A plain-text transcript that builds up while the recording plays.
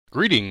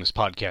Greetings,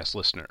 podcast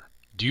listener.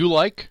 Do you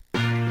like...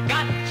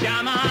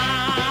 Gatchaman!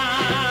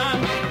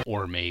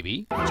 Or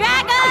maybe...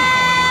 Dragon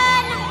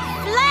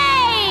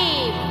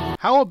Flame!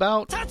 How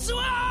about... Tatsuo!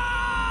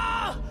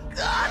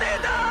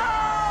 Ganeda!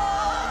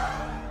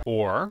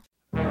 Or...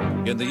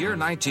 In the year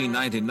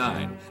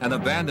 1999, an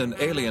abandoned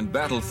alien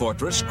battle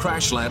fortress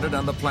crash-landed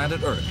on the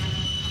planet Earth.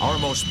 Our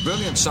most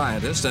brilliant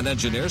scientists and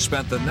engineers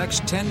spent the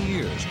next 10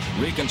 years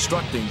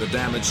reconstructing the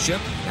damaged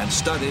ship and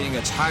studying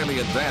its highly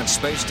advanced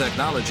space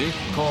technology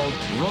called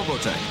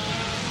Robotech.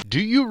 Do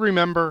you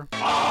remember...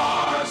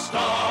 Our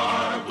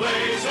Star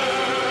Blazers!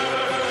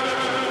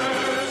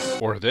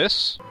 Or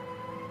this?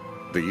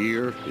 The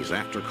year is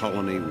after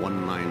Colony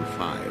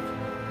 195.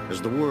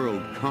 As the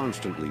world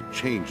constantly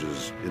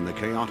changes in the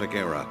chaotic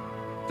era,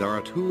 there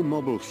are two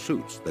mobile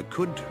suits that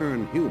could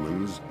turn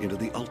humans into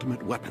the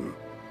ultimate weapon.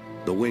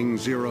 The Wing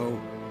Zero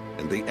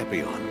and the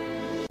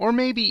Epion. Or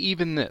maybe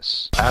even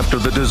this. After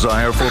the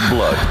desire for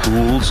blood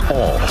rules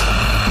all,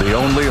 the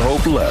only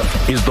hope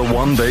left is the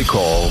one they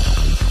call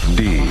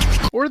D.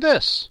 Or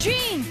this.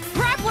 Gene,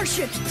 grappler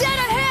ship's dead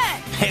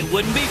ahead! It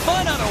wouldn't be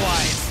fun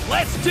otherwise.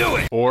 Let's do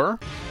it! Or...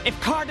 If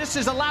Cardus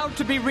is allowed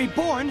to be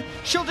reborn,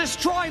 she'll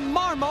destroy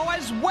Marmo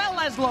as well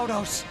as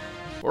Lodos.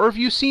 Or have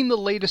you seen the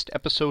latest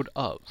episode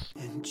of...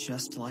 And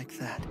just like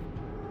that,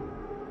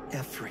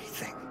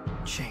 everything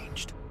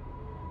changed.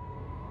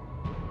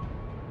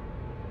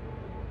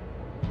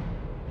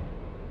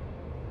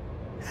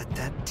 At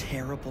that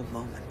terrible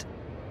moment,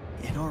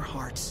 in our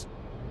hearts,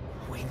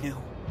 we knew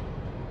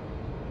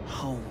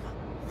home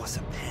was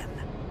a pen.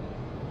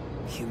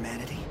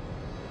 Humanity,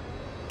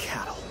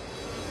 cattle.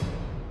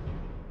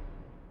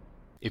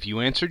 If you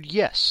answered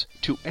yes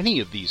to any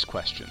of these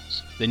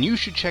questions, then you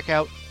should check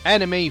out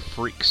Anime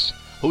Freaks,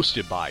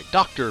 hosted by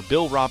Dr.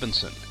 Bill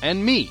Robinson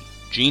and me,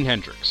 Gene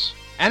Hendricks.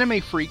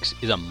 Anime Freaks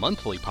is a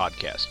monthly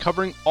podcast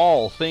covering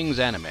all things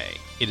anime.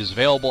 It is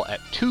available at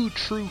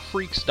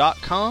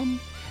twotruefreaks.com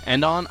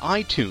and on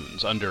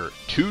iTunes under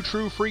Two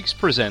True Freaks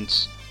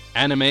Presents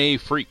Anime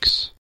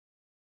Freaks.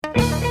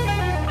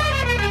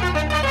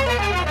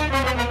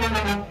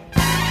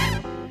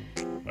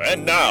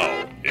 And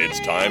now, it's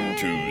time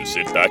to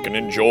sit back and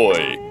enjoy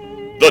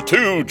the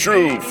Two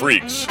True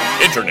Freaks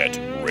Internet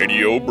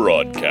Radio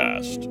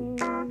Broadcast.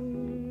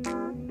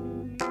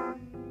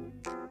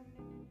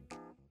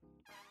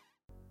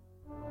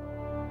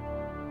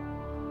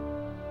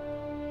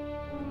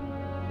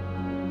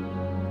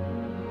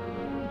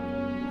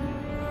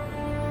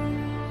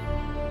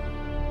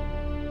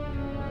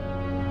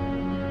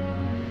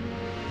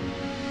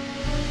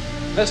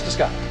 Mr.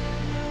 Scott,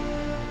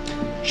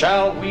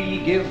 shall we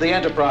give the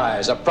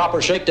Enterprise a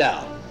proper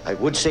shakedown? I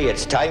would say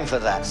it's time for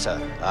that, sir.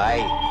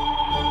 Aye.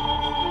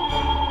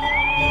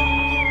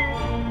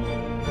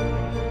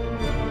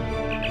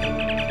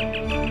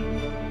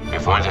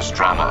 Before this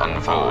drama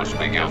unfolds,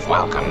 we give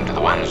welcome to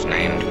the ones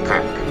named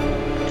Kirk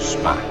and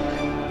Spock.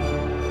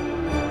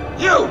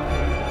 You!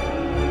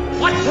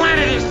 What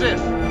planet is this?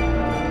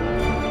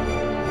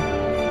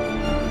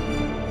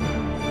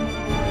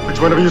 Which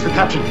one of you is the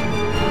captain?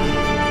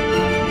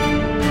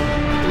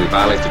 Do we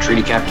violate the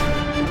treaty, Captain?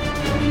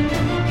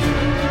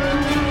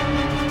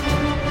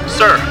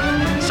 Sir,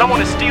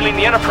 someone is stealing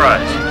the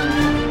Enterprise.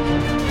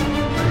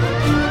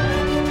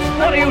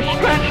 What are you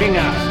scratching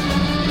at?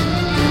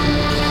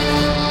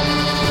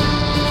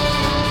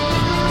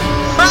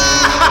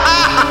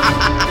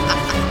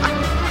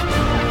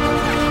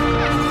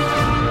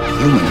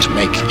 Humans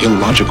make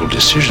illogical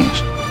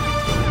decisions.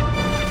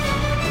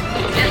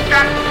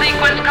 Destruct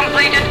sequence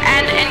completed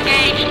and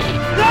engaged.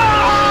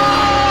 No!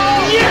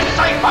 Yes,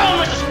 I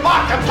found Mrs.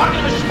 Spock! I'm talking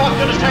to Mrs. Spock,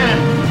 you understand?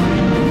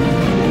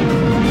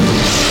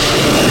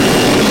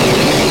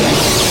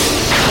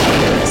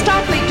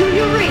 Starfleet, do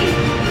you read?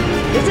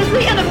 This is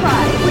the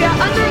Enterprise. We are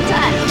under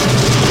attack.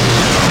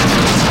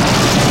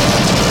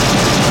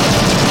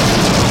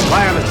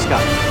 Fire, Mr.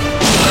 Scott.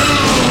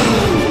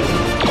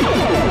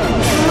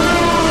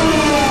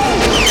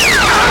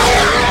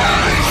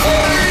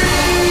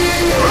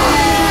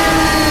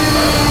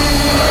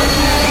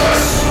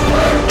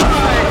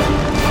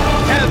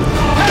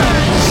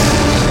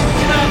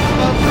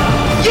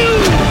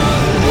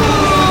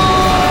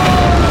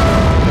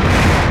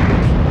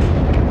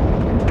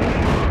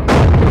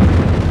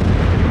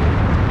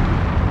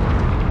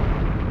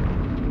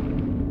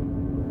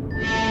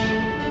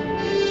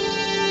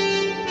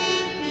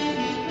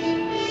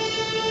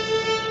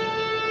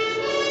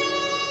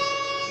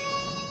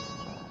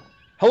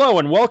 Hello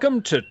and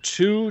welcome to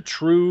Two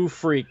True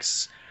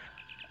Freaks.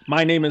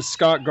 My name is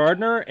Scott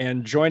Gardner,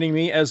 and joining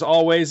me as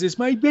always is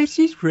my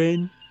bestest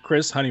friend,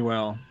 Chris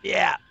Honeywell.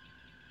 Yeah.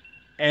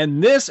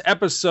 And this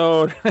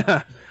episode,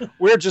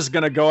 we're just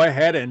going to go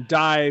ahead and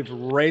dive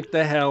right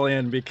the hell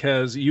in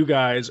because you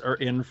guys are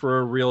in for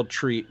a real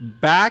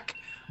treat. Back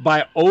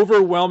by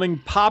overwhelming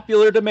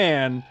popular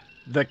demand,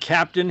 the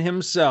captain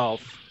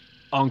himself,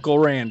 Uncle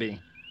Randy.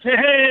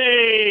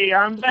 Hey,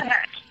 I'm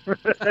back.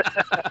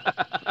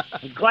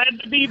 I'm glad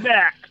to be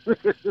back.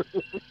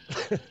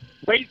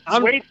 Wait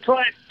till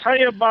I tell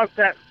you about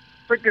that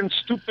freaking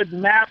stupid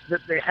map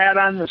that they had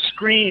on the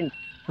screen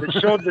that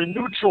showed the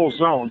neutral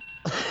zone.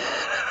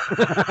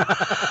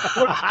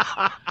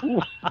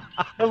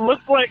 It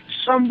looked like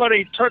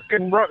somebody took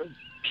and wrote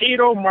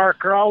Kato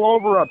marker all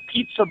over a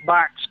pizza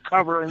box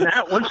cover, and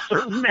that was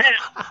their map.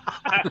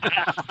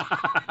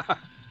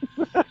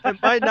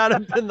 It might not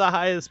have been the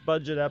highest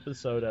budget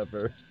episode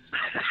ever.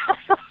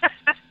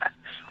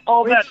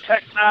 All that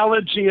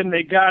technology, and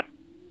they got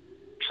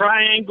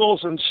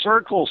triangles and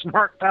circles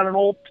marked on an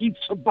old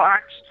pizza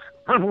box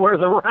on where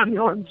the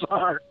Romulans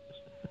are.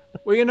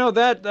 Well, you know,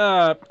 that,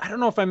 I don't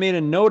know if I made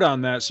a note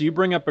on that, so you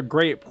bring up a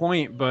great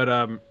point,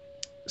 but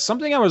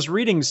something I was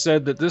reading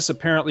said that this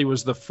apparently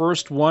was the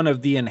first one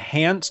of the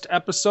enhanced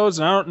episodes,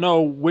 and I don't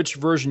know which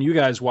version you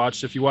guys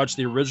watched, if you watched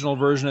the original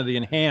version of the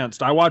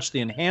enhanced. I watched the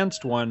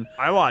enhanced one.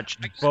 I watched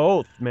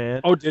both,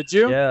 man. Oh, did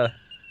you? Yeah.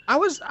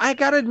 I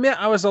gotta admit,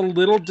 I was a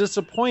little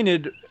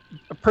disappointed,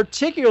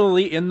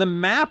 particularly in the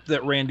map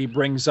that Randy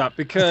brings up,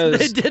 because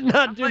they did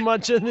not do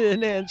much in the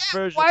enhanced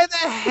version. Why the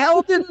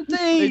hell didn't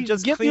they? They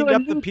just cleaned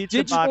up the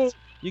pizza box.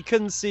 You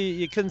couldn't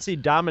see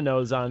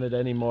Domino's on it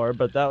anymore,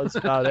 but that was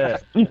about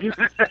it.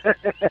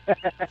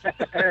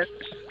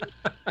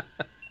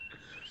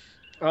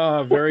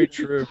 Oh, very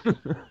true.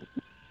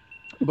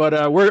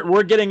 But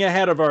we're getting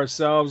ahead of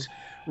ourselves.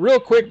 Real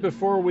quick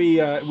before we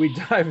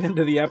dive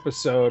into the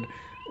episode,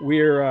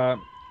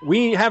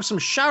 we have some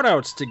shout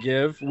outs to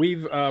give.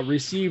 We've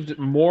received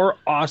more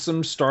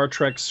awesome Star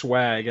Trek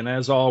swag, and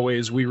as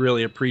always, we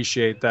really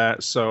appreciate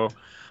that. So,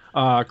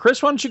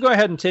 Chris, why don't you go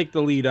ahead and take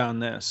the lead on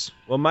this?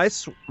 Well, my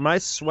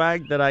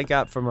swag that I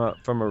got from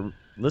a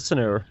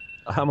listener,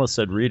 I almost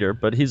said reader,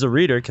 but he's a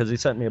reader because he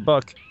sent me a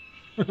book.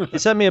 He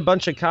sent me a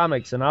bunch of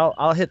comics, and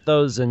I'll hit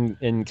those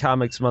in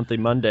Comics Monthly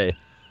Monday.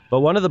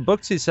 But one of the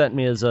books he sent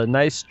me is a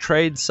nice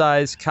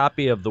trade-size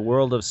copy of The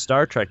World of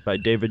Star Trek by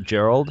David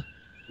Gerrold.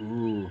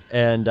 Ooh.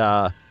 And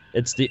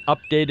it's the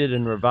updated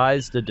and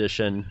revised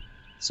edition,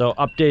 so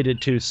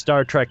updated to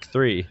Star Trek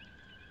 3.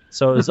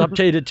 So it was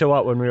updated to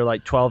when we were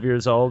like 12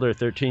 years old or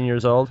 13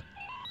 years old,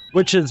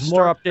 which is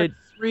more updated.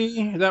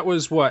 3, that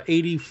was what,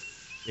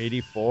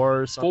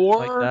 84 or something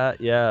like that,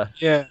 yeah.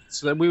 Yeah,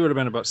 so that we would have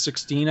been about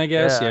 16, I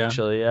guess. Yeah,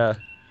 actually, yeah.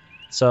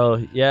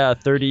 So, yeah,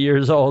 30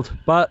 years old.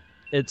 But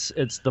it's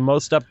the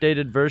most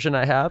updated version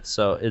I have,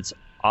 so it's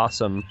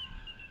awesome.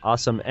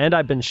 Awesome. And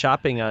I've been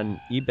shopping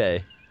on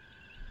eBay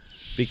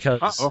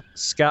because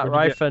Scott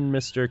Rifen,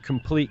 Mr.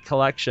 Complete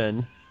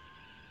Collection,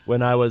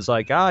 when I was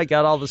like, I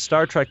got all the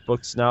Star Trek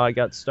books now, I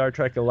got Star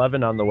Trek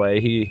 11 on the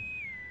way, he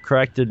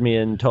corrected me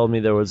and told me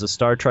there was a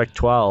Star Trek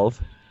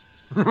 12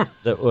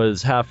 that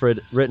was half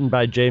written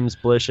by James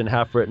Blish and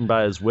half written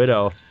by his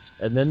widow.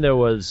 And then there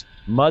was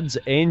Mudd's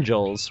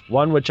Angels,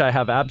 one which I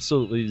have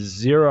absolutely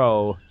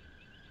zero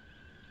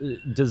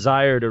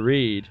desire to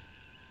read.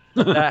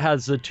 That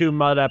has the 2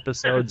 Mudd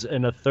episodes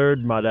and a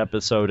 3rd Mudd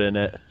episode in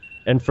it.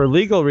 And for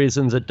legal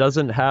reasons, it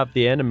doesn't have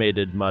the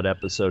animated Mudd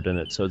episode in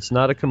it. So it's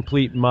not a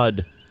complete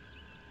Mudd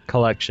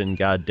collection,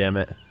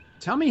 goddammit.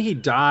 Tell me he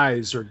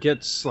dies or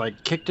gets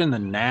like kicked in the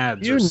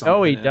nads or something. You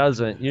know he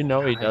doesn't. You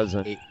know he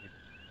doesn't.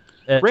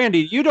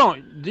 Randy,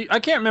 I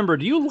can't remember.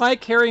 Do you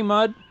like Harry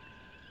Mudd?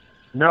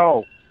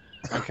 No.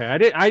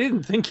 Okay, I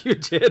didn't think you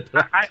did.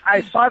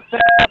 I thought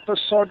that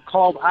episode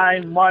called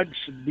I Mud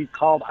should be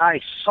called I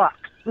Suck.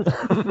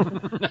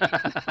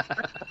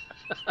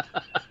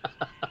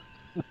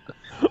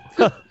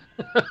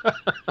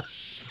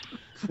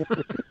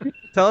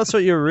 Tell us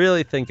what you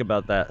really think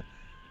about that.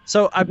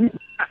 So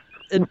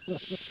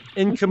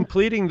in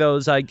completing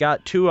those, I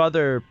got 2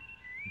 other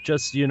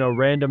just,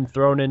 random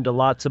thrown into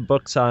lots of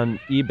books on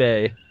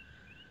eBay.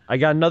 I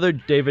got another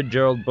David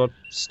Gerrold book,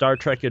 Star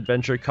Trek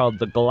adventure called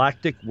The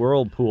Galactic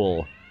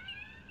Whirlpool,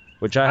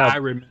 which I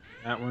remember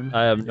that one.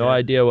 I have no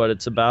idea what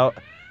it's about.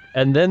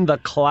 And then the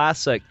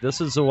classic.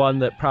 This is the one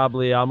that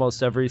probably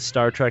almost every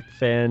Star Trek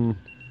fan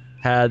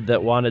had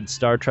that wanted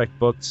Star Trek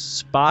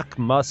books. Spock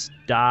Must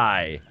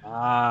Die.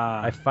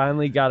 I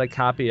finally got a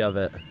copy of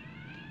it.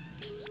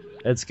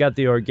 It's got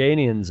the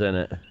Organians in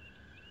it,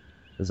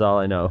 is all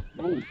I know.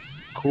 Ooh,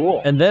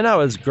 cool. And then I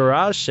was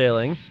garage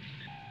sailing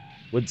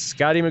with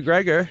Scotty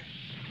McGregor,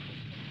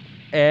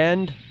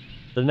 and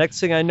the next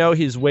thing I know,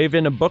 he's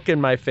waving a book in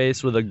my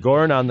face with a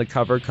Gorn on the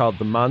cover called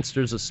The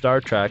Monsters of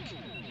Star Trek,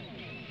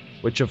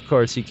 which of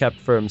course he kept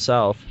for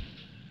himself.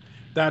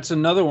 That's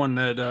another one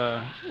that,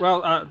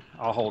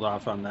 I'll hold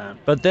off on that.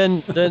 But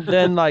then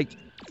like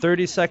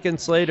 30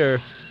 seconds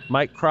later,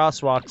 Mike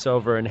Cross walks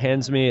over and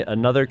hands me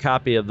another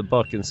copy of the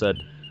book and said,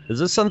 "Is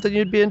this something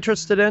you'd be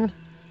interested in?"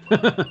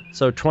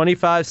 So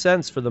 25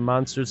 cents for The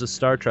Monsters of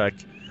Star Trek.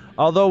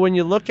 Although when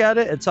you look at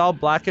it, it's all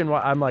black and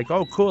white. I'm like,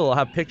 oh, cool, I'll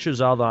have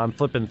pictures, although I'm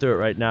flipping through it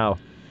right now.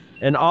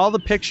 And all the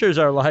pictures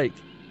are like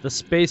the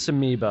space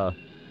amoeba,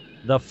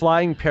 the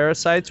flying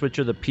parasites, which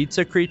are the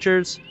pizza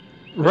creatures.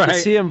 Right. You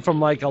see them from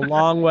like a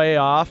long way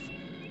off.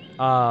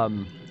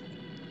 The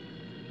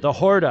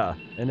Horda,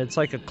 and it's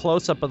like a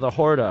close-up of the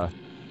Horda.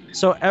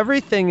 So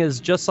everything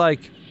is just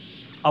like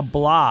a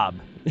blob,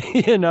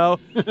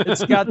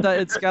 It's got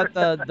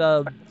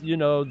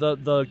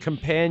the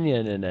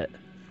companion in it.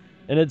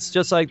 And it's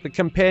just like the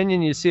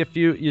companion. You see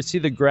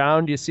the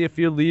ground, you see a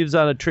few leaves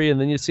on a tree,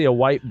 and then you see a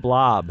white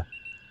blob.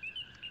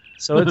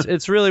 So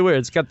it's really weird.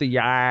 It's got the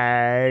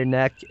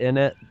Yarnak in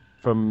it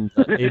from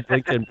the Abe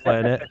Lincoln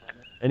Planet,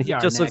 and he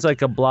just looks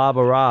like a blob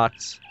of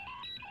rocks.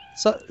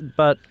 So,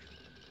 but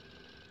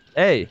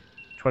hey,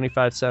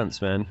 25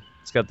 cents, man.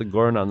 It's got the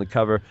Gorn on the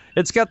cover.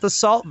 It's got the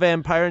salt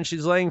vampire, and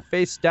she's laying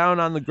face down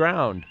on the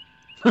ground.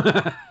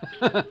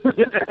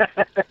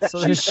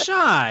 So she's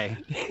shy.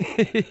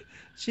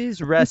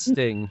 She's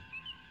resting.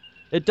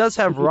 It does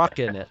have rock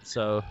in it,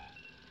 so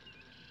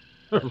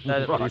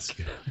that at least...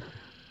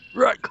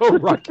 Go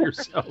rock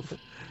yourself.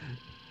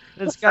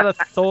 It's got a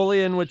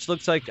Tholian, which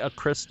looks like a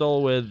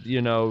crystal with,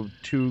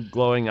 two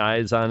glowing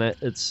eyes on it.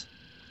 It's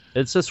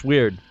just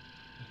weird.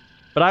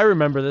 But I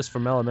remember this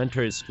from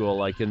elementary school,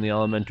 like in the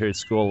elementary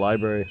school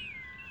library.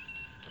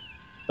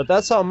 But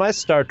that's all my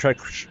Star Trek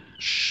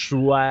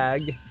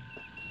swag.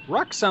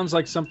 Rock sounds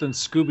like something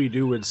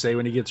Scooby-Doo would say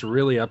when he gets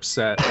really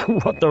upset.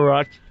 What the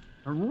Rock?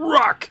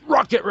 Rock!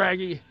 Rocket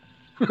Raggy!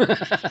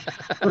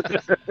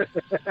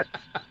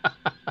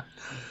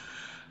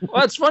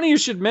 Well, it's funny you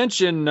should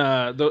mention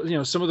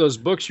some of those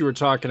books you were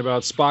talking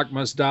about, Spock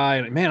Must Die.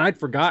 And man, I'd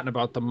forgotten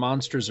about the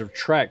Monsters of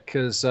Trek,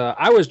 because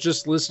I was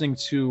just listening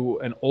to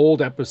an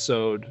old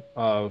episode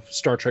of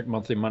Star Trek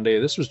Monthly Monday.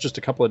 This was just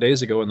a couple of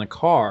days ago in the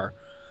car.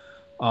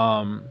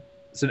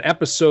 It's an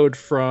episode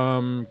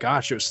from,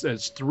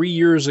 it's 3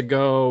 years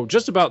ago,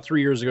 just about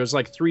 3 years ago. It's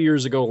like 3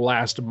 years ago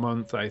last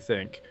month, I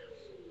think.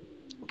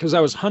 Because I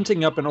was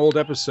hunting up an old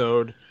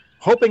episode,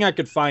 hoping I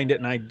could find it,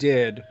 and I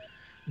did.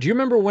 Do you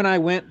remember when I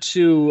went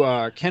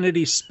to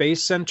Kennedy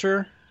Space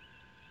Center?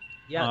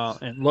 Yes.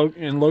 And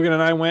Logan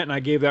and I went, and I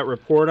gave that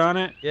report on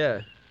it.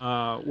 Yeah.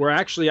 Where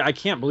actually, I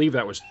can't believe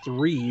that was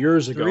 3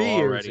 years ago already. 3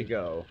 years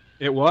ago.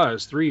 It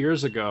was 3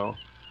 years ago.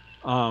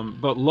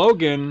 But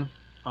Logan,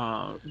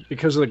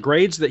 because of the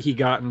grades that he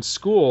got in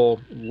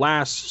school, the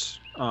last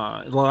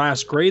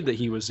grade that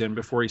he was in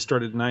before he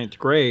started ninth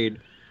grade,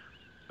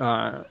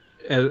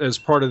 as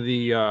part of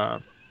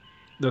the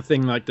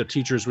thing like the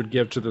teachers would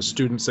give to the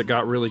students that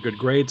got really good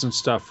grades and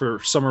stuff for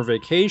summer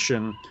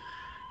vacation,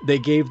 they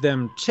gave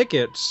them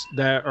tickets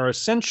that are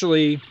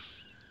essentially,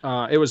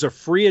 it was a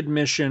free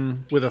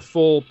admission with a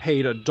full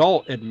paid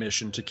adult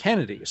admission to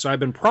Kennedy. So I've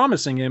been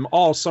promising him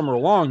all summer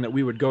long that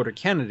we would go to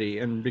Kennedy,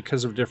 and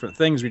because of different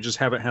things, we just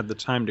haven't had the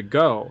time to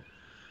go.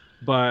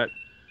 But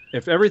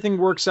if everything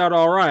works out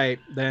all right,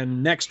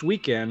 then next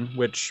weekend,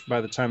 which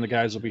by the time the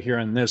guys will be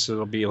hearing this,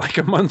 it'll be like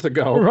a month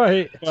ago.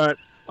 Right. But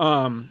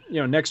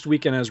next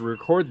weekend as we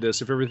record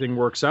this, if everything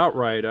works out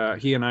right,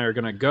 he and I are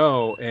going to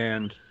go,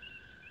 and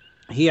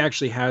he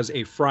actually has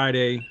a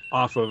Friday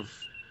off of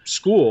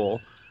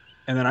school,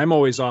 and then I'm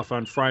always off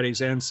on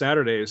Fridays and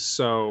Saturdays.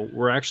 So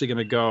we're actually going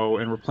to go,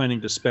 and we're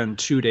planning to spend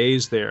 2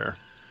 days there.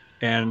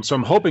 And so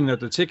I'm hoping that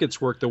the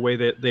tickets work the way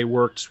that they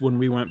worked when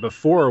we went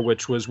before,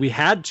 which was we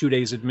had 2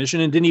 days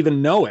admission and didn't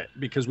even know it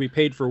because we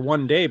paid for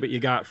 1 day, but you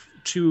got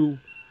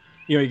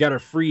you got a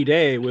free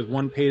day with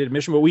one paid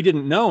admission, but we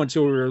didn't know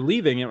until we were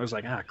leaving. It was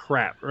like,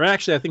 crap. Or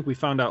actually, I think we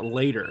found out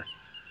later.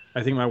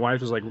 I think my wife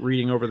was like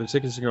reading over the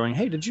tickets and going,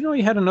 hey, did you know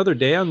you had another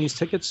day on these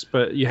tickets?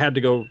 But you had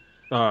to go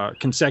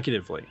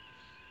consecutively.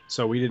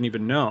 So we didn't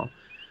even know.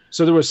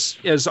 So there was,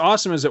 as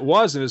awesome as it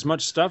was and as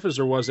much stuff as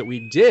there was that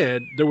we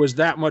did, there was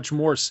that much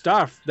more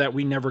stuff that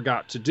we never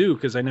got to do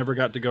because I never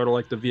got to go to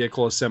like the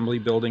vehicle assembly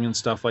building and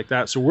stuff like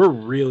that. So we're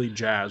really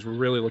jazzed. We're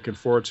really looking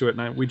forward to it.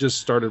 And we just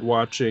started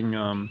watching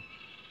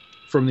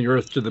From the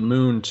Earth to the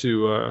Moon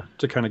to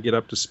kind of get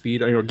up to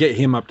speed. Get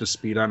him up to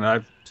speed on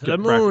it. To the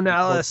moon,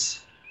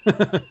 Alice.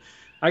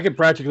 I could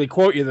practically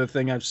quote you the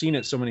thing. I've seen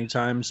it so many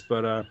times.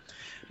 But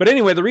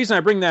anyway, the reason I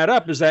bring that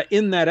up is that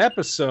in that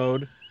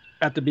episode,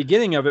 at the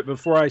beginning of it,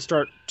 before I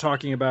start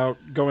talking about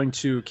going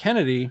to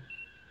Kennedy,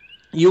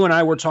 you and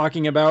I were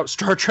talking about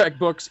Star Trek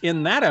books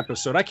in that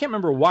episode. I can't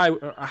remember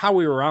how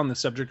we were on the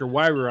subject or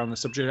why we were on the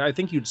subject. I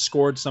think you'd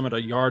scored some at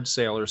a yard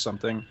sale or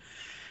something.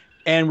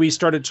 And we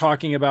started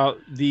talking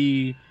about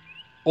the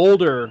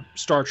older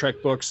Star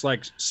Trek books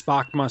like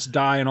Spock Must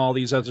Die and all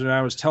these others. And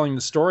I was telling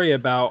the story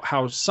about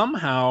how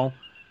somehow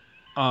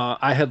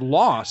I had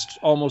lost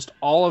almost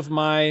all of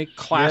my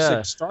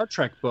classic Star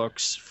Trek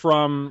books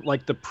from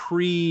like the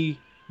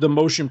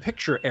motion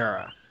picture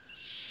era.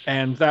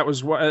 And that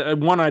was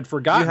one I'd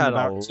forgotten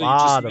about. You had a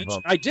lot of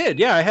them. I did.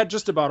 Yeah, I had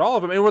just about all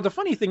of them. And the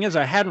funny thing is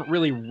I hadn't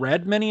really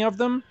read many of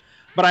them,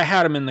 but I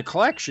had them in the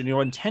collection,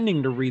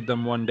 intending to read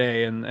them one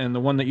day. And the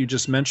one that you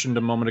just mentioned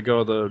a moment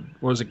ago,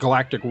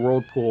 Galactic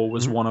Whirlpool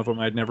was one of them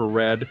I'd never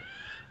read.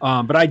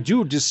 But I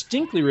do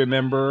distinctly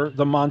remember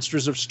the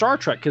Monsters of Star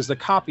Trek because the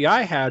copy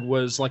I had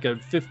was like a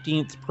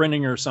 15th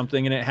printing or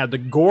something, and it had the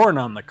Gorn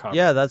on the cover.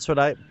 Yeah, that's what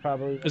I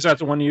probably... Is that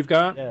the one you've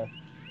got? Yeah.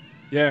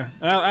 Yeah,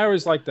 I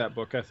always liked that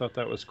book. I thought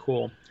that was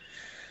cool.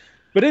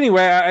 But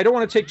anyway, I don't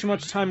want to take too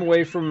much time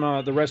away from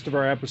the rest of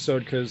our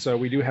episode because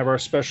we do have our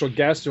special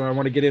guest, and I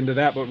want to get into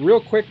that. But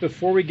real quick,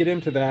 before we get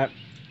into that,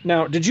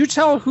 now, did you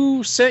tell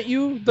who sent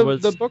you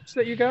the books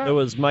that you got? It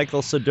was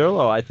Michael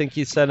Cedurlo. I think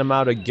he sent him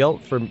out of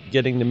guilt for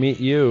getting to meet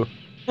you.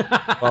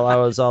 while I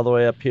was all the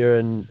way up here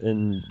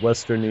in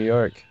Western New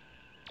York.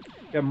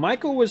 Yeah,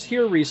 Michael was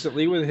here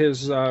recently with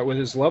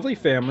his lovely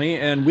family,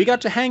 and we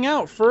got to hang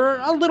out for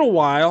a little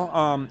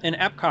while in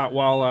Epcot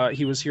while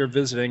he was here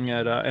visiting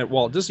at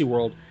Walt Disney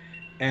World.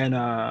 And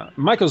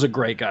Michael's a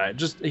great guy.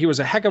 He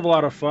was a heck of a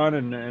lot of fun,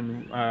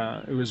 and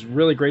it was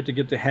really great to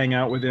get to hang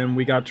out with him.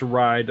 We got to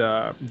ride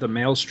the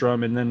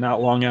Maelstrom, and then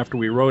not long after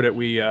we rode it,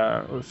 we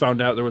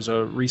found out there was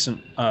a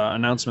recent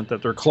announcement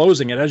that they're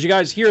closing it. As you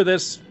guys hear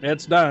this,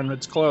 it's done.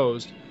 It's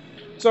closed.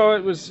 So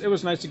it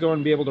was nice to go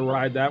and be able to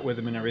ride that with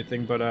him and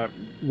everything. But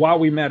while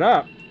we met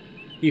up,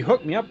 he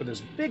hooked me up with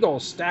this big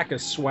old stack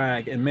of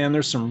swag, and man,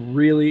 there's some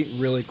really,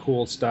 really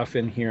cool stuff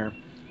in here.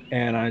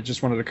 And I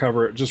just wanted to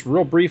cover it just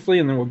real briefly,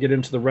 and then we'll get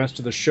into the rest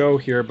of the show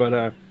here.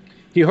 But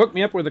he hooked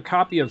me up with a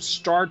copy of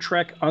Star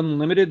Trek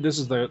Unlimited. This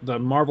is the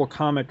Marvel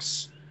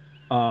Comics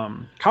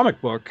comic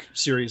book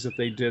series that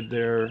they did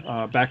there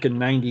back in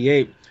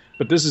 '98.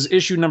 But this is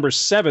issue number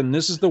 7.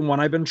 This is the one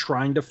I've been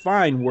trying to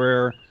find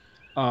where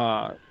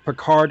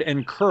Picard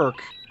and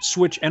Kirk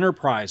switch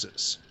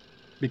Enterprises.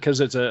 Because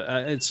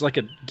it's like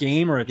a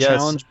game or a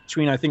challenge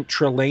between, I think,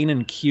 Trelane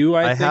and Q,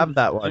 I think. have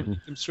that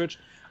one. Switch.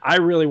 I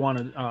really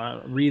want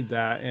to read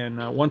that,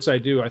 and once I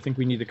do, I think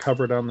we need to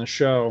cover it on the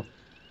show.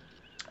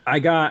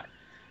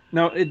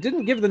 Now, it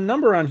didn't give the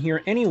number on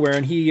here anywhere,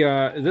 and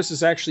this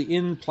is actually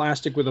in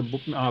plastic with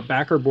a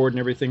backer board and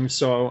everything,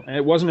 so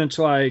it wasn't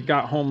until I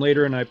got home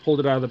later and I pulled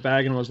it out of the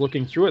bag and was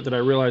looking through it that I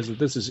realized that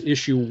this is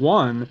issue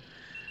 1.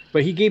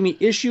 But he gave me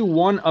issue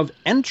 1 of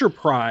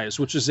Enterprise,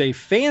 which is a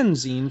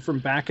fanzine from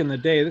back in the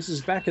day. This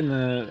is back in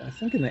the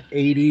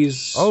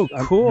 80s. Oh,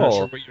 cool. I'm not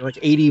sure, like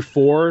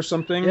 84 or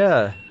something.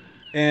 Yeah.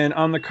 And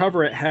on the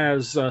cover, it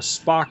has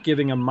Spock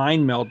giving a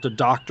mind meld to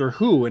Doctor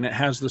Who, and it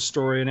has the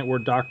story in it where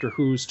Doctor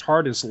Who's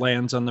TARDIS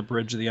lands on the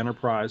bridge of the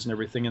Enterprise and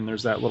everything, and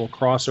there's that little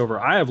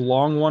crossover. I have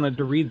long wanted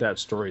to read that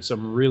story, so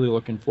I'm really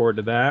looking forward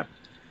to that.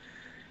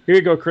 Here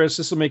you go, Chris.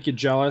 This will make you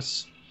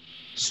jealous.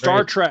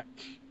 Star Trek,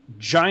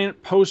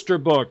 giant poster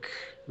book,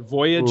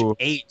 Voyage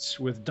 8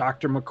 with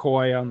Dr.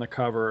 McCoy on the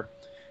cover.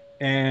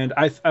 And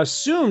I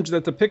assumed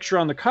that the picture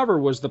on the cover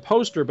was the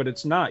poster, but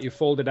it's not. You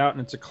fold it out, and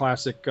it's a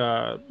classic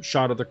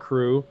shot of the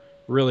crew.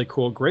 Really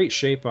cool. Great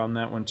shape on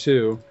that one,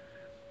 too.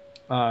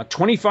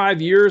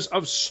 25 years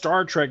of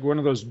Star Trek, one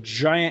of those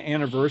giant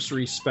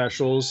anniversary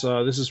specials.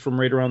 This is from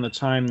right around the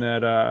time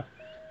that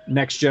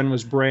Next Gen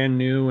was brand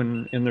new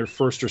and in their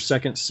first or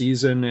second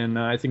season, and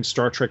I think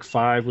Star Trek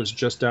V was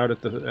just out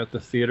at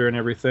the theater and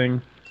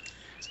everything.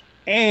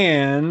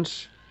 And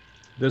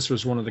this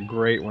was one of the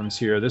great ones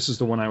here. This is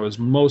the one I was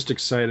most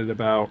excited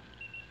about.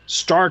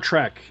 Star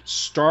Trek,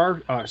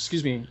 Space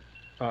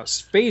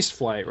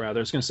Flight, rather.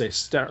 I was going to say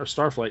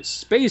Starflight.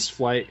 Space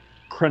Flight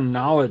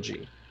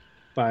Chronology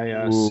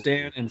by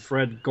Stan and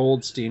Fred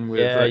Goldstein.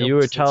 With, you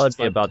were telling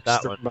me about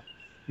that one.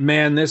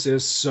 Man, this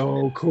is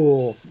so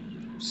cool.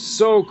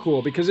 So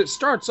cool, because it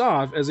starts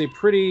off as a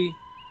pretty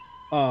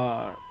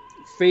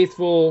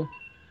faithful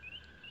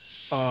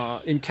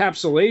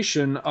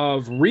encapsulation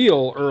of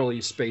real early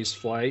space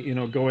flight,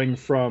 going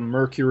from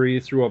Mercury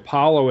through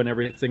Apollo and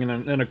everything.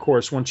 And then, of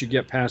course, once you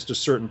get past a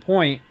certain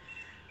point,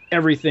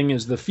 everything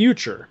is the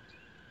future.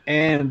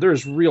 And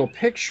there's real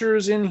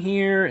pictures in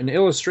here and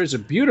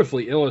illustrations,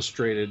 beautifully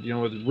illustrated,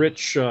 with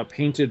rich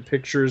painted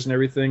pictures and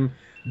everything,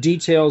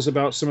 details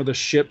about some of the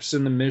ships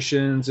and the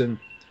missions. And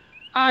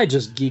I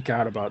just geek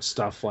out about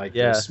stuff like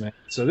this, man.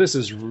 So this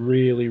is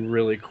really,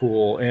 really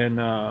cool.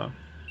 And,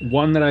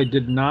 one that I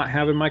did not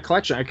have in my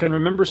collection. I can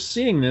remember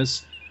seeing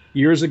this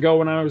years ago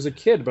when I was a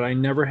kid, but I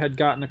never had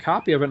gotten a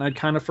copy of it, and I'd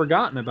kind of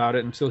forgotten about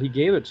it until he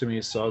gave it to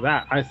me. So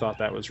I thought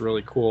that was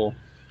really cool.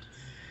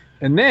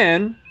 And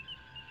then,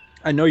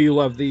 I know you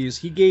love these,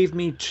 he gave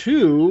me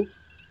 2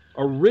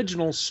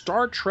 original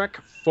Star Trek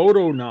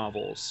photo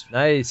novels.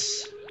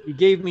 Nice. He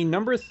gave me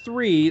number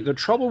 3, The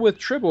Trouble with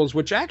Tribbles,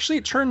 which actually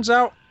it turns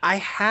out I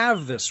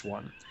have this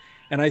one.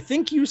 And I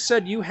think you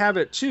said you have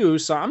it too,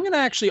 so I'm going to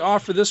actually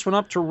offer this one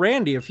up to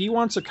Randy. If he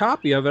wants a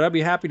copy of it, I'd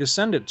be happy to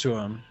send it to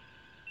him.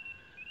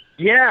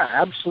 Yeah,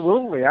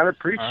 absolutely. I'd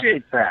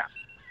appreciate that.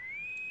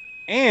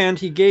 And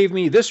he gave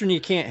me this one you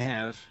can't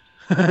have.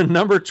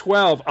 Number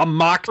 12,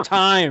 Amok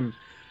Time.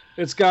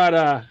 It's got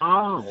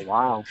oh,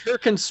 wow.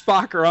 Kirk and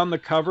Spock are on the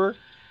cover.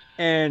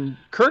 And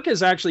Kirk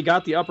has actually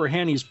got the upper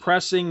hand. He's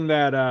pressing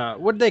that,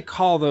 what do they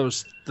call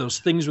those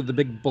things with the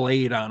big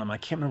blade on them? I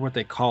can't remember what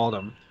they called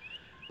them.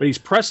 But he's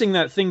pressing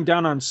that thing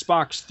down on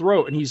Spock's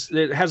throat, and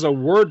it has a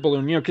word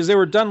balloon, because they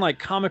were done like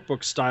comic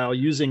book style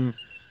using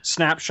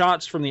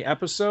snapshots from the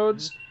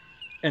episodes.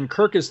 And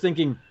Kirk is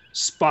thinking,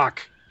 Spock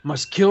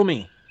must kill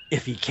me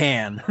if he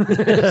can. He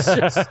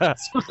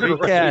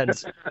can.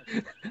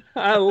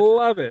 I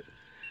love it.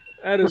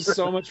 That is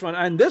so much fun.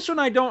 And this one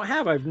I don't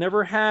have. I've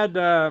never had...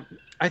 I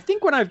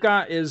think what I've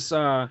got is...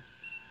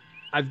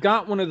 I've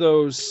got one of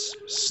those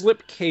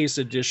slipcase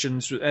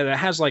editions that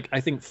has I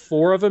think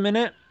 4 of them in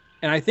it.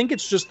 And I think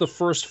it's just the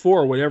first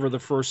 4, whatever the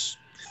first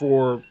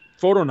 4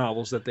 photo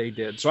novels that they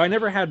did. So I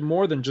never had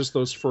more than just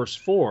those first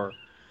 4.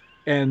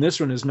 and this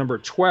one is number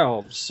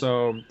 12.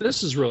 So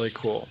this is really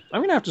cool.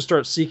 I'm gonna have to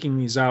start seeking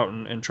these out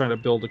and trying to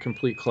build a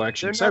complete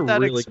collection. They're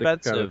not that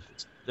expensive.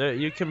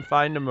 You can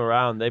find them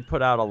around. They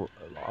put out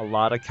a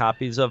lot of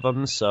copies of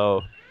them,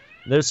 so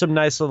there's some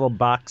nice little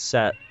box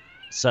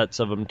sets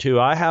of them too.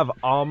 I have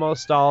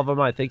almost all of them.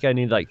 I think I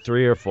need like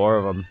 3 or 4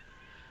 of them.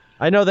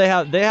 I know they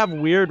have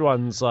weird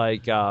ones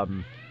like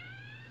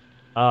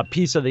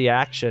Piece of the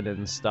Action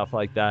and stuff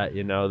like that.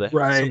 You know,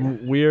 right?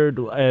 Some weird,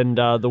 and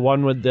the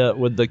one with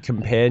the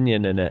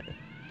companion in it.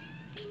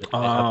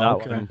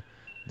 Okay. One,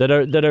 that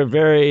are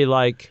very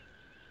like.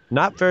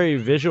 Not very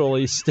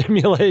visually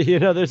stimulating. You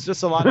know, there's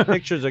just a lot of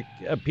pictures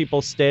of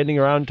people standing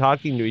around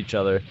talking to each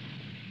other.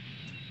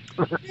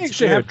 They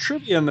actually have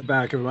trivia in the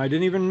back of them. I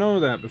didn't even know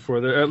that before.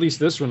 At least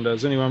this one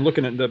does. Anyway, I'm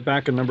looking at the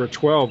back of number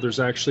 12.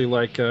 There's actually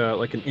like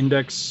an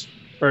index,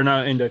 or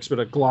not index, but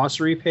a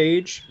glossary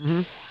page.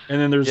 Mm-hmm.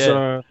 And then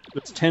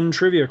there's 10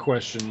 trivia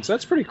questions.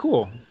 That's pretty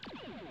cool.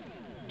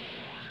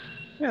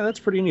 Yeah, that's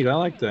pretty neat. I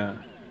like that.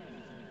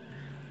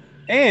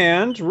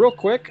 And real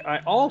quick, I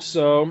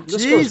also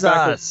goes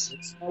back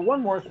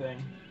one more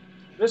thing.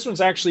 This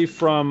one's actually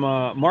from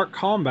Mark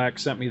Kalmbach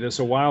sent me this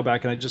a while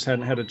back, and I just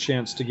hadn't had a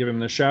chance to give him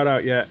the shout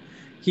out yet.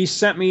 He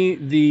sent me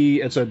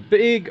it's a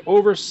big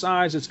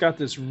oversized. It's got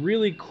this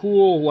really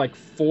cool like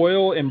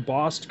foil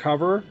embossed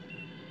cover,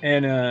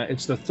 and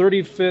it's the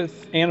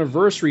 35th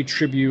anniversary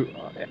tribute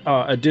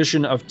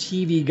edition of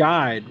TV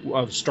Guide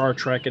of Star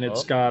Trek, and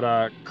it's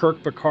got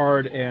Kirk,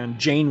 Picard, and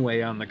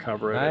Janeway on the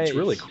cover. Nice. It's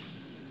really cool.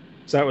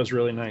 So that was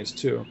really nice,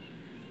 too.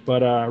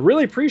 But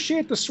really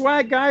appreciate the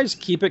swag, guys.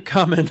 Keep it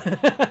coming.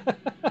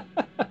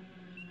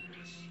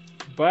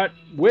 But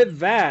with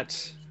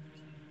that,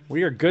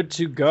 we are good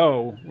to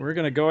go. We're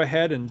going to go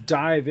ahead and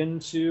dive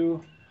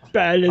into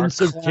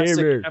Balance of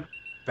Terror.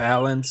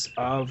 Balance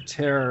of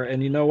Terror.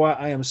 And you know what?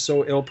 I am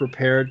so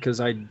ill-prepared because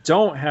I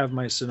don't have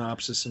my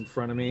synopsis in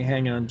front of me.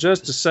 Hang on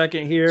just a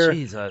second here.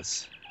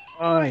 Jesus.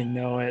 I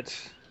know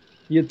it.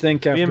 You'd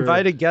think after... We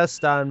invite a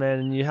guest on, man,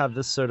 and you have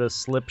this sort of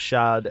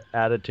slipshod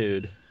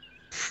attitude.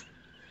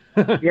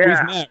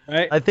 Yeah. Met,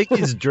 right? I think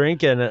he's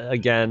drinking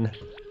again.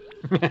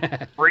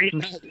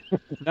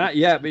 Not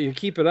yet, but you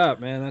keep it up,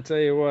 man. I tell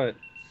you what.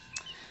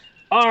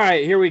 All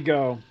right, here we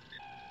go.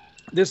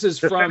 This is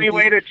from... any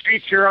way to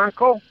treat your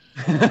uncle?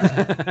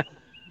 This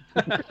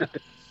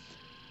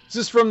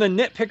is from the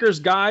Nitpicker's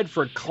Guide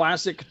for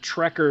Classic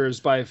Trekkers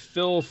by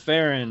Phil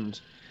Farrand.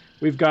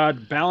 We've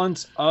got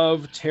Balance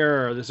of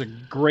Terror. This is a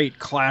great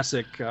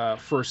classic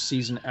first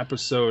season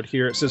episode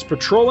here. It says,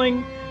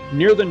 patrolling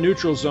near the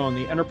neutral zone,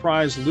 the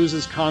Enterprise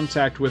loses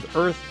contact with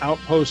Earth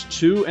Outposts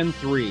 2 and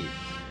 3.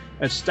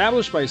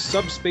 Established by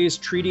Subspace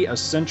Treaty a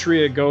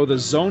century ago, the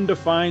zone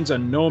defines a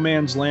no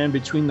man's land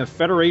between the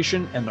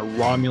Federation and the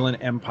Romulan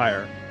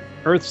Empire.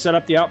 Earth set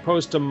up the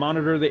outpost to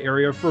monitor the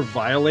area for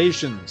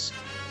violations.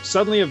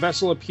 Suddenly, a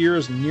vessel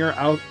appears near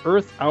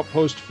Earth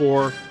Outpost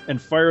 4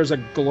 and fires a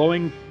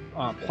glowing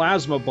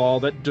plasma ball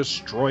that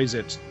destroys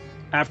it.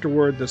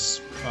 Afterward,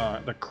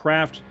 the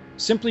craft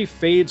simply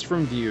fades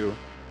from view.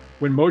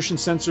 When motion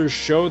sensors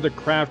show the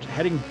craft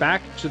heading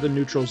back to the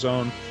neutral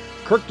zone,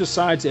 Kirk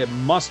decides it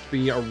must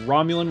be a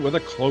Romulan with a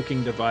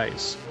cloaking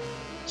device.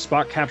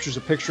 Spock captures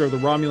a picture of the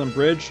Romulan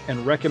bridge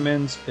and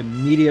recommends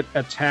immediate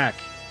attack.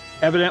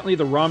 Evidently,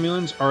 the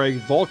Romulans are a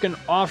Vulcan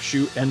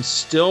offshoot and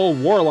still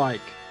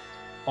warlike.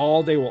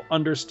 All they will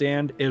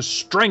understand is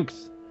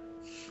strength.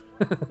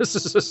 This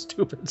is a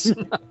stupid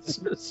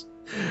synopsis.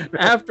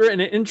 After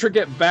an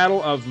intricate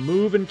battle of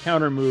move and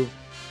countermove,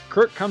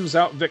 Kirk comes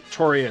out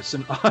victorious,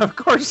 and of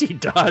course he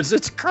does.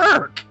 It's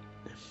Kirk,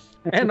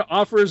 and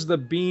offers to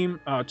beam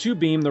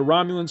the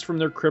Romulans from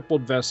their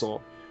crippled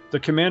vessel.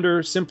 The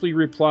commander simply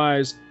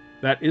replies,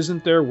 "That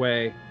isn't their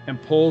way," and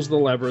pulls the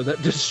lever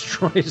that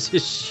destroys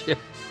his ship.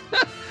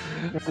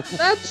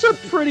 That's a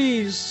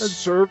pretty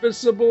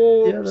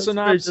serviceable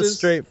synopsis. Just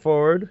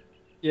straightforward.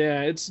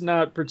 Yeah, it's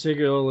not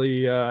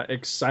particularly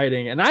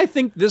exciting. And I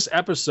think this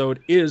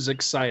episode is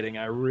exciting.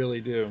 I really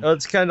do. Oh,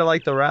 it's kind of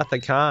like the Wrath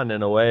of Khan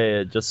in a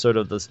way. Just sort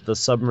of the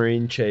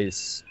submarine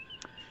chase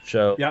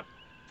show. Yep.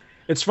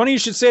 It's funny you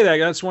should say that.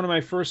 That's one of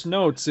my first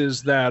notes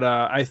is that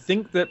I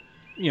think that,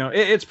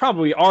 it's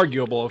probably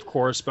arguable, of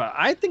course, but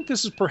I think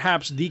this is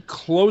perhaps the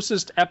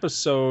closest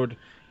episode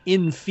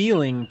in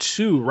feeling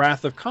to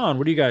Wrath of Khan.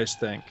 What do you guys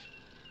think?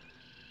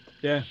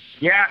 Yeah.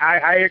 Yeah,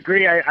 I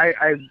agree.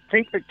 I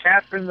think that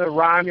Captain the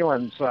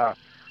Romulans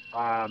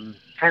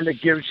kind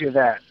of gives you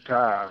that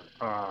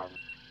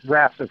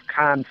Wrath of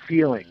Khan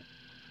feeling.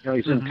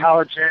 He's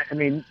intelligent. I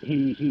mean,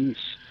 he's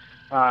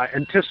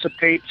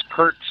anticipates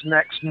Kirk's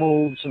next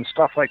moves and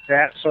stuff like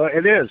that. So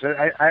it is.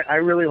 I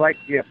really like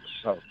the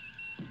episode.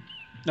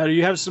 Now, do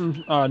you have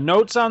some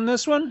notes on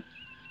this one?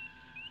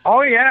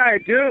 Oh, yeah, I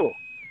do.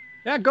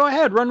 Yeah, go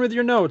ahead. Run with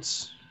your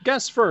notes.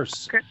 Guess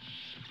first.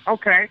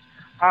 Okay.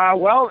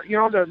 Well,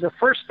 the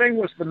first thing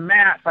was the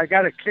map. I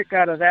got a kick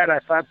out of that. I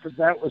thought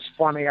that was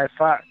funny. I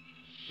thought,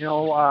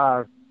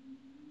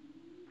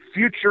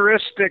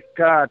 futuristic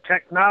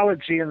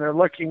technology, and they're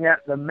looking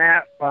at the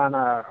map on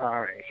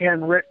a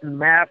handwritten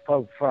map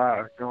of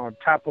on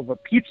top of a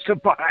pizza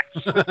box.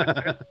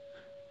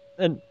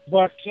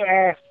 But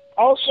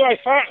also, I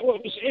thought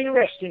what was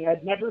interesting,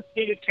 I'd never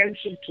paid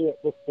attention to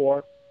it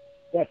before,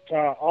 but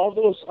all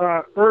those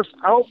Earth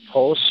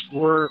outposts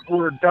were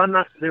done.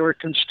 They were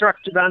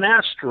constructed on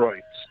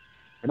asteroids,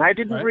 and I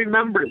didn't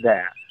remember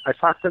that. I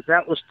thought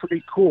that was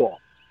pretty cool.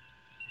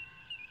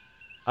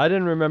 I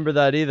didn't remember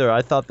that either.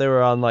 I thought they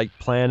were on like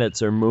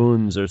planets or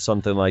moons or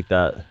something like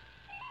that.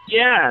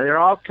 Yeah, they're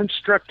all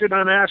constructed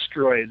on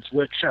asteroids,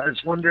 which I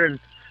was wondering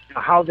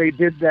how they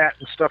did that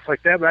and stuff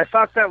like that. But I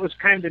thought that was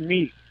kind of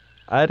neat.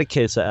 I had a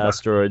case of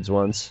asteroids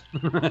once.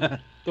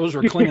 Those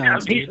were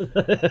Klingons.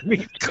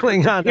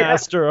 Klingon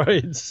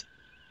asteroids.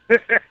 The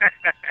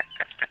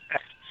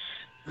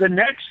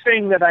next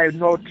thing that I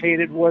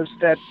notated was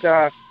that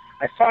I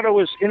thought it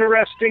was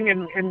interesting,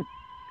 and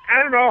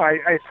I don't know,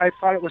 I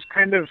thought it was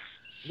kind of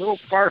a little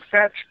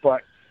far-fetched,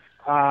 but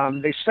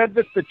they said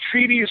that the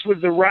treaties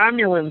with the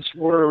Romulans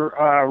were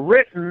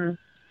written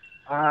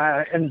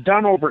and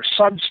done over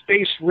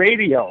subspace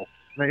radio.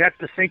 And I got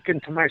to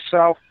thinking to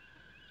myself,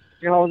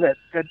 that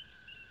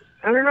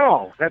I don't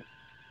know, that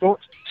don't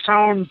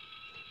sound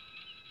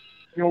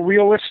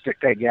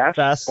realistic, I guess.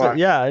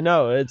 Yeah, I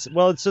know. It's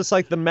just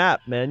like the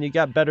map, man. You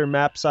got better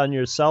maps on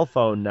your cell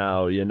phone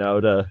now, on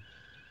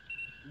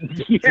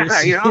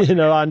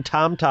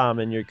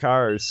TomTom in your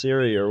car or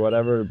Siri or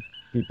whatever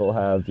people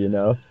have,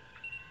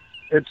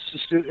 It's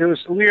just, it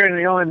was weird,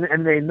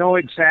 and they know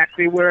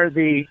exactly where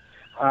the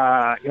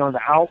the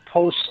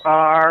outposts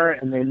are,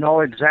 and they know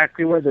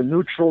exactly where the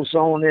neutral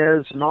zone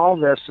is, and all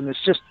this, and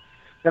it's just,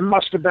 there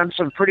must have been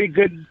some pretty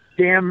good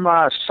damn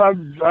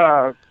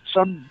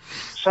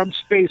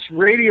subspace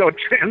radio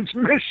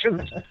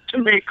transmissions to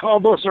make all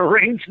those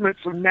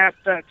arrangements and map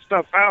that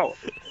stuff out.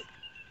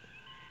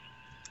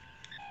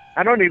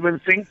 I don't even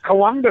think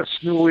Columbus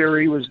knew where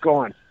he was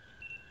going.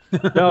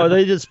 No,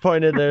 they just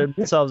pointed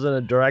themselves in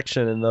a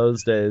direction in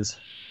those days.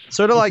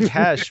 Sort of like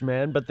Hesh,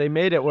 man, but they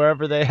made it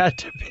wherever they had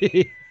to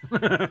be.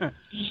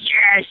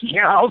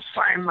 Yeah, I'll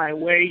find my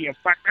way, you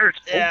fuckers.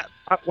 Yeah.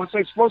 Was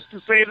I supposed to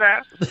say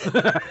that?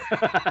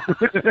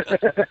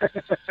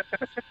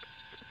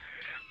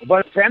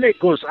 But then it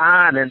goes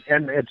on, and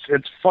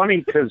it's funny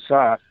because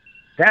that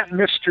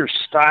Mr.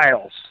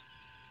 Styles,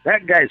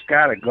 that guy's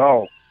got to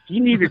go.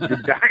 He needed to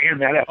die in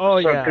that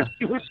episode because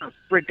he was a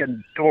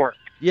freaking dork.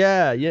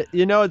 Yeah,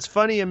 it's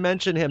funny you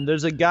mention him.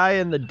 There's a guy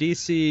in the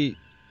DC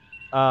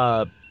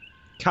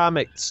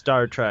comic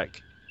Star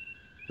Trek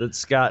that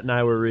Scott and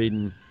I were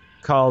reading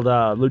called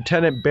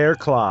Lieutenant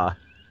Bearclaw.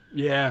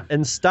 Yeah.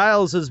 And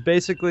Styles is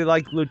basically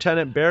like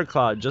Lieutenant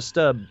Bearclaw, just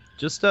a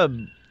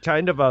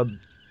kind of a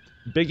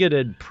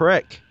bigoted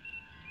prick.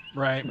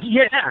 Right.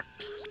 Yeah.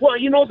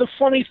 Well, the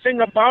funny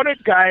thing about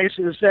it, guys,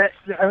 is that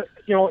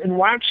in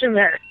watching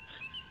that,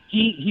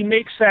 he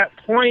makes that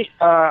point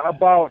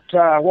about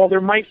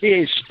there might be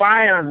a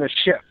spy on the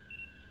ship.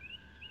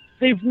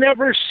 They've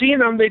never seen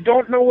them. They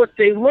don't know what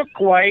they look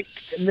like,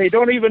 and they've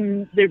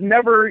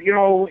never,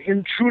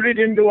 intruded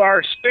into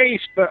our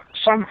space, but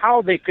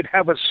somehow they could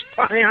have a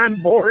spy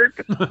on board.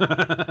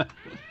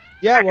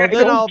 Yeah, well,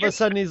 then all of a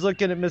sudden he's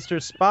looking at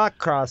Mr. Spock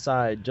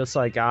cross-eyed, just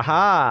like,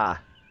 aha.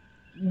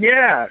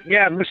 Yeah,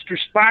 Mr.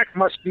 Spock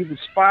must be the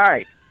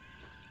spy.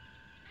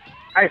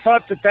 I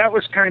thought that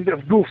was kind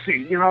of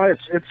goofy.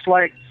 It's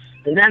like,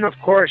 and then, of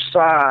course,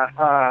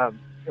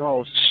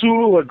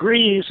 Sulu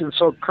agrees, and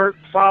so Kirk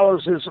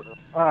follows his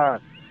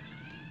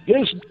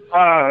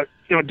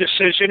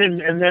decision,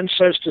 and then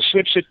says to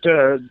switch it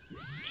to,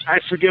 I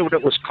forget what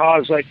it was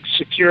called, like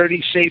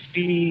security,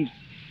 safety,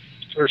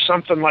 or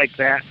something like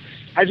that.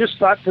 I just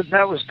thought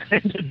that was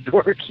kind of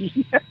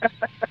dorky.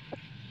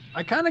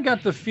 I kind of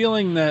got the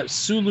feeling that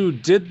Sulu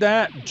did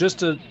that just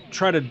to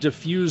try to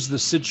diffuse the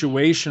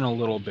situation a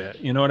little bit.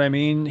 You know what I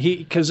mean?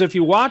 Because if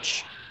you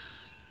watch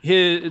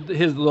the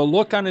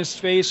look on his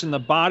face and the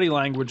body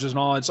language and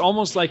all, it's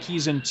almost like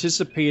he's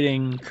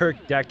anticipating Kirk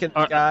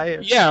Deckard's guy.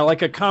 Yeah,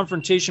 like a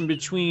confrontation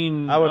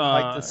between. I would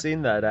like to have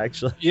seen that,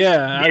 actually.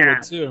 Yeah, I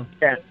would too.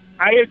 Yeah,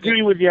 I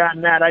agree with you on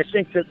that. I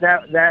think that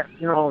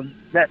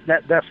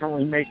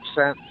definitely makes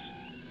sense.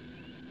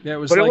 Yeah, it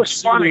was. But like it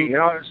was funny,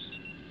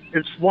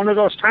 It's one of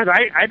those times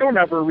I don't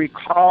ever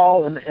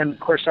recall, and of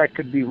course I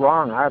could be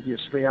wrong.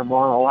 Obviously, I'm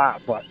wrong a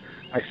lot, but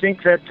I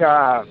think that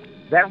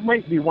that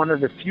might be one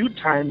of the few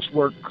times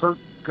where Kirk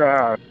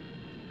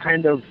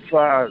kind of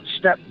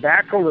stepped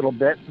back a little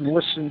bit and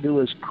listened to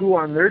his crew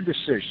on their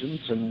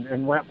decisions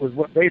and went with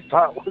what they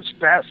thought was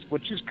best,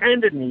 which is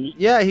kind of neat.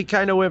 Yeah, he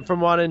kind of went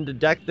from wanting to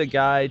deck the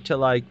guy to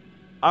like,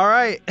 all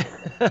right.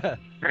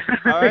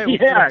 All right, we're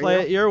going to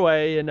play it your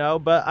way,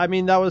 But, I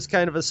mean, that was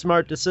kind of a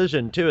smart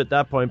decision, too, at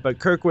that point. But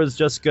Kirk was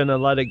just going to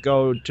let it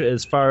go to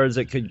as far as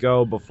it could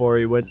go before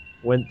he went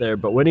there.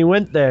 But when he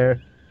went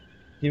there,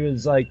 he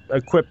was, like,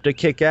 equipped to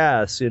kick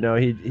ass, He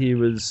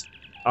was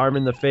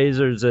arming the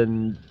phasers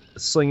and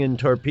slinging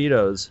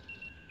torpedoes.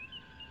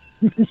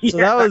 So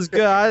that was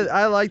good.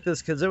 I like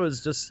this because it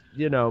was just,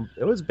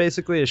 it was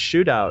basically a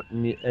shootout,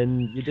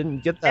 and you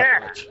didn't get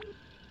that much.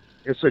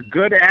 It's a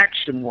good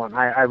action one.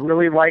 I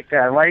really like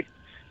that.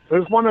 It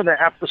was one of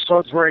the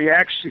episodes where you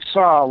actually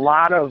saw a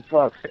lot of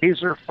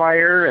phaser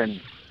fire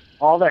and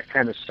all that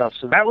kind of stuff.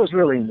 So that was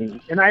really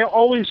neat. And I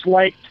always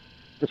liked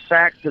the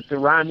fact that the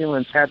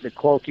Romulans had the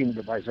cloaking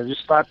device. I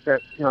just thought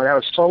that, that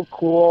was so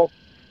cool.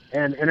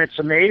 And it's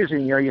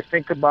amazing, you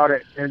think about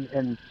it,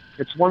 and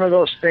it's one of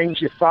those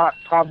things you thought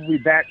probably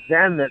back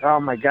then that, oh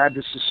my God,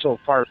 this is so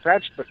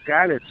far-fetched, but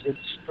God, it's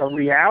a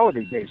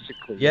reality,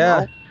 basically.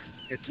 Yeah.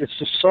 It's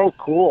just so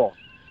cool.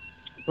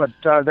 But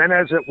then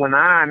as it went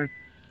on,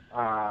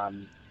 I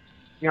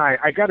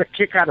got a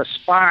kick out of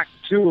Spock,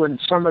 too, and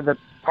some of the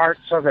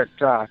parts of it,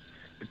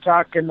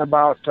 talking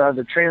about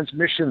the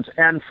transmissions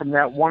end from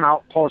that one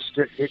outpost,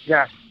 it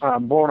got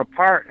blown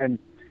apart, and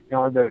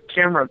the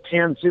camera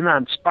pans in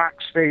on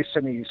Spock's face,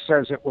 and he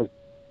says it was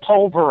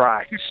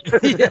pulverized.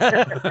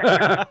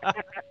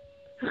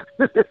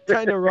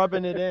 Kind of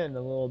rubbing it in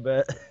a little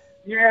bit.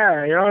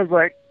 Yeah, I was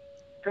like,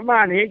 come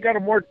on, he ain't got a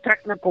more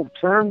technical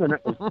term than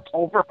it was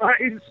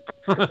pulverized.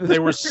 They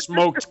were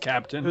smoked,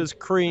 Captain. It was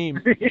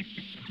cream.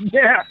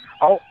 Yeah,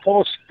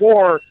 Outpost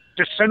 4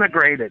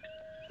 disintegrated.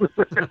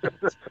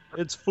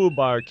 It's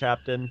foobar,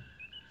 Captain.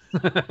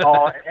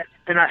 Oh,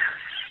 and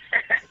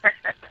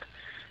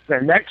the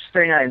next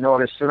thing I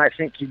noticed, and I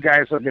think you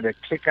guys will get a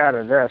kick out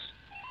of this,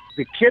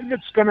 the kid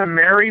that's going to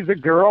marry the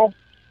girl,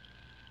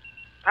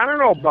 I don't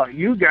know about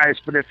you guys,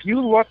 but if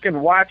you look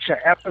and watch an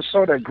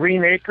episode of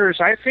Green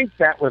Acres, I think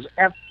that was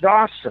F.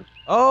 Dawson.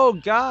 Oh,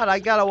 God, I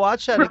got to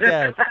watch that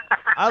again.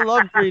 I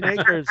love Green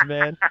Acres,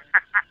 man.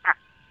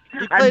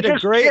 He played a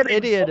great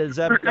idiot as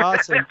F.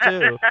 Dawson,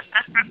 too.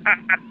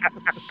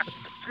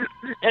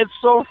 It's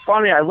so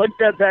funny. I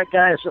looked at that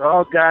guy and said,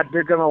 oh, God,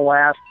 they're going to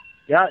laugh.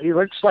 Yeah, he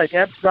looks like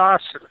F.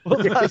 Dawson.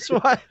 Well, that's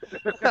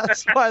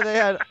why they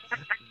had...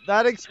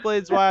 That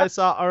explains why I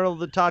saw Arnold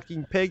the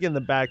Talking Pig in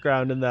the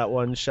background in that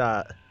one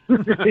shot.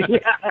 Yeah.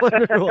 I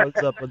wonder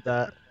what's up with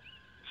that.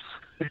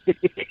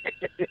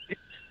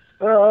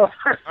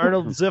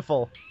 Arnold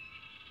Ziffel.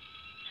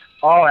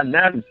 Oh, and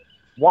then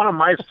one of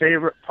my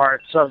favorite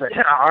parts of it,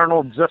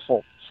 Arnold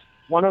Ziffel.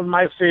 One of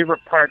my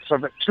favorite parts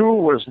of it, too,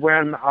 was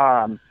when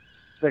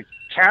the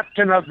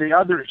captain of the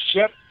other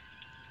ship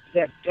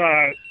that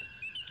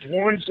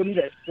warns them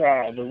that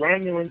the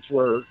Romulans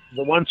were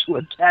the ones who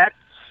attacked,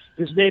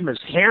 his name is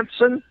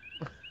Hansen.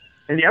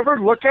 And you ever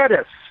look at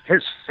it,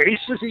 his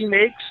faces he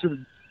makes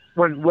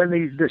when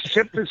the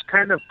ship is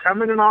kind of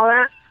coming and all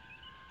that?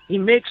 He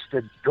makes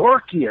the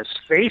dorkiest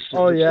faces.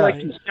 Oh, yeah. It's like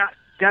he's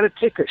got to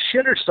take a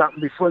shit or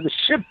something before the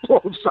ship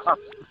blows up.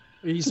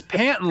 He's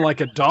panting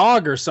like a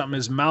dog or something.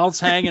 His mouth's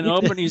hanging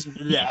open. He's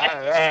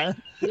yeah,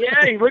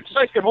 he looks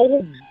like an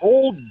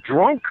old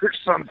drunk or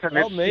something.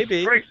 Well,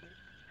 maybe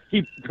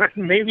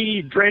maybe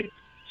he drank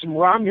some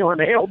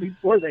Romulan ale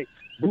before they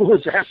blew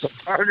his ass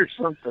apart or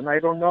something. I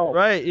don't know.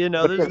 Right,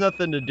 there's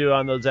nothing to do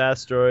on those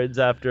asteroids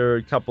after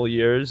a couple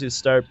years. You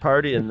start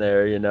partying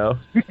there,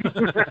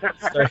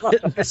 Start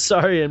hitting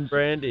Sorry and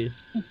brandy.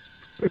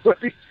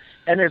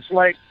 And it's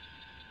like,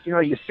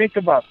 you think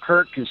about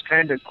Kirk as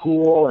kind of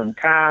cool and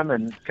calm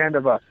and kind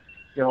of a,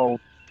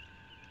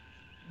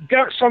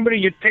 got somebody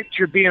you'd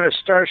picture being a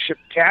starship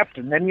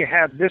captain. Then you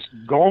have this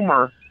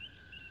Gomer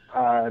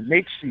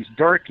makes these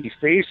dorky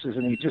faces,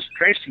 and he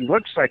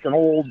looks like an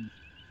old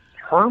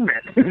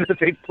hermit that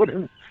they put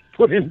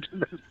into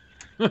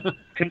the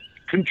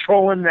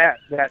controlling that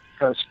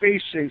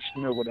space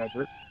station or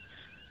whatever.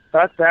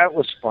 Thought that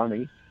was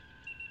funny.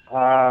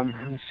 Let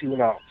me see what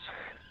else.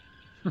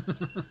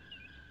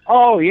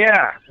 Oh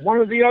yeah,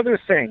 one of the other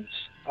things.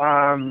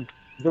 The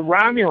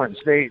Romulans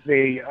they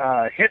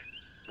hit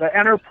the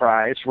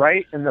Enterprise,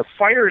 right, and the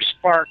fire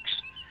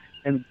sparks,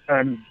 and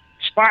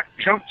Spock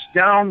jumps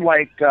down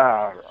like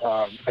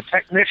a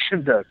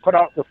technician to put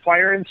out the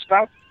fire and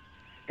stuff.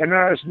 And what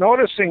I was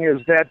noticing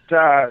is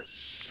that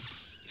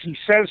he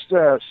says,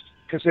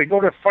 because they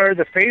go to fire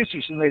the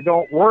phasers and they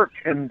don't work,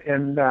 and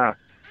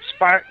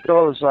Spock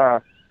goes,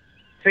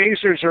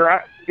 phasers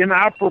are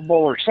inoperable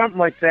or something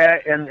like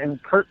that,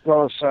 and Kirk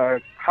goes,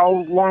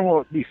 how long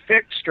will it be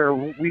fixed, or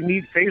we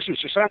need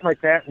phasers or something like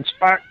that, and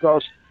Spock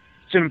goes,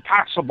 it's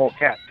impossible,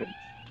 Captain.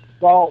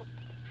 Well,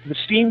 the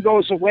steam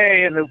goes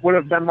away, and it would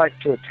have been like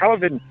to a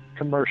television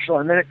commercial,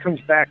 and then it comes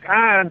back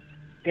on,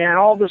 and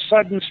all of a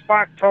sudden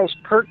Spock tells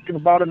Kirk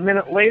about a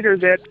minute later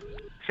that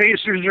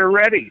phasers are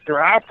ready. They're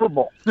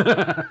operable.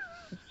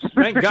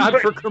 Thank God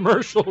for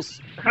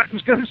commercials. I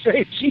was going to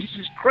say,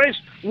 Jesus Christ,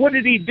 what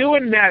did he do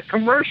in that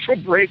commercial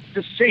break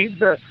to save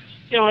the,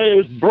 it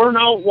was burn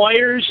out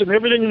wires and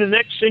everything, and the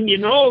next thing you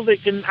know, they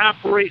can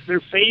operate their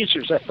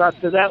phasers. I thought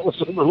that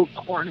was a little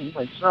corny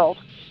myself.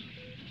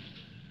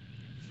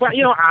 But,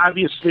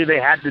 obviously they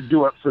had to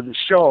do it for the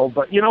show,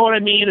 but you know what I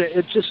mean?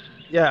 It's just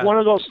one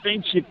of those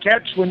things you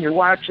catch when you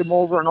watch him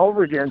over and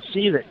over again,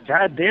 see that,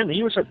 goddamn,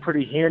 he was a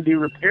pretty handy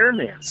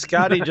repairman.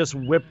 Scotty just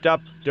whipped up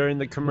during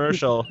the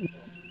commercial.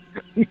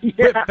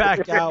 Whipped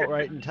back out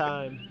right in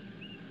time.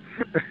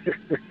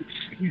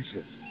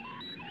 Jesus.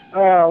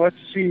 Let's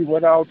see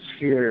what else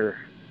here.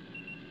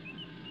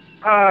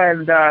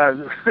 And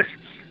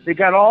they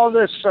got all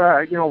this,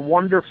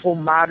 wonderful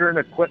modern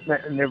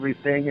equipment and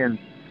everything, and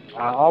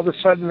all of a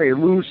sudden they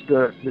lose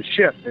the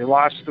ship. They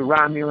lost the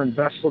Romulan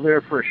vessel there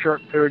for a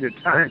short period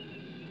of time.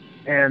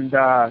 And,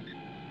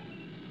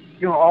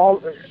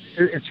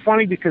 it's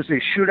funny because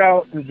they shoot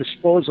out and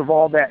dispose of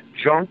all that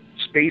junk,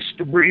 space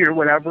debris or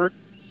whatever,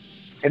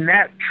 and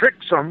that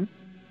tricks them.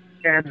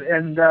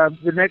 And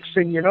the next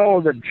thing you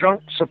know, the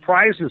junk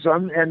surprises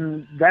them,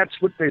 and that's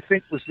what they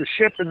think was the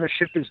ship, and the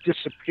ship has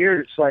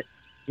disappeared. It's like,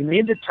 you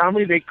mean to tell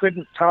me they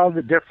couldn't tell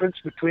the difference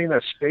between a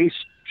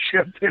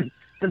spaceship and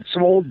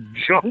some old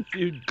junk?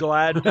 Dude,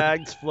 glad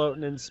bags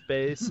floating in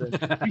space. And...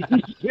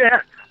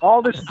 yeah,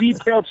 all this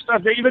detailed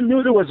stuff. They even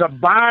knew there was a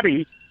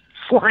body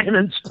flying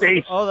in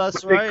space. Oh,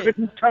 that's but right. They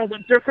couldn't tell the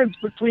difference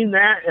between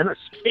that and a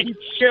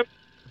spaceship.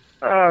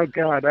 Oh,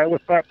 God, I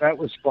thought that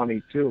was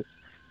funny, too.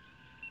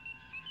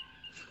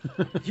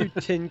 You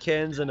tin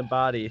cans in a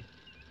body.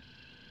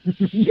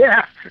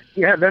 Yeah.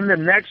 Then the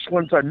next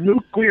one's a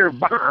nuclear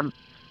bomb,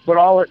 but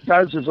all it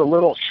does is a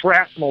little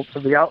shrapnel to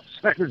the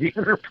outside of the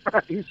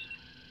Enterprise.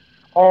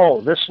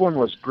 Oh, this one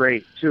was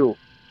great too.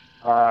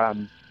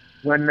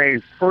 When they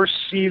first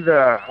see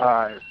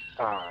the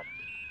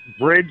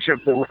bridge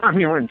of the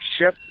Romulan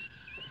ship,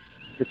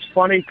 it's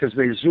funny because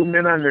they zoom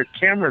in on their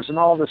cameras, and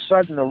all of a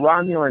sudden the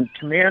Romulan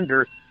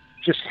commander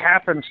just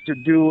happens to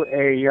do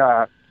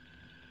a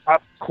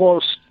up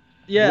close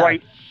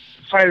right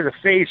side of the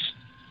face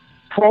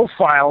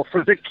profile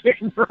for the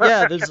camera.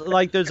 Yeah,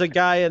 there's a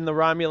guy in the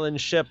Romulan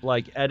ship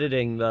like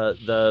editing the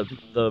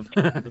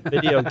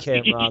video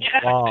camera on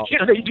the wall.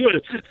 Yeah, they do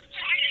it.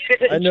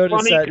 I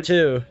noticed that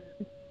too.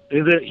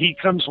 He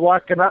comes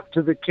walking up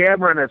to the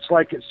camera, and it's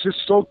like it's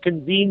just so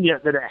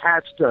convenient that it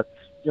has to,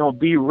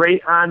 be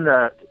right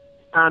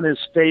on his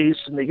face,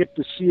 and they get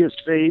to see his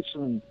face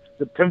and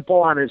the pimple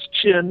on his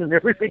chin and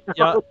everything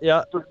else.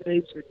 Yeah.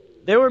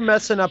 They were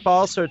messing up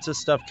all sorts of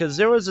stuff because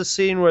there was a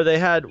scene where they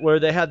had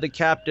the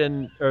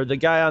captain or the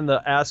guy on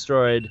the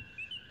asteroid,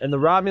 and the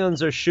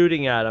Romulans are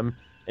shooting at him,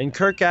 and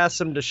Kirk asks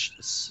them to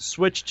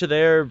switch to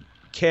their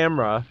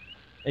camera,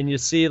 and you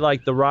see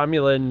like the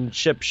Romulan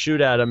ship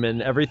shoot at him,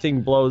 and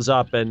everything blows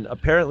up, and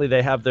apparently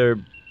they have their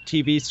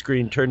TV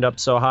screen turned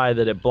up so high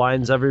that it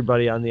blinds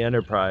everybody on the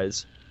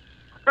Enterprise.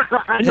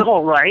 I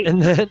know, right?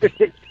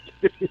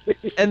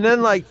 And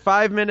then like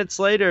 5 minutes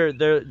later,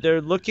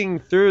 they're looking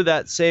through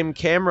that same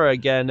camera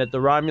again at the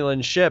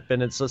Romulan ship,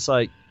 and it's just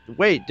like,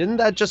 wait, didn't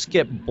that just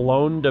get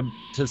blown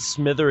to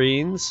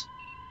smithereens?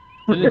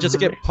 Didn't it just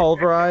get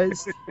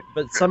pulverized?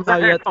 But somehow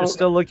yet they're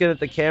still looking at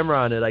the camera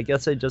on it. I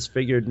guess they just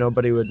figured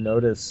nobody would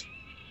notice.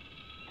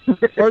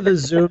 Or the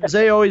zooms.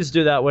 They always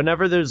do that.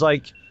 Whenever there's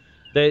like,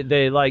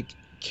 they like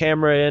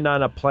camera in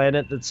on a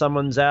planet that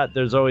someone's at,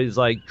 there's always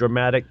like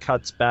dramatic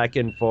cuts back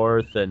and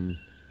forth and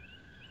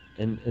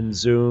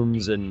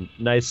zooms and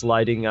nice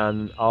lighting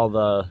on all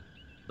the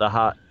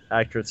hot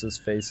actresses'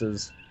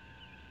 faces.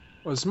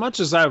 Well, as much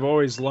as I've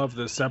always loved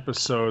this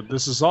episode,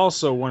 this is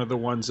also one of the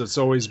ones that's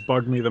always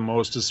bugged me the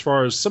most as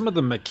far as some of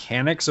the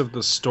mechanics of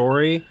the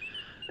story,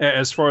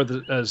 as far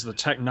as the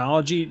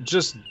technology,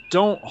 just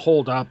don't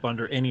hold up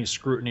under any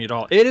scrutiny at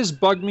all. It has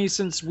bugged me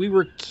since we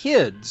were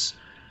kids,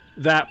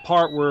 that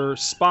part where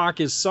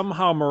Spock is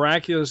somehow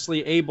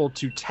miraculously able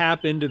to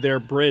tap into their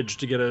bridge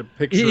to get a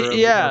picture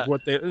of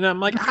what they... And I'm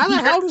like, how the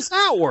hell does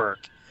that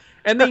work?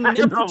 And they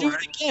never do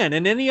it again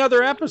in any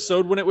other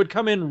episode when it would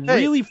come in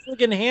really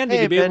friggin' handy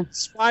to be able to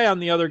spy on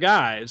the other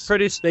guys.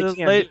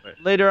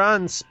 Later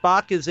on,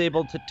 Spock is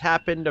able to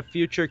tap into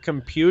future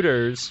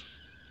computers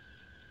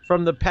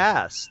from the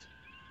past.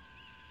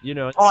 I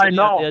know.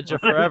 On the edge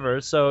of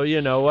forever. So,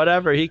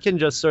 whatever. He can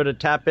just sort of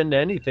tap into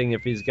anything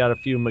if he's got a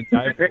few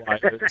MacGyver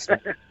wires.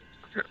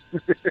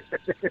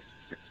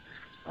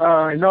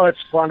 I know, it's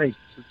funny.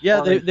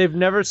 Funny. They've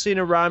never seen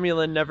a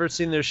Romulan, never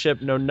seen their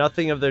ship, know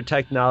nothing of their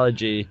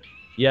technology,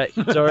 yet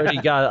he's already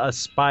got a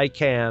spy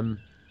cam.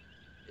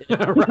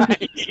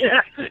 Right.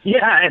 Yeah,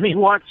 and he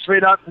walks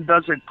straight up and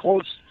does a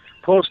close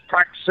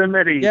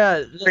proximity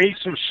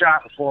face-of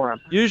shot for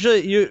him.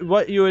 Usually,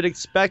 what you would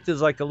expect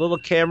is like a little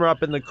camera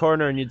up in the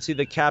corner, and you'd see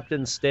the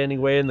captain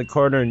standing way in the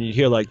corner, and you'd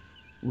hear like,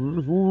 and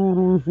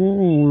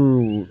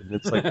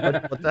it's like,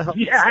 what the hell?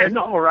 Yeah, I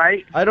know,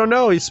 right? I don't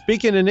know. He's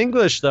speaking in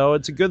English, though.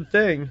 It's a good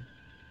thing.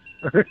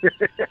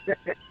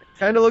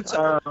 Kind of looks.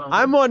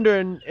 I'm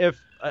wondering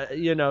if,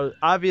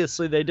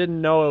 obviously they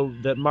didn't know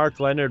that Mark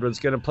Leonard was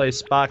going to play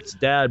Spock's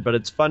dad, but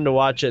it's fun to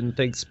watch it and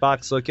think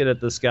Spock's looking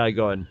at this guy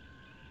going,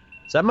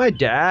 "Is that my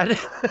dad?"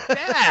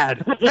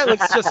 Dad! That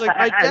looks just like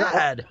my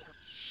dad.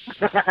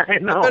 I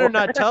know. I better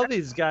not tell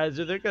these guys,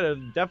 or they're going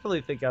to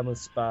definitely think I'm a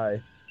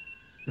spy.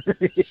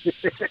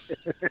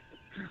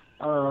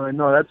 I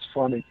know, that's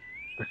funny.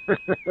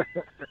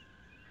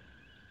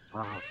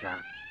 Oh,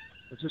 God.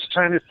 I was just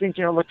trying to think,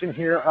 looking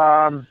here.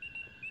 I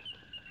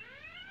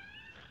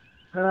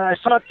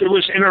thought it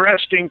was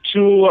interesting,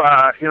 too,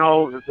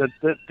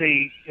 that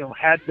they,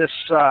 had this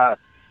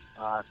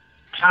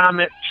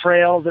comet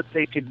trail that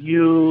they could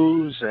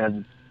use,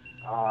 and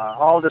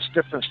all this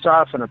different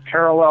stuff, and a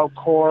parallel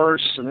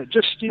course, and it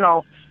just,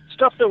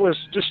 stuff that was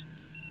just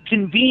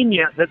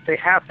convenient that they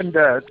happened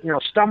to,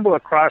 stumble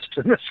across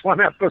in this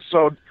one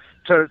episode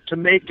to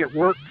make it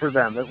work for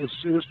them. It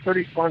was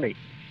pretty funny.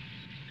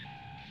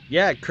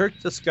 Yeah, Kirk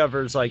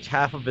discovers like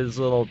half of his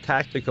little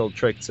tactical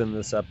tricks in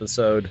this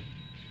episode.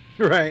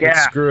 Right.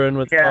 Yeah. Screwing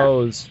with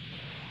foes.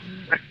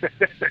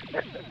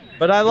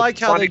 But I like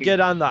how they get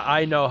on the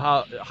I know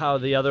how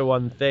the other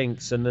one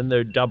thinks, and then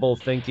they're double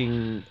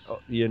thinking,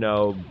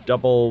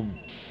 double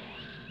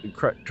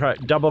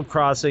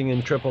crossing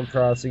and triple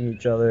crossing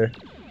each other.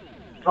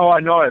 Oh,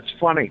 I know, it's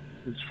funny.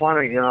 It's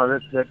funny, they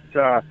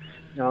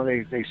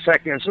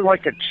second. It's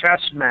like a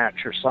chess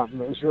match or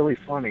something. It was really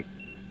funny,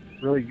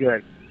 really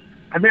good.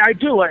 I mean, I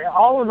do.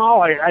 All in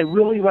all, I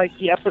really like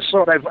the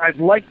episode. I've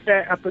liked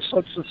that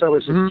episode since I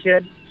was a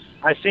kid.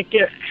 I think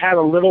it had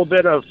a little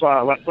bit of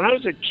when I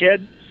was a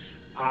kid.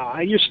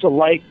 I used to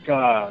like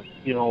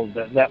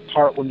that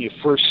part when you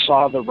first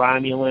saw the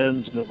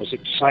Romulans, and it was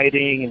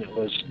exciting and it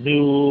was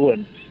new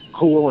and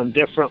cool and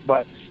different.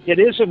 But it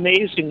is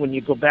amazing when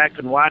you go back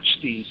and watch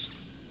these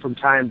from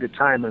time to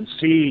time and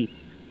see,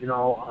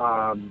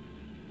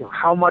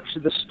 how much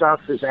of the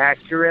stuff is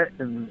accurate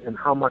and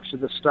how much of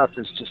the stuff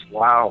is just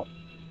wow.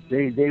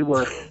 They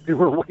were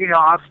way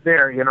off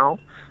there,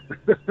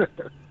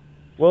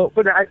 Well,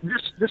 but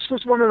this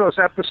was one of those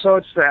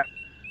episodes that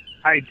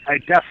I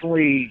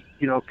definitely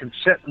can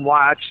sit and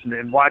watch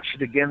and watch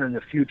it again in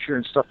the future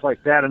and stuff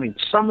like that. I mean,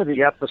 some of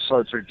the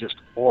episodes are just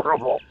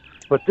horrible,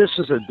 but this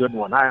is a good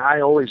one.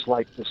 I always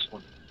like this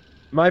one.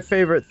 My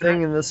favorite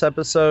thing in this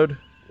episode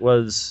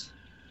was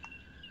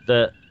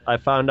that I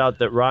found out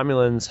that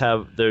Romulans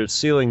have their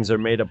ceilings are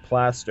made of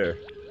plaster.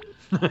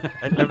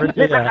 I never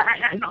did that.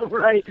 I know,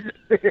 right?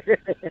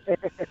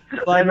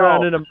 Flying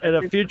around in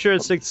a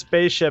futuristic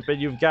spaceship,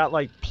 and you've got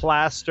like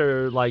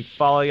plaster like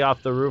falling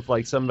off the roof,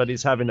 like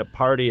somebody's having a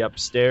party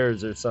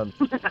upstairs or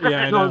something.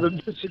 Yeah, I know. The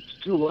music's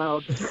too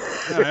loud.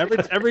 Yeah,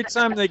 every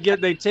time they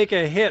take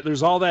a hit,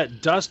 there's all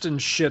that dust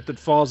and shit that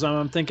falls on.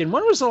 I'm thinking,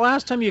 when was the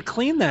last time you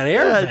cleaned that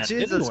air? Yeah,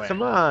 Jesus,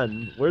 come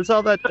on. Where's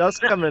all that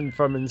dust coming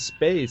from in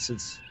space?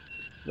 It's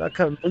not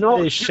coming.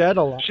 They shed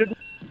a lot.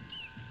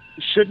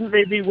 Shouldn't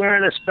they be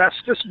wearing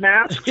asbestos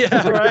masks?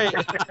 Yeah, right.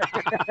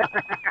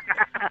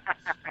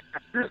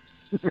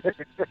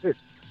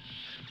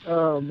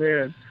 Oh,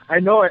 man. I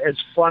know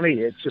it's funny.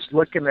 It's just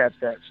looking at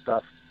that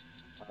stuff.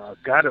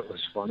 God, it was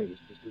funny.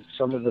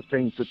 Some of the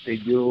things that they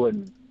do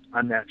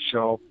on that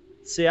show.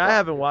 See, I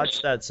haven't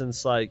watched that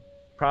since, like,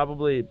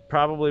 probably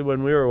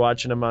when we were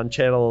watching them on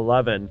Channel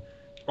 11.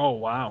 Oh,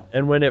 wow.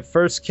 And when it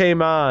first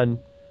came on,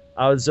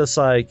 I was just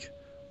like,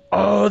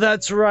 oh,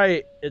 that's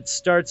right. It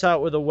starts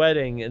out with a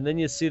wedding, and then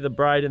you see the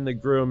bride and the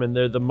groom, and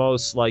they're the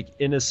most, like,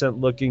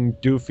 innocent-looking,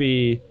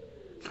 doofy,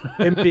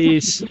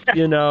 impies,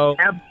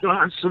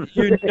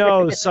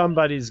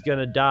 somebody's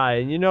gonna die,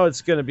 and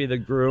it's gonna be the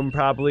groom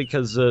probably,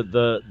 because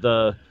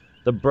the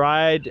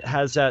bride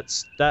has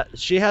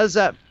she has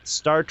that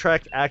Star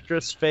Trek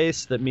actress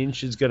face that means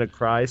she's gonna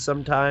cry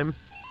sometime.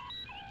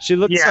 She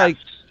looks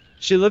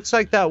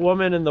like that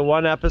woman in the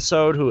one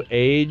episode who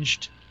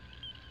aged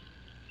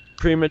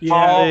prematurely.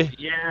 Oh,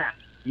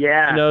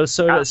 yeah.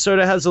 Sort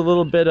of has a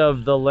little bit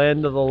of the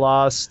Land of the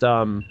Lost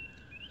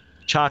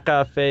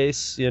Chaka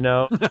face,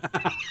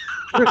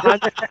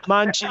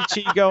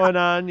 Monchichi going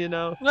on,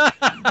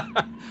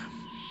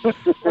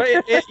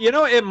 Right,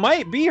 it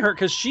might be her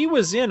because she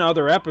was in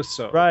other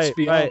episodes, right?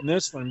 Beyond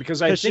this one,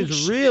 because I think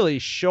she's really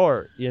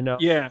short,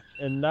 Yeah,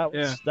 and that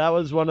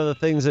was one of the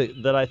things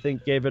that I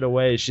think gave it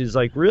away. She's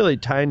like really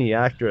tiny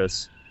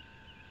actress.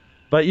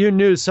 But you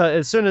knew, so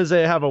as soon as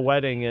they have a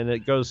wedding and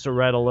it goes to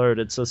red alert,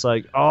 it's just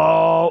like,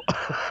 oh.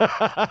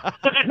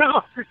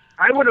 No,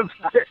 I would have,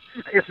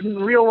 if in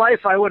real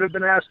life, I would have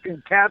been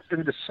asking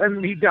Captain to send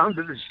me down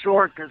to the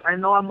shore because I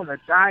know I'm going to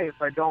die if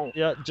I don't.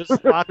 Yeah,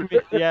 just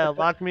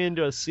lock me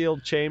into a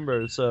sealed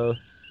chamber. So.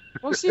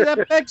 Well, see,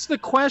 that begs the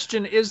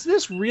question, is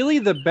this really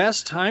the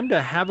best time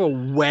to have a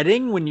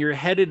wedding when you're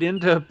headed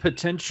into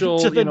potential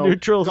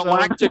neutral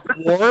galactic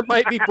war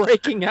might be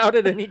breaking out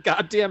at any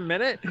goddamn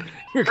minute?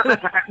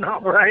 I know,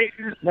 right?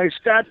 Nice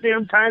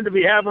goddamn time to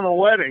be having a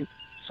wedding.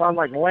 Sound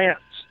like Lance.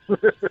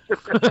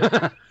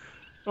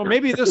 Well,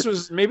 maybe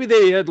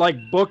they had like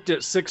booked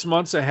it 6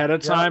 months ahead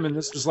of time, and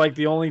this was like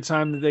the only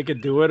time that they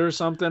could do it or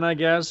something, I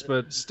guess,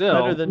 but still.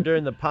 Better than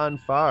during the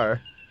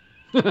Ponfar.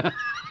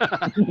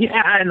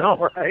 Yeah, I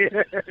know, right?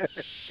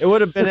 It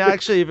would have been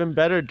actually even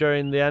better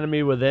during The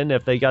Enemy Within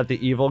if they got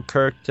the evil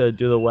Kirk to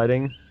do the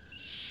wedding.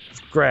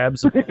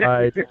 Grabs the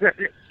bride.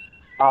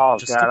 Oh,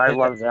 God, I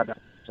love that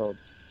episode.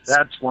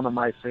 That's one of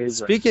my favorites.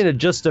 Speaking of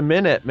just a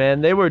minute,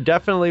 man, they were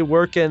definitely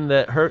working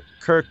that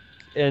Kirk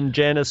and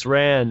Janice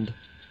Rand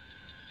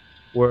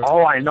were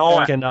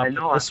working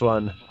up this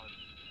one.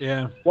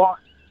 Yeah. Well,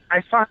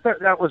 I thought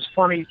that was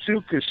funny,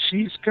 too, because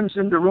she comes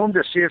in the room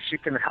to see if she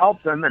can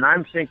help them, and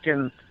I'm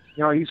thinking,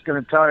 he's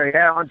going to tell her,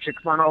 yeah, why don't you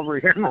come on over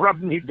here and rub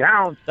me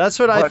down. That's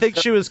what I think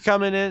she was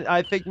coming in.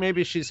 I think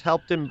maybe she's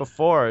helped him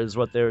before, is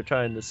what they were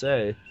trying to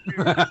say.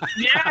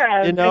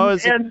 Yeah.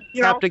 Is the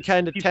captain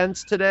kind of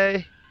tense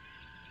today?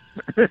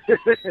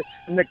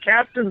 And the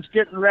captain's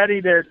getting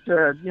ready to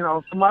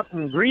come up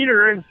and greet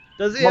her. And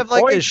does he have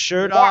like his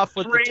shirt off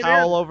with the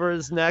towel over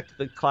his neck?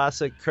 The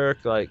classic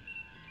Kirk, like.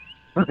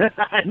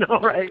 I know,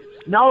 right?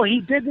 No,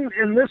 he didn't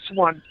in this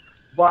one.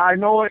 But I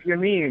know what you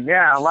mean.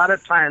 Yeah, a lot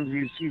of times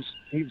he's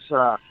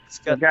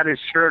got his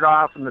shirt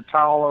off and the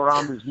towel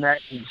around his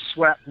neck and he's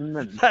sweating.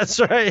 And that's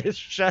right. His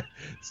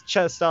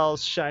chest all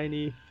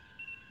shiny.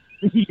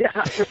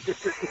 Yeah.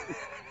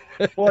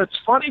 Well, it's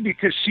funny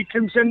because she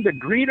comes in to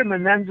greet him,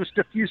 and then just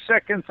a few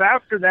seconds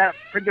after that,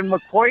 friggin'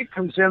 McCoy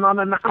comes in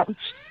unannounced.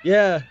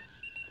 Yeah.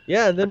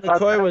 Yeah, and then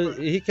McCoy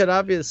he could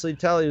obviously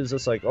tell he was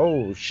just like,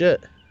 oh,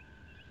 shit.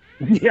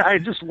 Yeah, I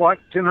just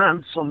walked in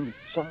on something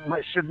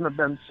I shouldn't have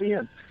been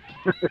seeing.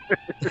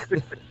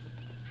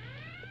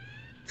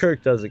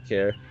 Kirk doesn't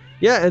care.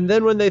 Yeah, and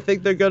then when they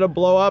think they're gonna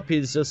blow up,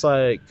 he's just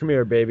like, "Come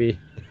here, baby."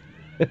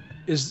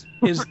 Is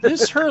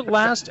this her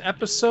last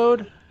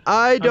episode?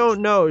 I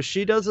don't know.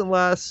 She doesn't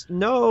last.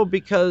 No,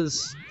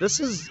 because this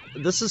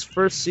is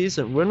first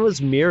season. When was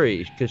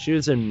Miri? Because she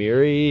was in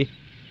Miri.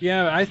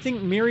 Yeah, I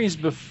think Miri's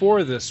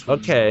before this one.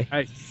 Okay.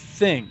 I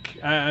think.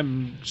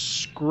 I'm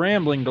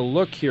scrambling to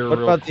look here. What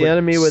about The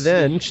Enemy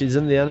Within? She's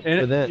in The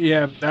Enemy Within.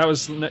 Yeah, that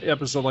was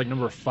episode like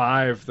number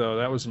 5, though.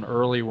 That was an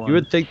early one. You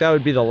would think that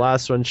would be the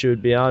last one she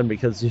would be on,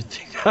 because you'd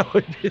think that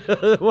would be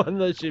the one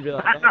that she'd be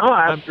like, I know,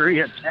 after he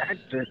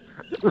attacked her.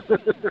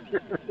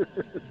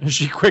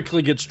 She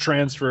quickly gets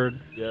transferred.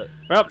 Yeah.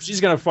 Well,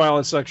 she's going to file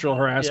a sexual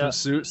harassment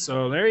suit,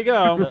 so there you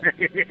go.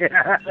 Get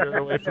her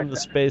away from the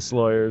space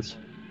lawyers.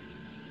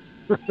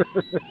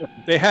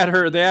 They had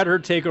her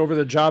take over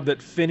the job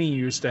that Finney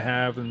used to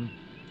have and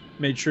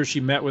made sure she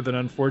met with an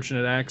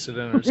unfortunate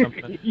accident or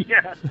something.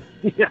 Yeah.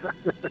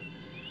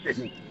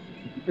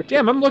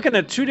 Damn, I'm looking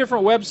at 2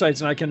 different websites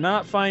and I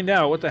cannot find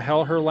out what the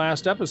hell her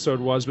last episode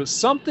was, but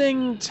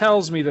something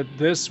tells me that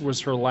this was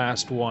her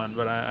last one,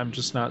 but I'm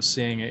just not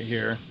seeing it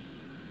here.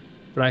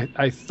 But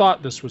I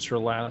thought this was her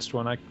last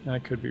one. I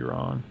could be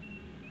wrong.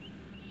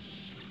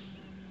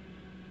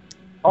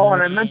 Oh,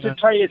 and I meant to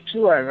tell you,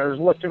 too, I was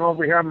looking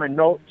over here on my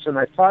notes, and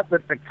I thought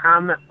that the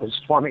comment was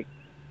funny.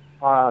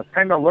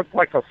 Kind of looked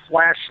like a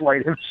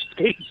flashlight in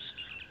space.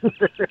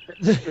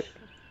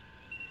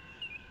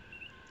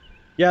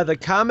 Yeah, the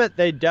comet,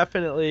 they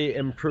definitely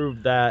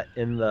improved that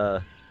in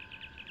the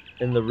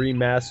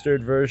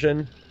remastered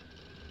version.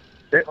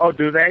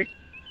 Do they?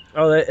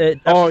 Oh, it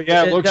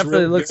looks definitely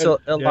really looks good.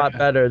 a lot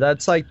better.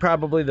 That's like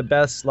probably the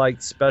best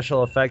like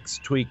special effects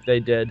tweak they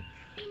did.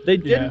 They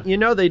didn't,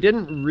 they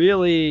didn't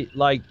really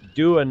like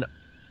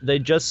they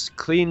just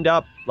cleaned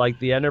up like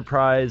the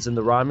Enterprise and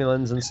the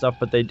Romulans and stuff,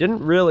 but they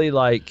didn't really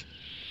like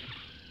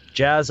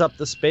jazz up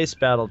the space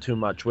battle too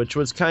much, which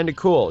was kind of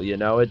cool.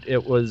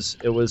 It was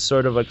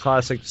sort of a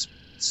classic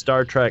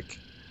Star Trek.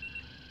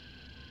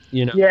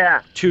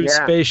 Two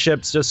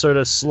spaceships just sort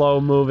of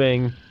slow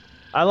moving.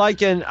 I like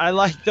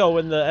though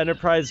when the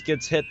Enterprise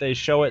gets hit, they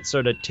show it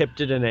sort of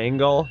tipped at an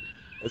angle.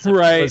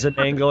 Right. It was an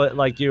angle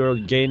like you were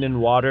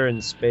gaining water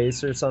in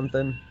space or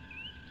something.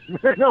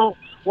 No.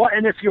 Well,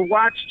 and if you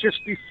watch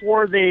just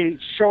before they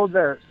show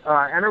the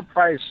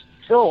Enterprise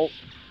tilt,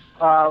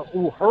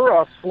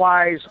 Uhura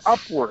flies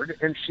upward,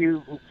 and she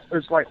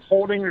is like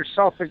holding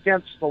herself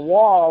against the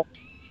wall,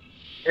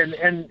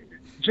 and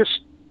just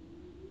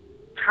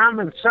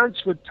common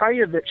sense would tell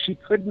you that she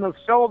couldn't have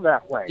fell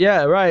that way.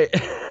 Yeah, right.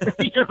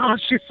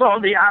 She fell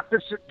the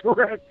opposite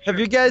direction. Have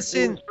you guys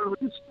seen?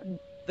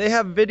 They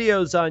have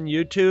videos on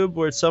YouTube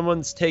where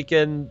someone's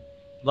taken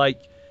like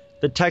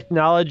the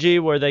technology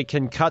where they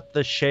can cut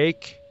the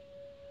shake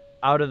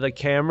out of the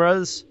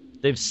cameras.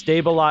 They've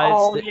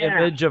stabilized the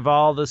image of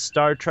all the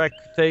Star Trek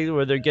thing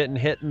where they're getting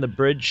hit and the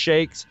bridge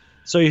shakes.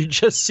 So you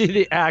just see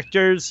the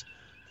actors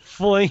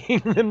flinging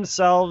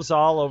themselves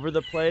all over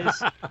the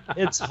place.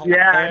 It's hilarious.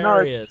 Yeah, I know,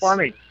 it's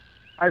funny.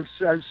 I've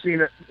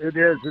seen it.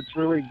 It's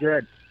really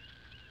good.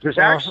 There's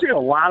actually a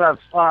lot of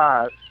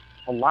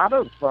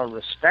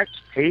respect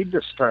paid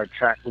to Star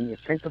Trek when you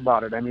think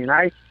about it. I mean,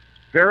 I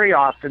very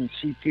often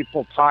see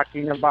people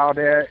talking about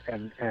it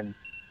and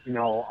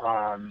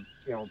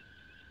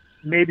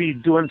maybe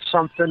doing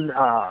something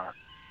that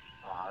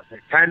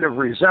kind of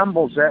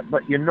resembles it,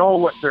 but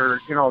what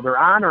they're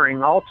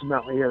honoring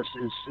ultimately is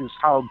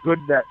how good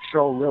that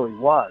show really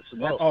was.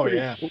 And that's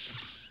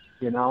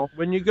cool,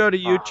 When you go to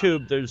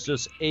YouTube, there's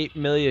just 8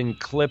 million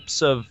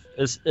clips of,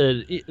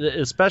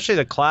 especially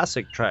the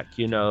classic Trek,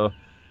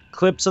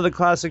 clips of the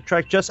classic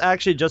Trek.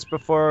 Just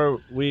before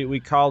we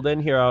called in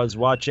here, I was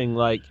watching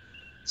like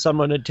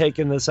someone had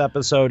taken this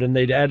episode and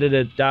they'd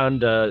edited it down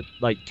to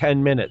like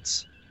 10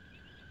 minutes.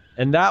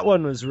 And that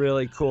one was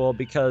really cool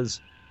because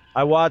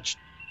I watched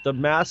the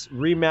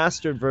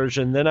remastered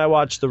version, then I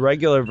watched the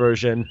regular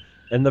version,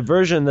 and the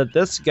version that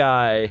this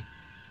guy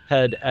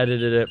had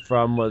edited it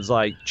from was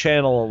like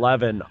channel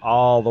 11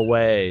 all the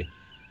way.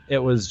 it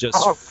was just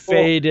cool.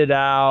 faded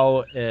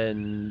out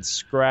and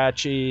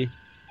scratchy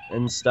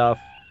and stuff.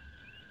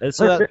 And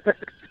so that,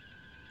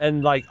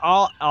 and like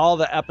all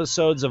the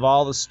episodes of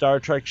all the Star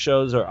Trek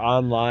shows are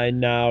online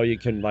now. You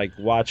can like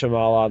watch them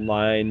all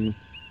online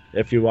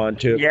if you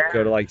want to. Yeah.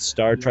 Go to like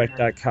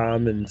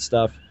StarTrek.com and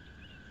stuff.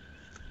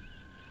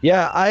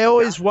 Yeah, I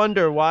always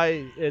wonder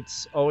why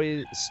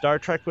Star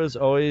Trek was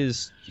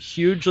always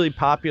hugely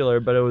popular,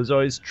 but it was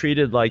always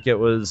treated like it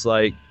was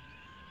like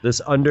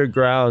this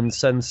underground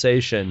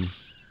sensation.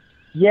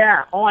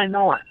 Yeah. Oh, I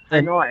know it.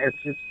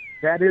 It's just,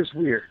 that is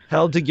weird.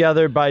 Held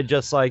together by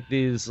just like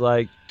these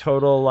like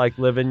total like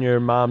live in your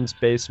mom's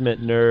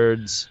basement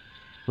nerds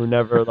who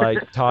never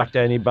like talk to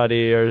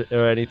anybody or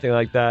anything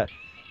like that.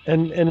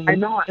 And I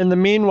know it. In the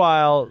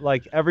meanwhile,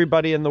 like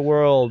everybody in the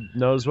world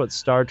knows what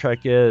Star Trek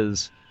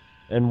is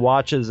and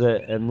watches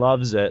it and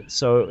loves it.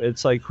 So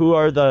it's like, who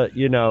are the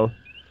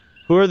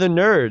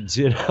nerds,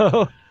 you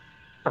know?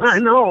 I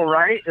know,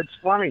 right? It's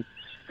funny.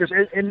 Because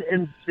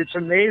and it's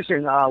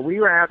amazing. We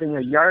were having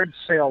a yard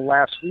sale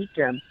last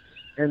weekend,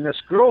 and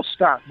this girl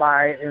stopped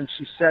by, and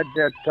she said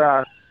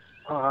that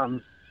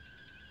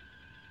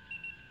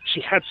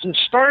she had some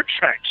Star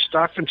Trek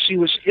stuff, and she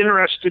was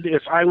interested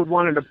if I would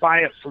wanted to buy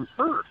it from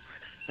her.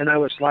 And I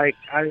was like,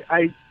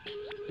 I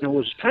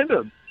was kind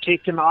of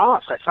taken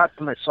off. I thought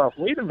to myself,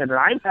 wait a minute,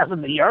 I'm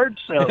having the yard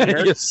sale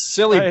here. You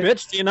silly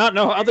bitch, do you not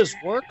know how this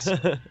works?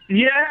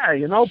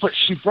 Yeah, but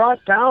she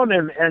brought down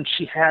and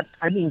she had,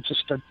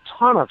 just a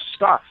ton of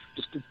stuff.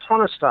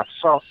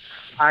 So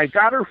I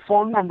got her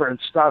phone number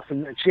and stuff,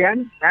 and she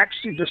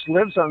actually just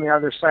lives on the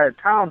other side of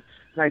town.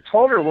 And I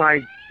told her when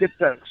I get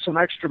some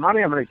extra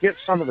money, I'm going to get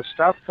some of the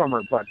stuff from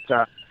her. But,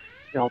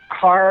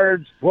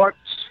 cards, books,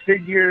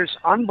 figures,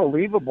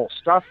 unbelievable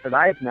stuff that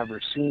I've never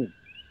seen.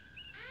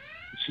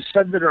 She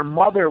said that her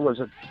mother was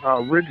an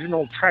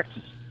original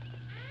Trekkie.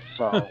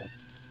 So,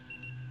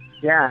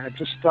 yeah, I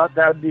just thought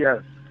that would be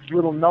a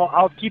little note.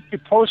 I'll keep you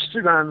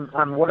posted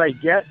on what I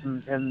get,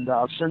 and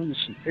I'll send you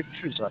some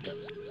pictures of it.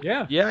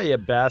 Yeah. Yeah, you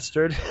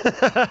bastard. Put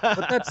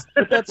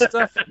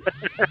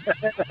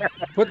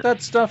that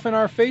stuff in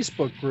our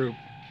Facebook group.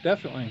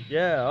 Definitely.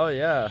 Yeah, oh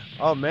yeah.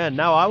 Oh man,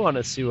 now I want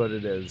to see what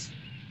it is.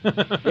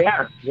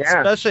 Yeah.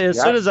 Especially as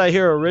soon as I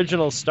hear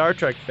original Star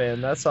Trek fan,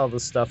 that's all the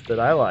stuff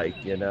that I like,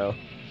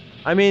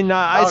 I mean,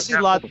 I see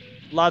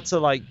lots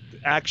of like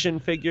action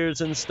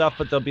figures and stuff,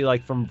 but they'll be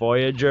like from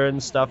Voyager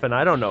and stuff, and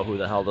I don't know who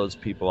the hell those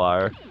people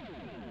are.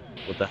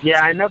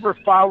 Yeah, I never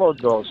followed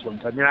those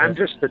ones. I mean, I'm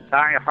just a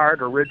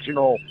die-hard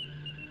original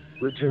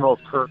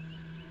Kirk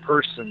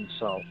person,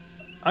 so.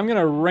 I'm going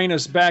to rein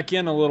us back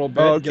in a little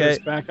bit. Okay. Get us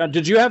back on.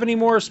 Did you have any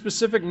more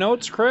specific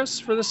notes, Chris,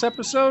 for this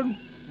episode?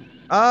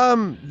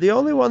 The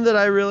only one that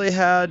I really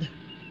had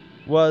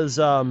was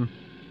the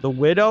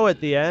widow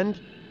at the end.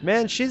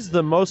 Man, she's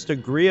the most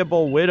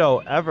agreeable widow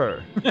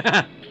ever.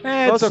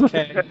 It's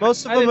okay.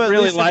 Most of I them didn't at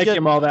really least like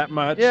him all that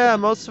much. Yeah,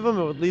 most of them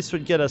at least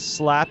would get a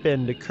slap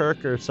into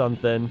Kirk or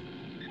something,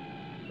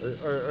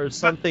 or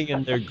something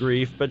in their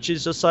grief. But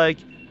she's just like,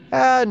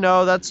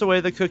 no, that's the way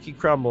the cookie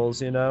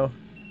crumbles, Yeah,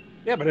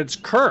 but it's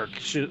Kirk.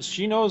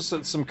 She knows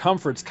that some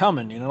comfort's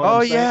coming. You know what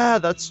I'm saying? Yeah,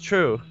 that's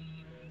true.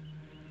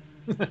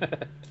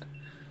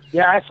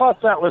 Yeah, I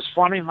thought that was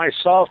funny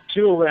myself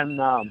too, and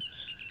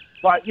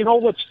but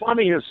what's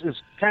funny is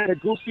kind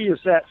of goofy is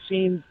that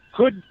scene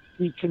could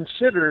be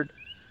considered.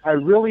 I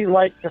really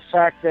like the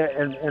fact that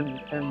and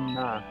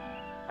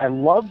I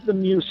love the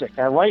music.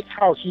 I like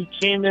how he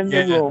came in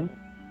the room.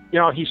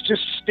 He's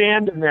just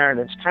standing there, and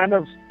it's kind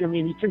of,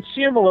 you can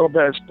see him a little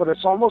bit, but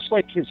it's almost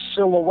like his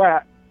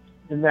silhouette,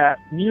 and that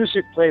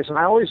music plays. And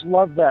I always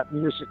love that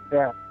music,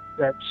 that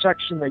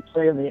section they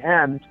play in the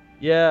end.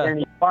 Yeah. And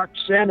he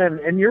walks in,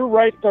 and you're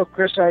right, though,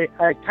 Chris. I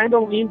kind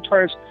of lean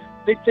towards,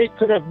 I think they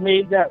could have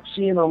made that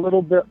scene a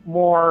little bit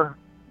more,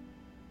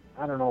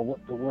 I don't know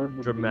what the word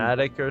would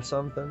dramatic be. Or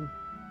something?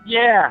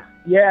 Yeah,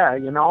 I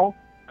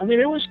mean,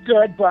 it was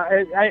good, but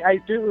I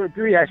do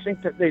agree. I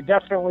think that they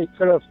definitely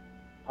could have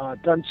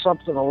done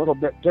something a little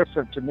bit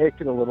different to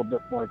make it a little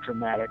bit more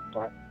dramatic,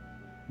 but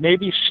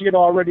maybe she had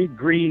already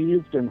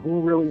grieved, and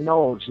who really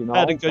knows,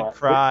 Had a good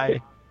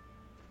cry.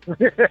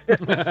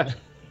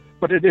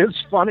 But it is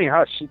funny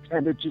how she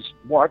kind of just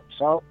walks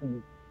out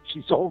and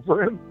she's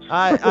over him.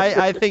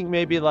 I think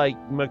maybe like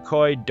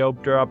McCoy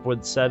doped her up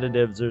with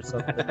sedatives or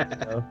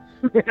something.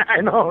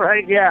 I know,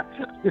 right? Yeah.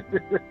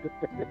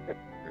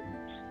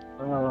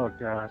 Oh,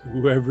 God.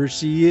 Whoever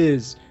she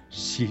is,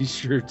 she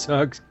sure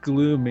talks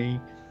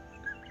gloomy.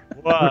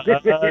 One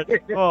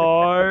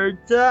more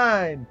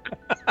time.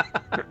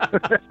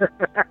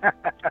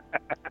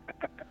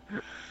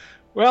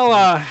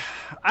 Well,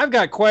 I've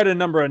got quite a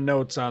number of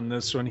notes on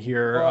this one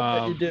here.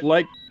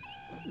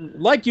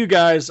 Like you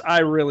guys, I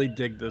really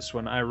dig this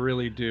one. I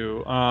really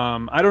do.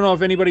 I don't know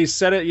if anybody's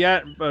said it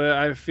yet, but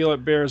I feel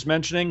it bears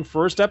mentioning.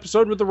 First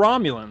episode with the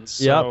Romulans.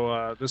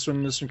 So this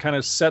one kind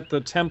of set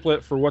the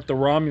template for what the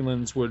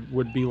Romulans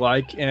would be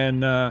like.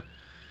 And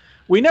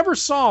We never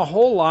saw a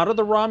whole lot of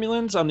the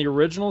Romulans on the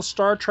original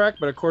Star Trek,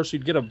 but of course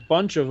we'd get a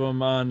bunch of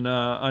them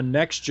on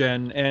Next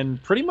Gen,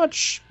 and pretty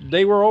much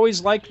they were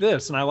always like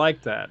this, and I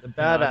like that. The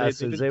badasses.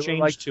 They they didn't were change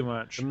like too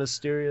much. the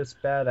mysterious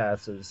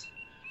badasses.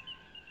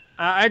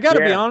 I got to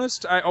be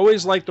honest, I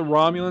always liked the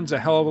Romulans a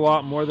hell of a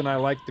lot more than I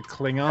liked the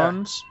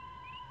Klingons.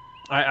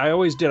 I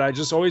always did. I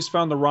just always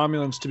found the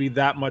Romulans to be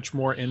that much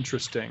more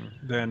interesting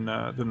than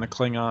the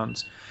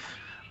Klingons.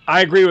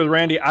 I agree with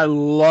Randy. I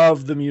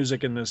love the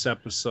music in this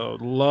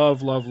episode.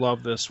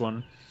 Love this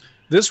one.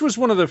 This was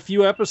one of the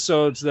few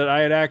episodes that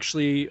I had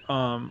actually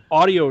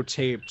audio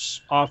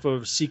taped off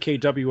of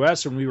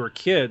CKWS when we were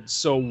kids.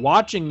 So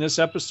watching this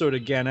episode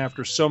again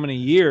after so many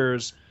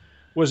years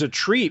was a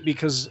treat,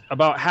 because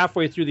about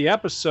halfway through the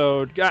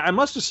episode, I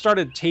must have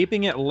started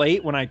taping it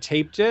late when I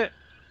taped it,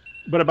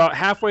 but about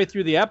halfway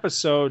through the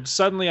episode,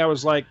 suddenly I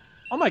was like,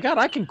 oh my God,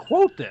 I can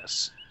quote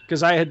this.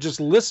 Because I had just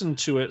listened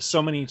to it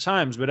so many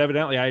times, but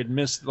evidently I had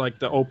missed like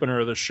the opener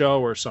of the show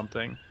or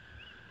something.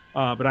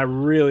 But I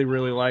really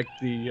liked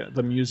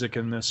the music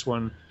in this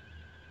one.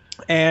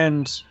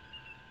 And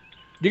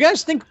do you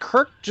guys think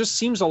Kirk just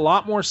seems a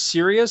lot more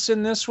serious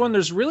in this one?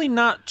 There's really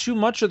not too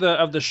much of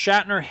the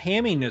Shatner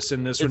hamminess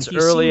in this one. It's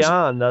early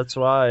on, that's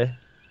why.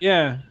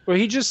 Yeah, well,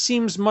 he just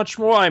seems much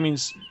more. I mean,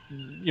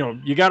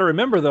 you got to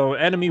remember though,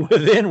 Enemy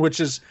Within, which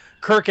is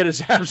Kirk at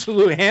his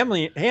absolute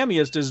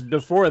hammiest, is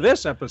before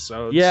this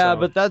episode. Yeah, so.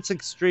 but that's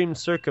extreme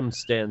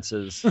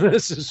circumstances.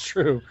 This is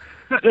true.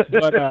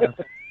 But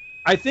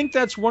I think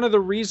that's one of the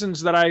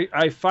reasons that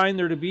I find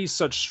there to be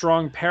such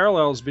strong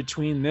parallels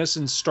between this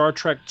and Star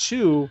Trek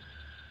II,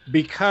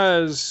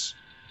 because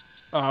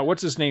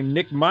what's his name,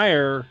 Nick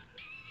Meyer,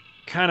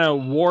 kind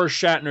of wore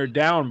Shatner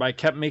down by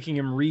kept making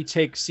him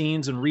retake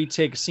scenes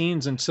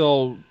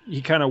until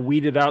he kind of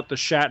weeded out the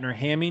Shatner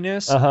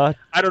hamminess.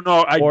 I don't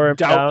know. I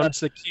doubt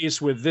that's the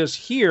case with this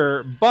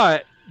here,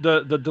 but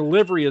the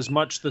delivery is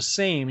much the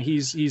same.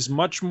 He's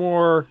much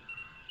more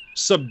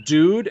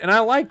subdued, and I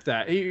like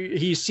that.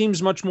 He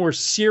seems much more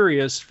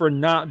serious for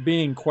not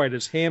being quite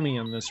as hammy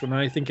in this one,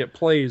 and I think it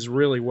plays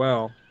really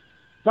well.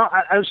 No,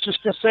 I was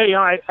just going to say,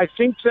 I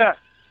think that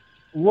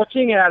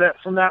looking at it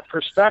from that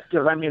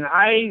perspective, I mean,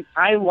 I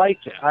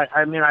like it.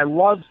 I mean, I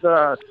love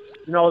the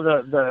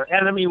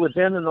Enemy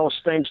Within and those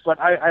things, but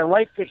I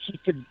like that he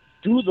could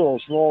do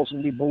those roles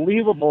and be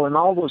believable in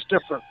all those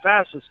different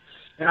facets.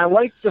 And I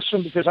like this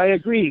one because I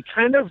agree. He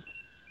kind of,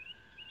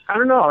 I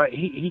don't know,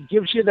 he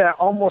gives you that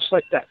almost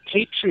like that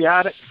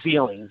patriotic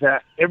feeling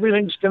that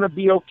everything's going to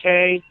be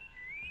okay.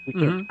 We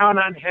can count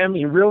on him.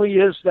 He really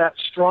is that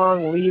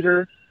strong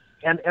leader.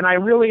 And I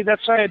really,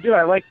 that's why I do.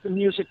 I like the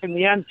music in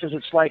the end, because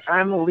it's like,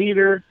 I'm the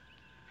leader,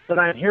 but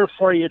I'm here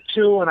for you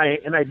too,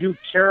 and I do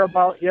care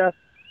about you.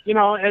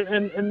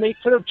 And they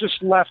could have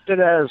just left it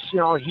as,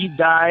 he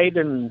died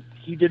and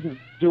he didn't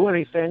do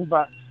anything,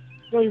 but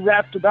he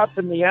wrapped it up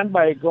in the end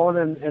by going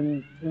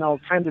and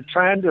kind of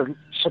trying to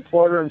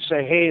support her and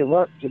say, hey,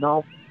 look, his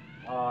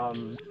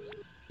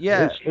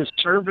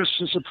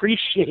service is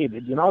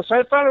appreciated, So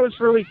I thought it was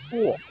really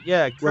cool.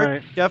 Yeah,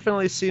 Kirk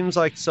definitely seems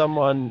like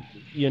someone,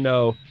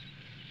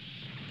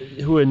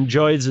 who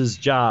enjoys his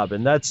job,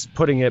 and that's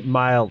putting it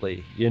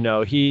mildly.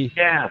 He's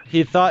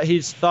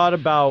thought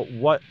about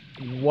what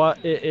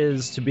it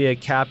is to be a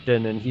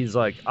captain, and he's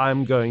like,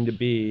 I'm going to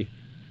be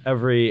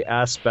every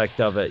aspect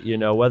of it,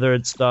 whether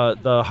it's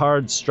the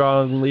hard,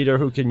 strong leader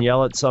who can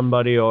yell at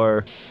somebody,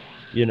 or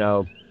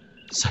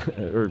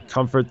or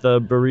comfort the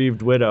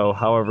bereaved widow,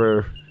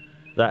 however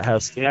that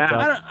has to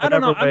I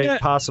don't know.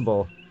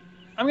 Possible.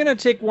 I'm going to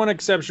take one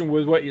exception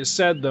with what you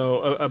said,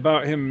 though,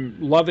 about him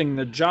loving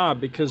the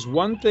job, because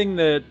one thing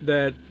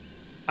that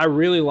I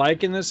really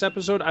like in this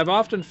episode, I've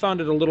often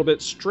found it a little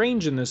bit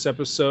strange in this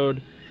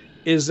episode,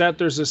 is that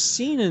there's a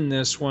scene in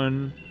this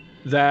one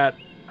that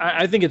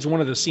I think it's one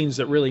of the scenes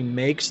that really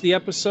makes the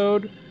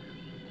episode,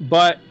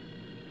 but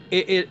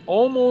it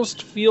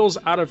almost feels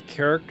out of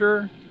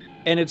character,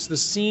 and it's the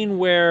scene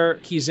where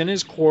he's in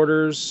his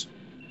quarters,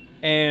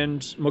 and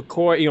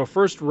McCoy,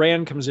 first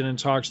Rand comes in and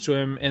talks to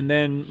him, and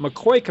then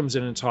McCoy comes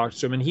in and talks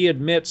to him, and he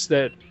admits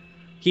that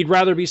he'd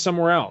rather be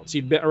somewhere else.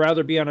 He'd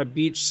rather be on a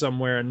beach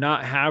somewhere and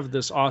not have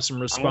this awesome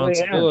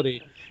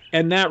responsibility.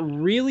 And that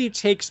really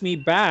takes me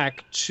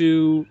back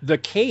to The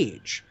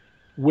Cage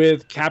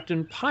with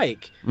Captain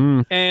Pike.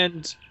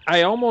 And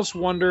I almost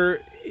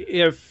wonder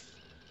if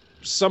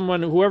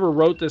whoever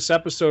wrote this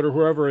episode or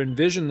whoever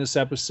envisioned this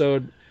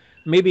episode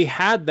maybe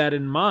had that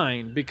in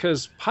mind,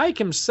 because Pike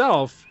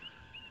himself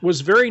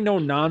was very no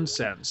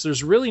nonsense.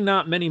 There's really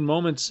not many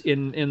moments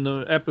in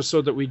the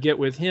episode that we get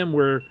with him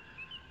where,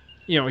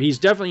 he's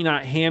definitely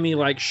not hammy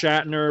like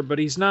Shatner, but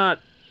he's not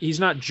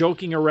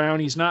joking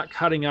around. He's not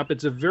cutting up.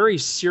 It's a very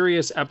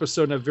serious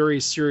episode and a very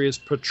serious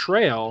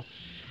portrayal.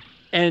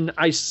 And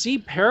I see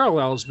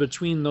parallels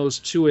between those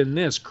two in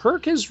this.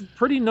 Kirk is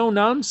pretty no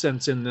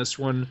nonsense in this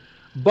one,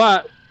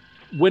 but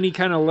when he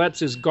kind of lets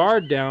his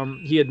guard down,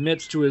 he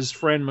admits to his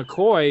friend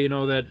McCoy,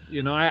 that,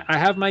 I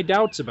have my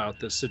doubts about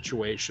this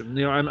situation.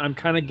 I'm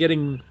kind of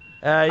getting...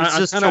 he's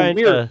just trying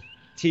to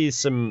tease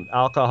some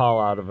alcohol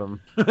out of him.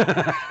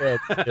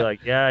 Be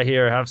like, yeah,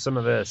 here, have some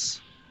of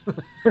this.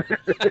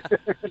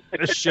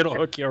 This shit'll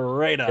hook you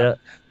right up.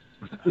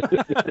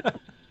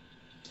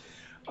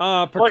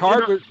 Yeah.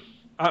 Picard.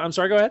 I'm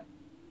sorry. Go ahead.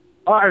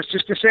 Oh, I was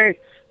just to say,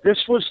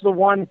 this was the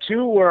one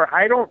too where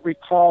I don't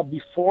recall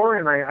before,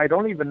 and I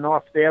don't even know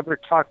if they ever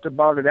talked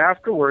about it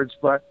afterwards.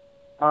 But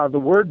the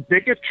word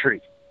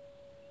bigotry.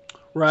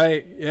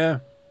 Right. Yeah.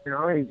 You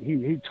know,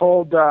 he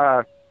told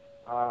the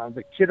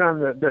kid on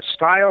the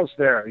Styles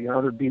there, you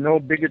know, there'd be no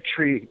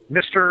bigotry,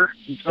 Mister.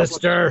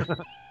 Mister.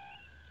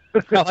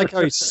 I like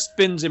how he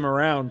spins him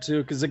around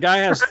too, because the guy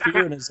has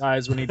fear in his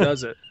eyes when he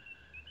does it.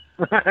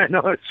 I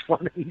know, it's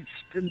funny. He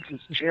spins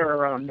his chair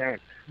around there.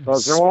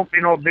 Goes, there won't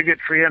be no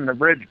bigotry in the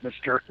bridge,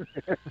 Mister.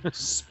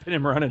 Spin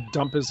him around and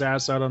dump his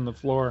ass out on the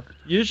floor.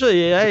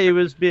 Usually, yeah, he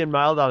was being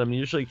mild on him.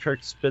 Usually,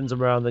 Kirk spins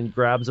him around, then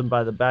grabs him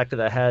by the back of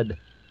the head.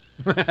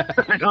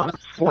 I know,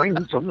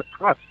 flings him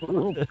across the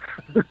room.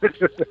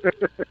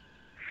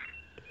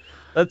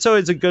 That's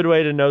always a good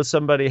way to know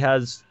somebody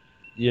has,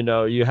 you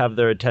know, you have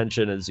their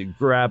attention, as you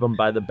grab them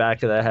by the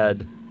back of the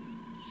head.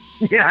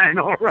 Yeah, I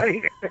know,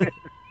 right?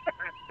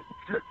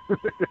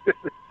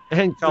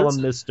 And call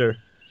him Mister.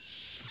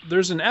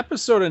 There's an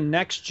episode of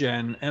Next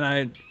Gen, and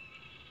I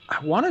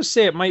want to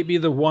say it might be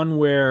the one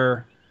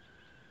where,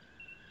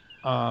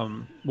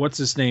 what's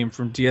his name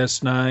from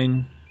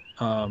DS9,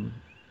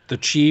 the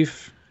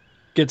Chief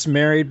gets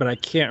married, but I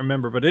can't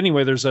remember. But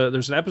anyway, there's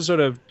an episode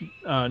of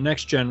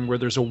Next Gen where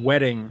there's a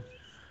wedding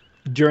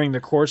during the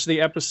course of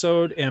the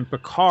episode, and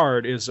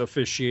Picard is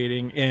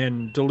officiating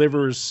and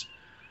delivers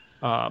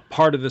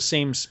part of the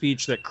same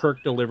speech that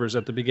Kirk delivers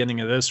at the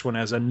beginning of this one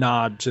as a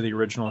nod to the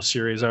original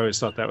series. I always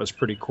thought that was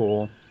pretty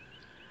cool.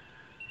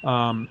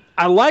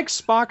 I like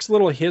Spock's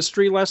little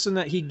history lesson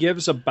that he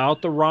gives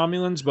about the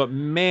Romulans, but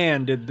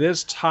man, did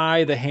this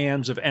tie the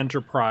hands of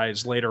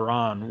Enterprise later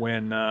on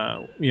when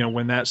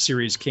when that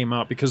series came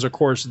out, because of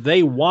course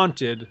they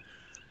wanted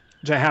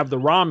to have the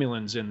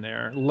Romulans in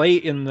there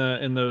late in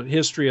the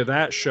history of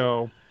that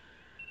show.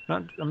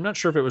 I'm not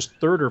sure if it was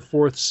third or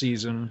fourth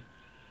season,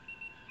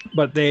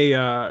 but they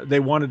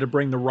wanted to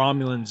bring the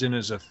Romulans in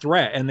as a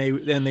threat, and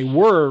they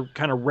were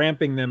kind of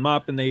ramping them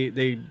up, and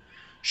they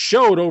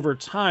showed over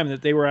time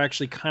that they were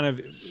actually kind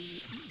of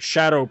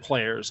shadow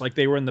players, like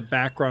they were in the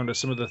background of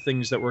some of the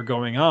things that were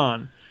going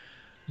on.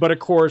 But of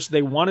course,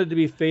 they wanted to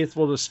be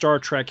faithful to Star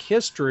Trek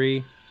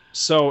history,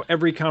 so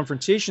every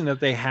confrontation that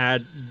they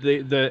had,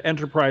 the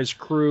Enterprise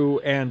crew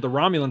and the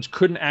Romulans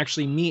couldn't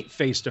actually meet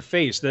face to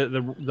face.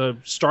 The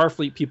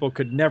Starfleet people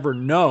could never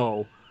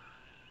know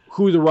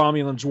who the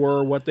Romulans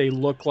were, what they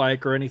looked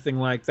like, or anything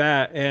like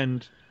that.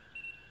 And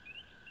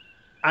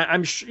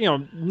I'm sure,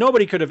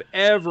 nobody could have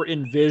ever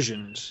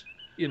envisioned,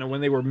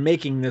 when they were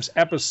making this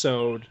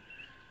episode,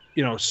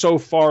 so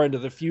far into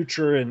the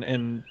future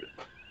and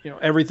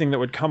everything that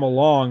would come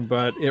along.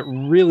 But it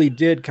really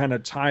did kind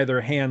of tie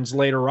their hands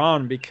later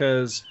on,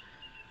 because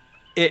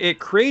it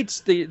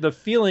creates the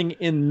feeling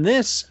in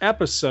this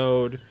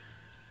episode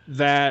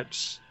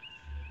that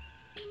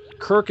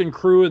Kirk and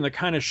crew and the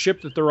kind of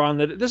ship that they're on,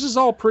 that this is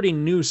all pretty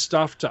new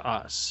stuff to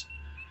us.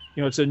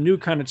 It's a new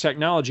kind of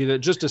technology that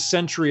just a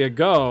century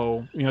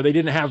ago, they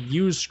didn't have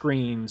view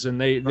screens,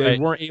 and they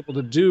weren't able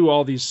to do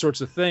all these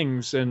sorts of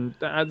things. And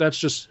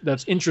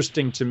that's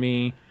interesting to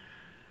me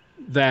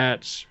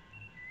that,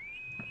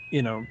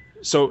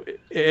 so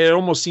it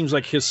almost seems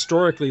like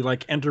historically,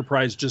 like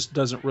Enterprise just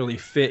doesn't really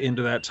fit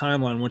into that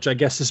timeline, which I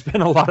guess has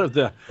been a lot of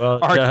the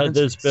arguments.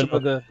 There's been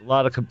a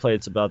lot of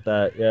complaints about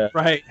that. Yeah.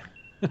 Right.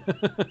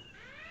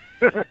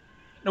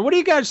 Now, what do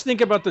you guys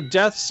think about the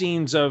death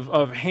scenes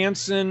of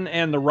Hansen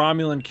and the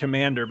Romulan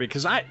commander?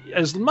 Because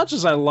as much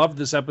as I love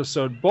this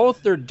episode,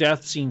 both their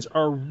death scenes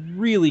are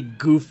really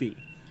goofy.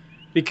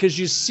 Because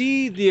you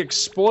see the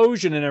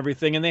explosion and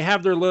everything, and they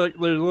have their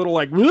little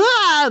like,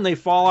 "Wah!" and they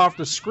fall off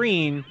the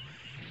screen,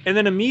 and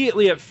then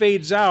immediately it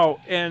fades out,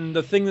 and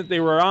the thing that they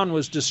were on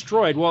was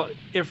destroyed. Well,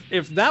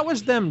 if that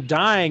was them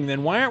dying,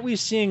 then why aren't we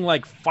seeing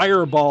like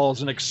fireballs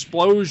and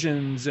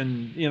explosions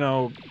and,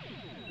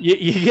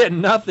 You get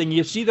nothing.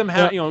 You see them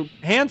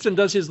Hansen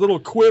does his little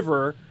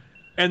quiver,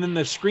 and then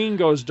the screen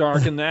goes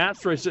dark, and the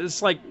asteroid.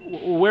 It's like,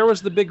 where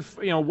was the big?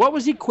 What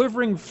was he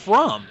quivering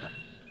from?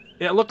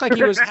 It looked like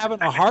he was having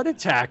a heart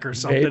attack or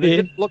something. Maybe. It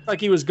didn't look like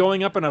he was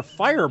going up in a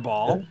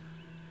fireball.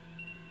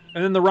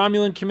 And then the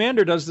Romulan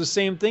commander does the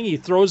same thing. He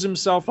throws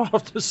himself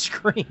off the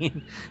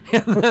screen,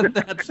 and then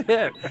that's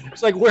it.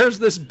 It's like, where's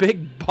this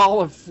big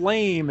ball of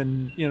flame?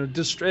 And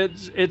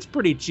it's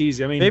pretty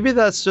cheesy. I mean, maybe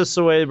that's just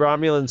the way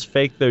Romulans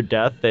fake their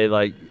death. They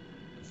like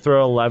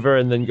throw a lever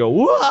and then go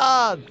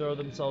wah, and throw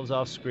themselves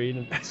off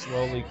screen and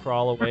slowly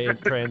crawl away and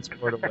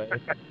transport away.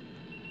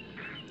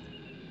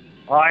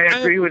 Oh, I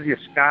agree with you,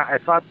 Scott. I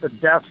thought the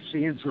death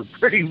scenes were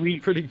pretty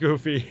weak, pretty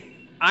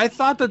goofy. I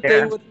thought that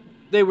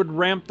they would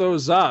ramp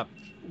those up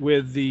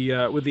with the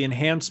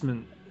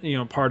enhancement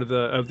part of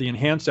the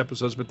enhanced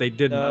episodes, but they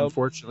didn't,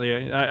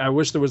 unfortunately. I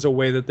wish there was a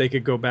way that they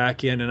could go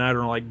back in and, I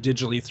don't know, like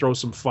digitally throw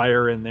some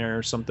fire in there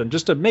or something,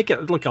 just to make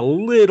it look a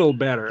little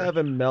better. Have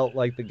him melt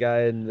like the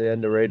guy in the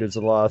end of Raiders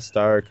of the Lost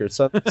Ark or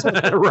something.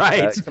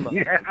 Right. Like Come on.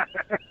 Yeah.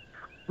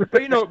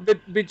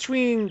 But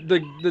between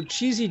the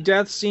cheesy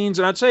death scenes,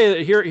 and I'd say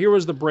that here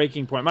was the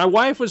breaking point. My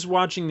wife was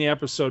watching the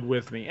episode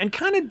with me and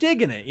kind of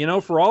digging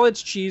it, for all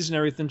its cheese and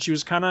everything. She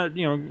was kind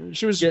of,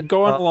 she was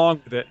going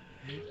along with it.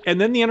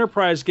 And then the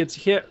Enterprise gets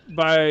hit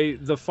by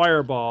the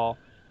fireball,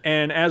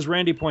 and as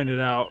Randy pointed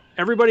out,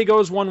 everybody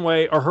goes one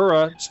way.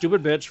 Uhura,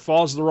 stupid bitch,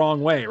 falls the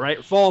wrong way,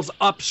 right? Falls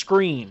up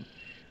screen.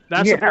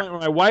 That's the point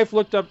where my wife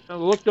looked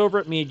over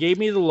at me, gave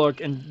me the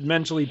look, and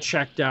mentally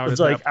checked out. It's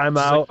like, I'm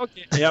out. Like,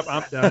 okay, yep,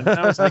 I'm done. And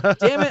I was like,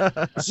 damn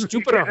it,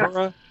 stupid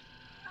Uhura.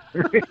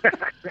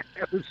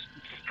 It was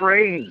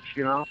strange,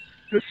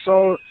 just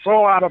so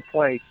out of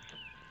place.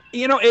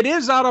 It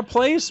is out of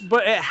place,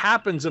 but it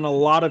happens in a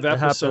lot of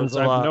episodes.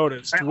 I've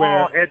noticed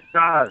where it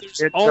does.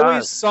 There's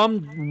always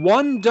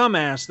one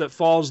dumbass that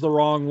falls the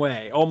wrong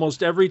way.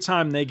 Almost every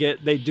time they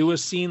do a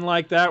scene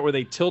like that where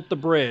they tilt the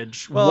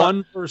bridge,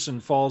 one person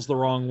falls the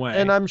wrong way.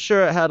 And I'm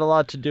sure it had a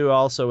lot to do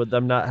also with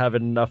them not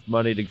having enough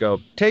money to go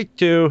take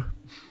two.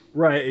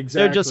 Right,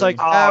 exactly. They're just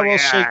like, we'll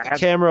shake the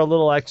camera a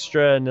little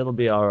extra and it'll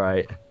be all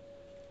right.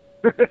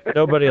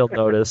 Nobody will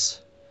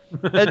notice.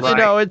 And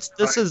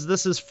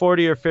this is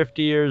 40 or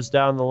 50 years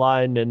down the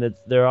line, and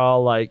they're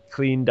all like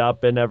cleaned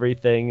up and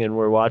everything, and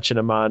we're watching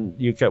them on.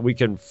 We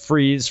can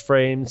freeze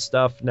frame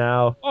stuff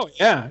now. Oh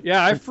yeah.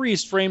 I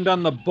freeze framed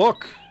on the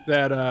book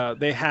that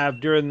they have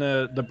during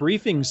the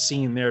briefing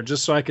scene there,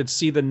 just so I could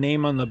see the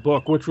name on the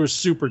book, which was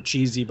super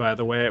cheesy, by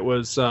the way. It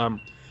was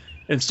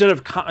instead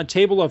of a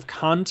table of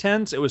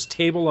contents, it was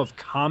table of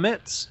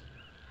comets.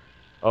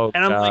 Oh,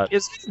 and I'm like,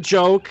 is it a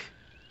joke?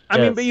 I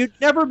mean, but you'd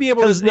never be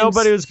able to... Because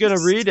nobody was going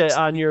to read it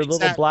on your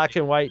little black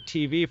and white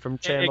TV from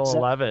Channel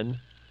 11.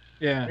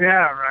 Yeah.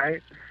 Yeah,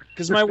 right.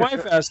 Because my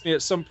wife asked me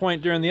at some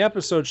point during the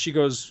episode, she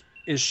goes,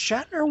 is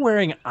Shatner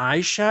wearing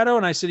eyeshadow?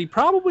 And I said, he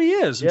probably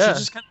is. And she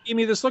just kind of gave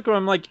me this look. And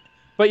I'm like,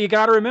 but you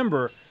got to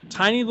remember,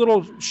 tiny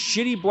little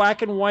shitty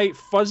black and white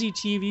fuzzy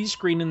TV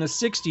screen in the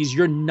 60s,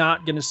 you're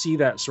not going to see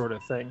that sort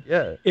of thing.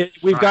 Yeah.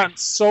 We've gotten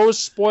so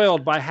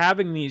spoiled by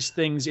having these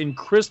things in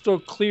crystal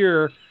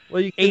clear... Well,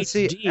 you can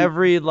see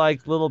every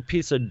little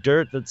piece of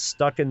dirt that's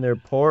stuck in their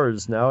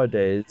pores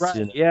nowadays.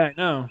 Right. Yeah, I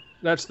know.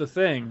 That's the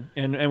thing,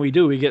 and we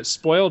get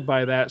spoiled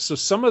by that. So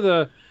some of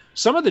the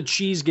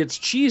cheese gets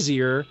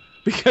cheesier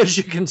because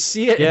you can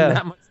see it in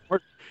that much more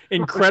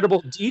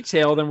incredible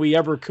detail than we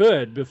ever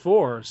could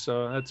before.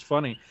 So that's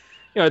funny.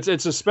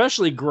 It's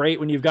especially great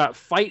when you've got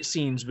fight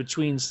scenes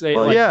between, say,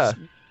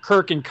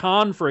 Kirk and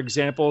Khan, for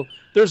example.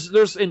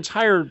 There's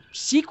entire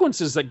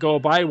sequences that go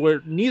by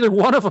where neither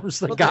one of them's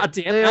the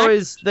goddamn.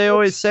 They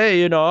always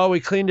say, we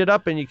cleaned it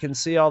up and you can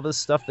see all this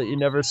stuff that you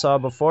never saw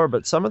before.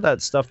 But some of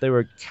that stuff they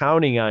were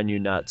counting on you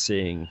not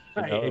seeing.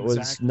 It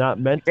was not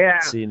meant to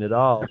be seen at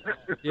all.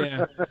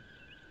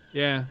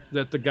 Yeah,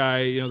 that the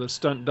guy, the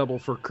stunt double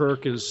for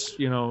Kirk is,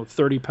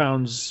 30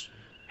 pounds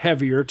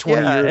heavier,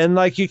 20 years.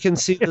 And you can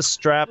see the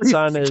straps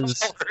on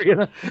his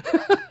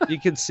you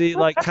can see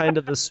kind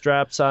of the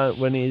straps on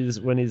when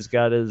he's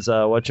got his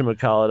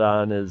whatchamacallit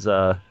on his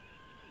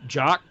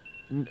jock.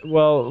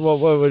 Well,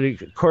 what would he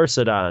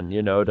corset on,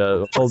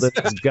 to hold in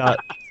his gut.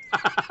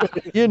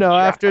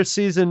 After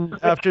season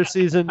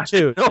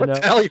 2.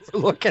 Don't tell you for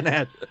looking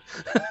at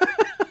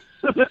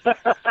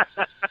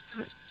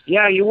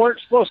Yeah, you weren't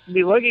supposed to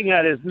be looking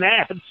at his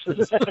nads.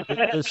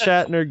 The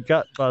Shatner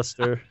gut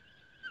buster.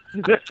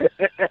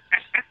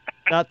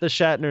 Not the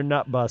Shatner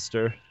nut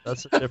buster.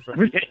 That's a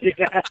different.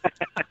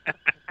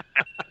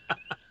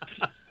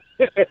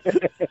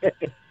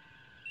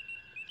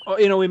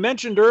 We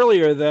mentioned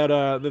earlier that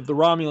the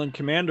Romulan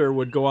commander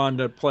would go on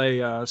to play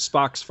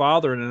Spock's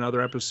father in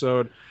another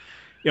episode.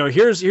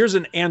 Here's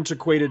an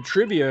antiquated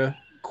trivia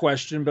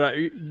question, but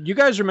you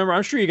guys remember?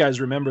 I'm sure you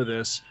guys remember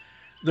this.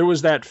 There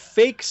was that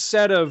fake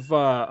set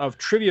of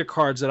trivia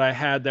cards that I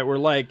had that were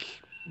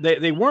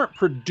they weren't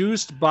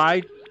produced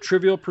by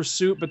Trivial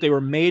Pursuit, but they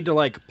were made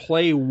to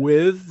play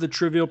with the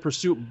Trivial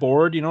Pursuit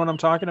board. You know what I'm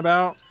talking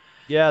about?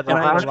 Yeah, there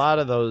are a lot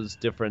of those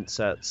different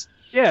sets.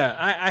 Yeah,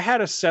 I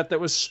had a set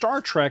that was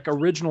Star Trek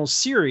original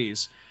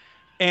series,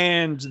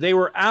 and they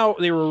were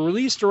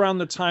released around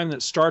the time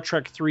that Star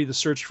Trek III: The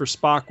Search for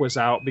Spock was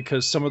out,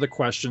 because some of the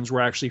questions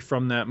were actually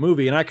from that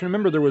movie. And I can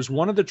remember there was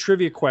one of the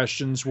trivia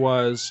questions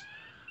was,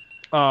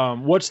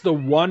 what's the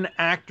one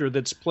actor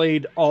that's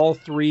played all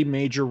three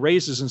major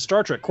races in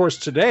Star Trek? Of course,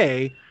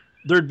 today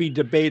there'd be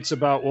debates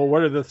about, well,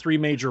 what are the three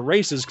major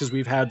races, because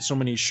we've had so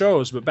many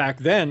shows. But back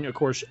then, of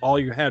course, all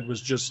you had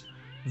was just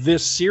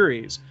this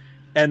series.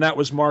 And that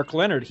was Mark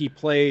Leonard. He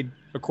played,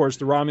 of course,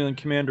 the Romulan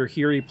commander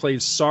here. He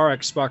plays Sarek,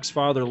 Spock's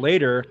father,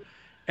 later.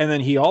 And then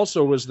he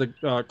also was the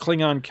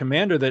Klingon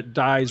commander that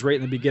dies right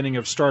in the beginning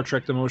of Star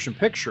Trek the Motion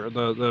Picture,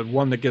 the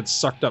one that gets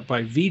sucked up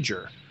by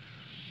V'ger.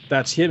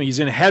 That's him. He's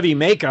in heavy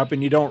makeup,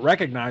 and you don't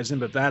recognize him,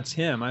 but that's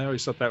him. I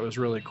always thought that was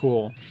really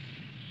cool.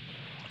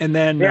 And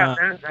then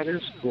that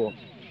is cool.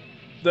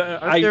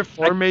 Aren't there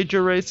 4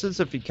 major races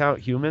if you count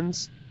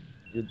humans?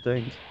 You'd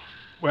think.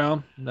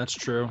 Well, that's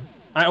true.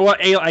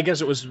 I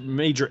guess it was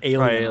major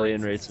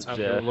alien races.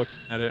 Yeah, looking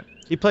at it.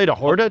 He played a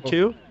Horta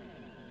too.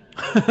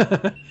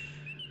 Other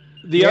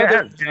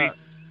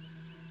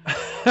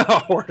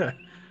Horta.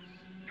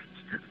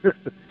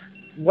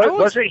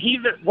 Wasn't he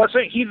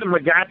the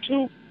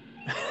Magatu?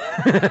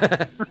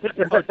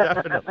 Oh,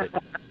 definitely.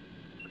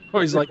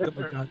 Always like the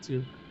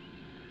Magatu.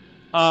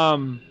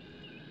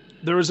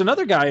 There was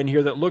another guy in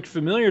here that looked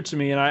familiar to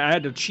me, and I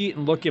had to cheat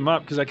and look him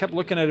up because I kept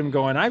looking at him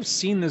going, I've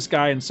seen this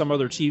guy in some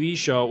other TV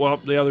show. Well,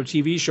 the other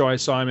TV show I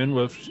saw him in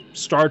was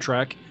Star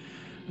Trek.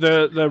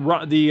 The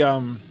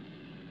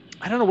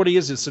I don't know what he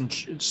is. It's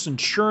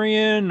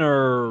Centurion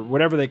or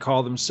whatever they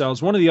call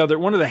themselves. One of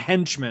the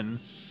henchmen,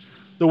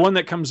 the one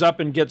that comes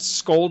up and gets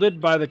scolded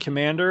by the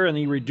commander, and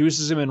he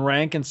reduces him in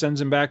rank and sends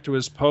him back to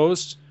his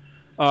post.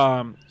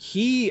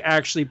 He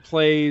actually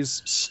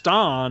plays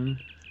Stan,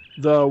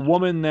 the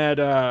woman that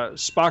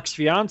Spock's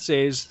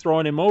fiance is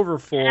throwing him over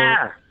for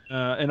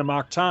in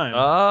Amok Time.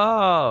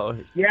 Oh,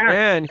 yeah.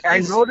 Man, I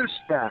noticed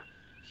that.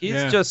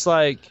 He's just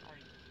like,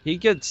 he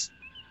gets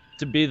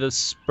to be the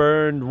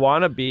spurned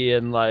wannabe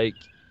in like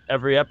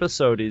every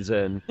episode he's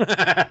in.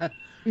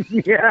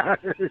 Yeah.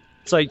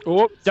 It's like,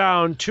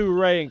 down 2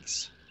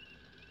 ranks.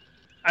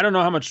 I don't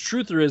know how much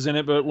truth there is in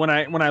it, but when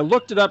I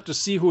looked it up to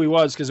see who he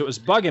was, because it was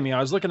bugging me,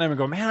 I was looking at him and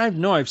going,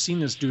 man, I've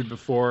seen this dude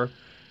before.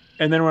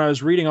 And then when I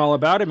was reading all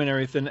about him and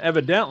everything,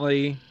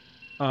 evidently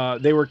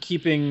they were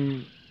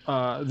keeping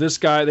this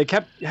guy. They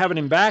kept having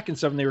him back and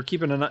stuff, and they were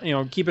keeping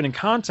in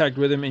contact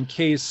with him in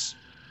case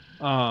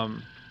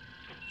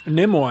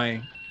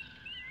Nimoy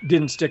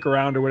didn't stick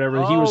around or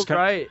whatever. He was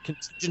kind of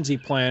contingency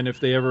plan if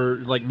they ever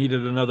like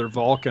needed another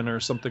Vulcan or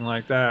something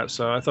like that.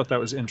 So I thought that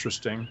was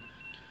interesting.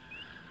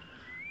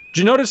 Did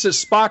you notice that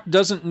Spock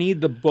doesn't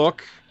need the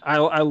book?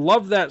 I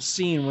love that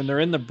scene when they're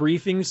in the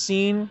briefing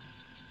scene.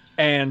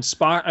 And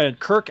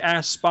Kirk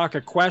asks Spock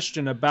a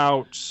question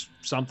about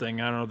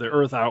something, I don't know, the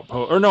Earth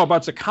outpost, or no,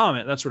 about the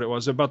comet. That's what it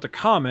was, about the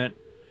comet.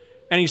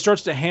 And he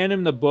starts to hand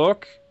him the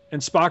book,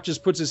 and Spock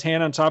just puts his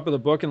hand on top of the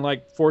book and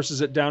like forces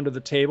it down to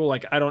the table,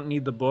 like, I don't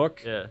need the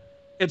book. Yeah.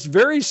 It's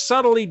very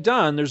subtly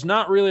done. There's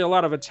not really a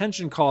lot of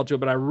attention called to it,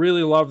 but I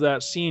really love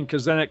that scene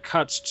because then it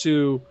cuts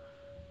to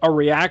a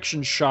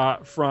reaction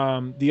shot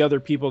from the other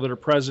people that are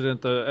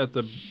present at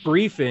the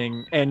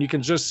briefing, and you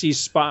can just see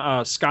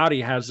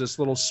Scotty has this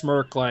little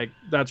smirk, like,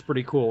 that's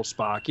pretty cool,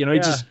 Spock. He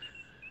just,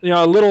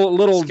 a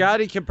little.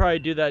 Scotty can probably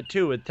do that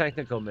too with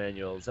technical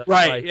manuals. That's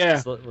right?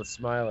 Yeah. Was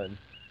smiling.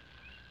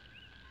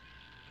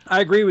 I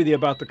agree with you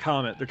about the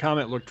comet. The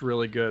comet looked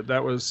really good.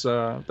 That was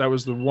the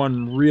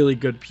one really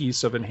good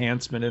piece of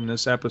enhancement in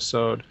this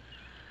episode.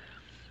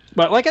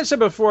 But like I said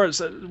before,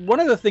 it's one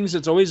of the things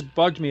that's always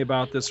bugged me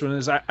about this one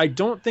is I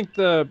don't think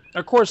of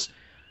course,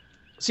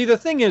 see, the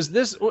thing is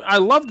this, I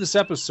love this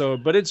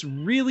episode, but it's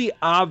really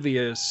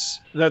obvious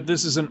that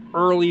this is an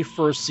early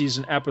first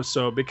season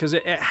episode because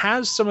it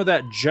has some of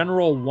that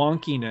general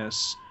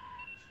wonkiness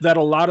that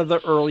a lot of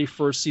the early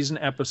first season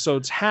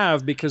episodes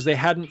have because they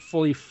hadn't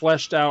fully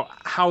fleshed out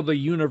how the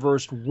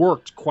universe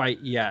worked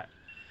quite yet.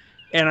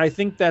 And I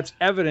think that's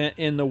evident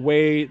in the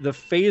way the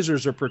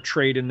phasers are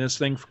portrayed in this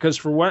thing. Because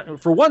for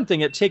one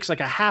thing, it takes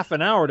like a half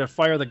an hour to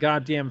fire the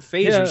goddamn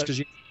phasers because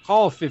you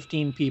call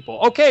 15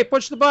 people. Okay,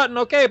 push the button.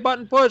 Okay,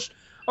 button pushed.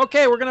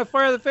 Okay, we're going to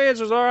fire the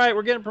phasers. All right,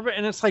 we're getting prepared.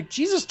 And it's like,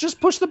 Jesus, just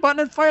push the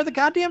button and fire the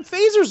goddamn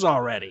phasers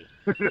already.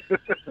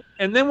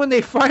 And then when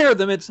they fire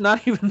them, it's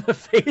not even the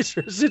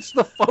phasers. It's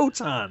the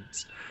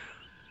photons.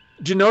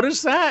 Did you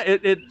notice that?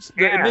 It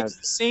makes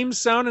the same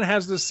sound and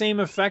has the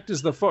same effect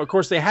as the Of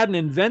course, they hadn't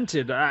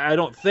invented, I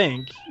don't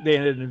think, they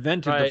hadn't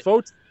invented the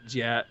photons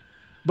yet.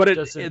 But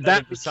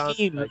that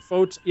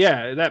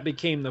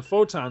became the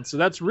photon. So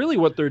that's really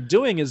what they're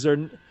doing is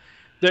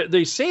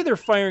they say they're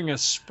firing a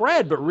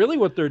spread, but really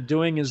what they're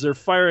doing is they're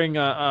firing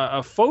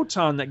a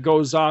photon that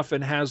goes off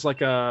and has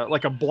like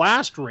a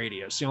blast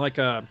radius, like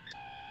a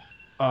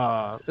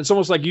it's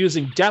almost like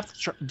using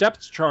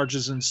depth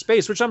charges in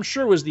space, which I'm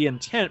sure was the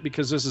intent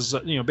because this is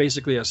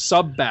basically a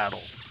sub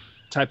battle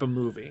type of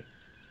movie,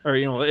 or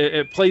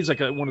it plays like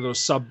one of those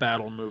sub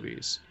battle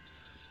movies.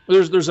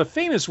 There's a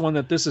famous one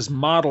that this is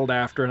modeled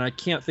after, and I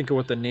can't think of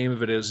what the name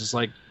of it is. It's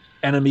like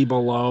Enemy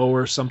Below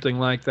or something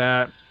like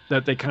that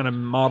they kind of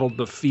modeled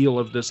the feel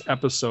of this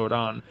episode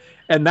on.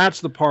 And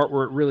that's the part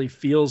where it really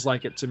feels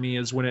like it to me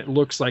is when it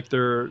looks like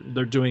they're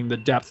doing the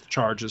depth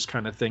charges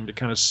kind of thing to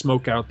kind of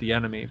smoke out the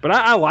enemy. But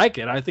I like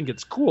it. I think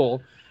it's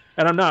cool.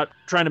 And I'm not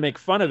trying to make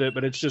fun of it,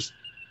 but it's just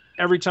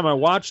every time I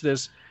watch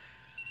this,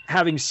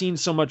 having seen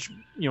so much,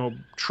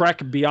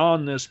 Trek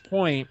beyond this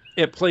point,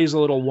 it plays a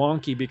little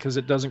wonky because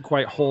it doesn't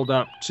quite hold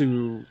up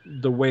to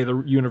the way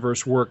the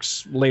universe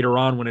works later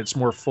on when it's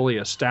more fully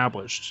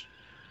established.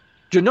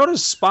 Did you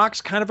notice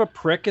Spock's kind of a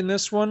prick in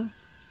this one?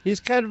 He's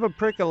kind of a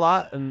prick a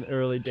lot in the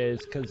early days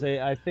because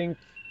I think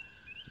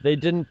they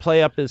didn't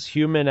play up his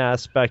human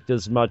aspect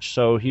as much,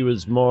 so he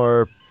was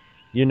more,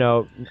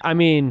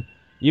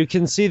 you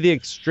can see the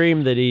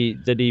extreme that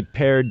he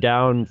pared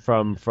down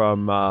from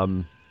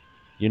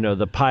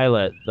the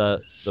pilot,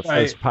 the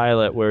first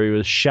pilot, where he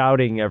was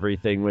shouting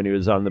everything when he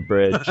was on the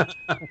bridge,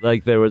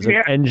 like there was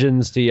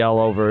engines to yell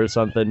over or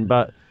something.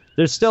 But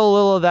there's still a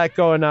little of that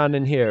going on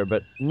in here,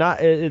 but not.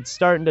 It's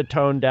starting to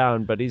tone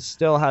down, but he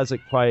still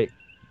hasn't quite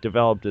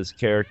developed his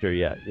character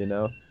yet,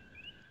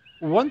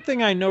 One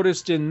thing I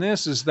noticed in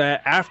this is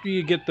that after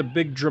you get the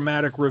big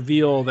dramatic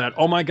reveal that,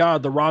 oh my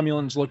God, the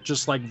Romulans look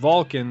just like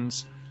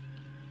Vulcans,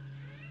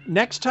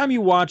 next time you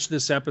watch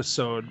this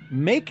episode,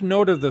 make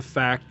note of the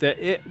fact that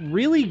it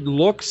really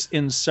looks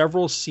in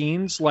several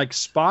scenes like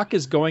Spock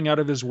is going out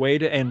of his way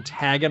to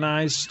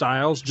antagonize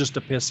Styles just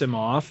to piss him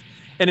off.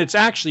 And it's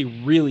actually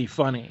really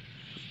funny.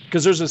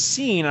 Because there's a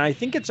scene, I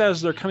think it's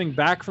as they're coming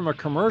back from a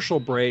commercial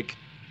break,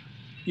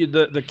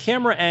 the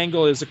camera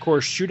angle is, of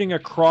course, shooting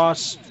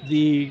across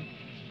the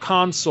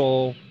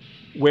console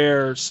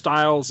where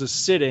Styles is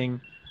sitting,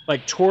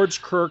 like towards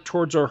Kirk,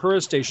 towards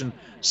Uhura station.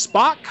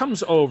 Spock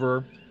comes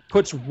over,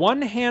 puts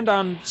one hand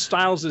on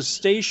Styles'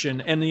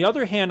 station and the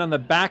other hand on the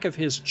back of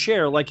his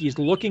chair, like he's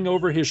looking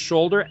over his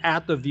shoulder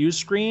at the view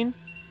screen.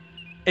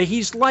 And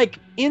he's like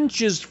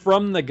inches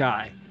from the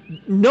guy,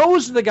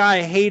 knows the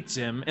guy hates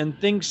him and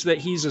thinks that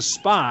he's a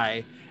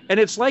spy. And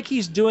it's like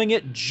he's doing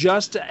it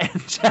just to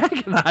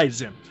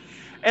antagonize him.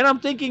 And I'm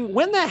thinking,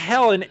 when the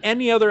hell in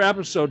any other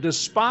episode does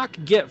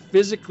Spock get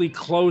physically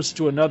close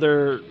to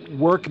another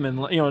workman,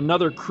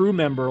 another crew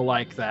member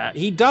like that?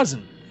 He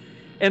doesn't.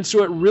 And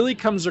so it really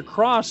comes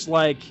across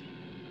like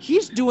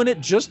he's doing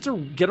it just to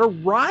get a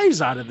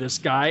rise out of this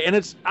guy.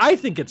 And I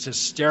think it's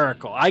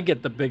hysterical. I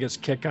get the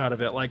biggest kick out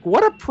of it. Like,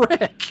 what a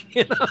prick,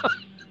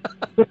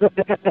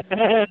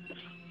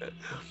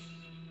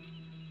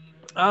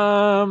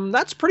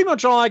 That's pretty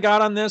much all I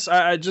got on this.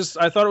 I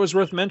thought it was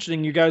worth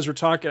mentioning. You guys were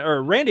talking,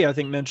 or Randy, I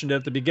think, mentioned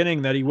at the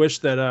beginning that he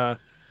wished that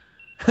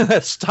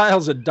that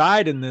Styles had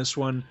died in this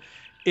one.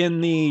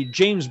 In the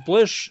James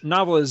Blish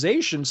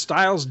novelization,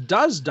 Styles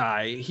does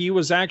die. He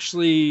was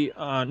actually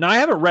now I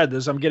haven't read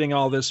this. I'm getting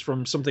all this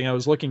from something I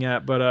was looking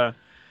at, but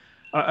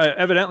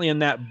evidently in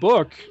that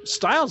book,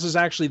 Styles is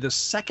actually the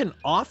second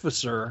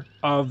officer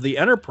of the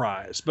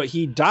Enterprise, but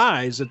he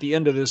dies at the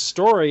end of this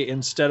story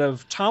instead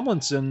of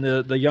Tomlinson,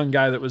 the young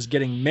guy that was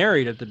getting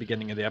married at the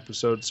beginning of the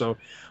episode. So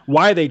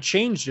why they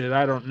changed it,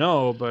 I don't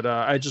know, but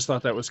I just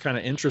thought that was kind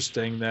of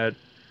interesting that,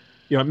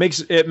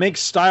 it makes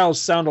Styles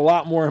sound a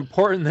lot more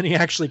important than he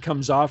actually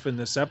comes off in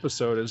this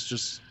episode as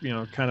just,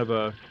 kind of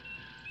a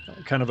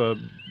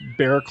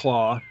bear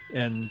claw.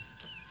 And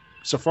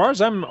so far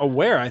as I'm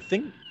aware, I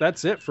think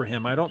that's it for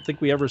him. I don't think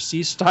we ever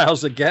see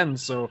Styles again.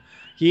 So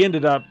he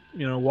ended up,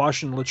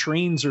 washing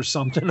latrines or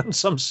something on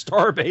some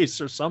starbase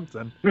or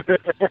something.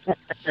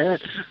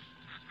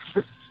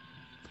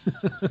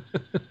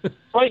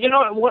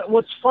 Well,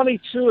 what's funny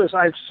too is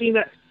I've seen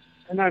it,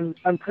 and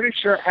I'm pretty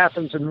sure it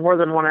happens in more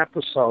than one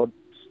episode,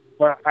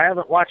 but I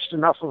haven't watched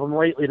enough of them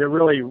lately to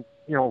really,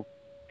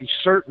 be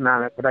certain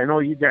on it. But I know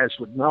you guys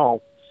would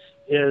know.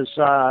 Is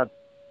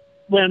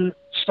when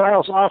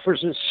Styles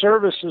offers his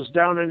services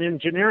down in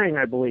engineering,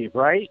 I believe,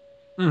 right?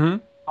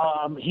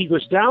 Mm-hmm. He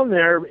goes down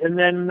there, and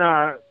then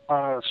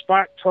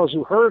Spock tells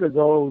Uhura to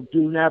go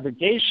do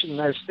navigation.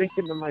 And I was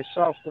thinking to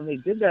myself when they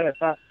did that, I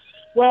thought,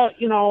 well,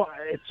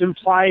 it's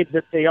implied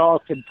that they all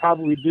could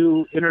probably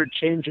do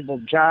interchangeable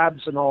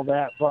jobs and all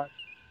that, but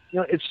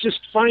it's just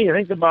funny to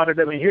think about it.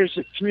 I mean, here's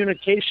a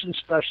communication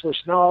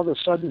specialist. Now all of a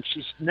sudden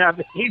she's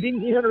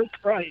navigating the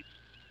Enterprise.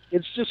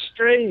 It's just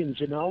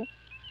strange,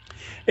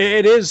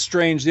 It is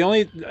strange. The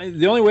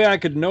only way I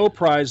could know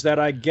prize that,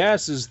 I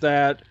guess, is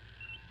that,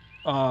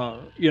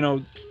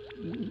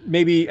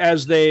 maybe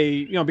as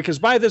they, because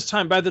by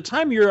the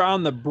time you're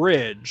on the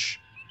bridge,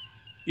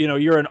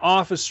 you're an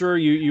officer,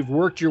 you've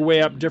worked your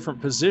way up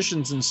different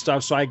positions and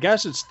stuff. So I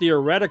guess it's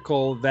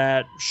theoretical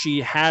that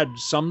she had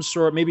some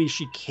sort, maybe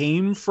she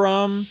came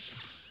from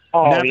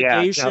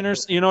navigation or,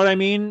 you know what I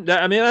mean?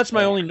 That's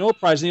my only no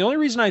prize. And the only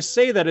reason I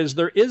say that is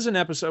there is an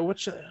episode,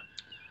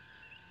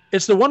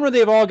 it's the one where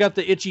they've all got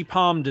the itchy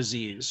palm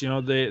disease.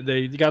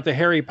 They got the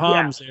hairy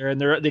palms there,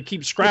 and they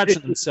keep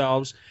scratching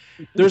themselves.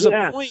 There's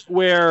a point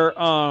where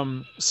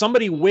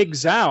somebody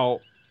wigs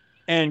out,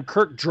 and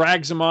Kirk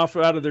drags him off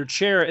out of their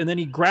chair, and then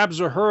he grabs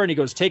her and he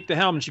goes, "Take the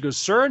helm." And she goes,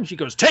 "Sir?" And she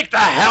goes, "Take the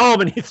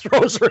helm." And he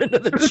throws her into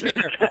the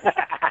chair.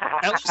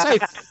 At least I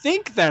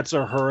think that's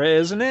Uhura,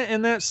 isn't it,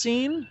 in that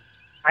scene?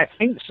 I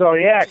think so,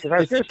 yeah. Because I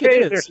was going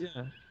to say,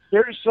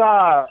 there's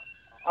a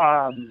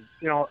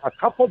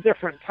couple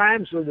different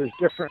times where there's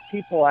different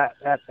people at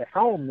the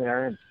helm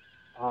there.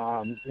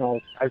 And,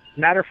 as a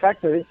matter of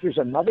fact, I think there's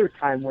another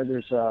time where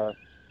there's a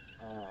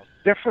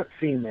different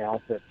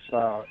female that's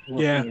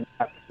looking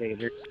at the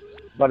navigator.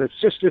 But it's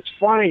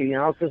funny,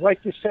 because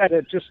like you said,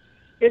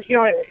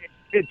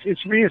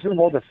 it's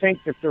reasonable to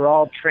think that they're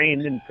all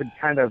trained and could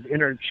kind of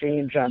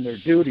interchange on their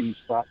duties.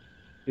 But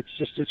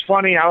it's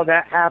funny how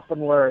that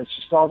happened, where it's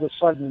just all of a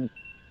sudden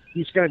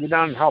he's going to go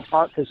down and help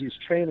out because he's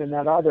training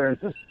that other,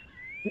 and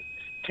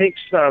takes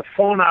the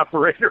phone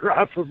operator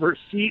off of her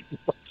seat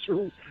and puts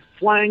her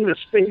flying the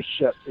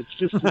spaceship. It's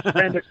just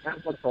kind of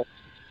comical.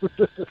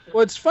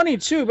 Well, it's funny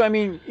too, but I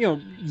mean,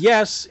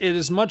 yes, it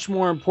is much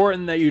more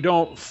important that you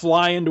don't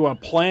fly into a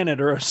planet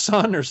or a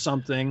sun or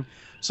something.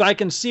 So I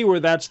can see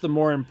where that's the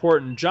more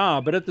important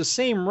job. But at the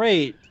same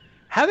rate,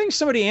 having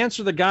somebody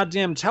answer the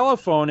goddamn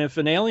telephone if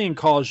an alien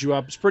calls you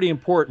up is pretty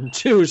important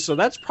too. So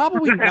that's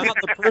probably not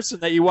the person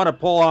that you want to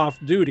pull off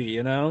duty,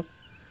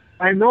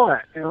 I know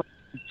it.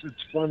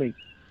 It's funny.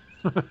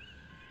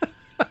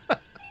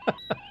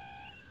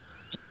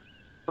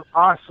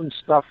 Awesome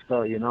stuff,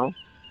 though,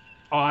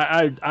 Oh,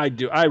 I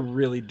do. I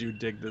really do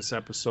dig this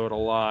episode a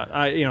lot.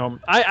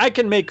 I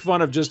can make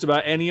fun of just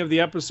about any of the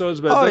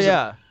episodes, but it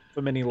doesn't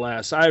them any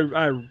less.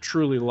 I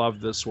truly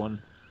love this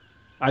one.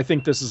 I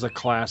think this is a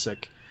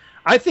classic.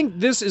 I think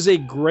this is a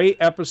great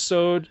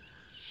episode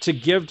to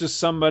give to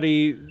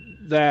somebody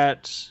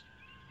that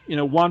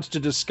wants to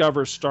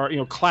discover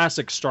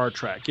classic Star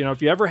Trek.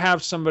 If you ever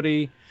have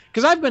somebody,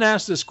 because I've been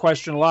asked this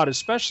question a lot,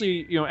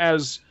 especially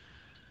as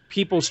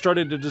people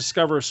started to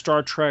discover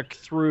Star Trek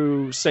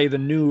through, say, the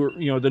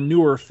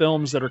newer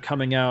films that are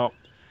coming out,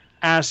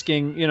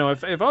 asking,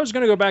 if I was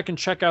going to go back and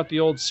check out the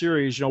old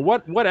series,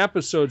 what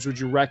episodes would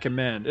you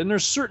recommend? And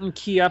there's certain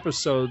key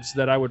episodes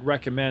that I would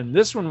recommend.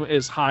 This one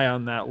is high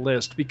on that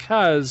list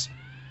because,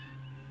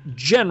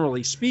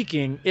 generally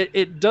speaking,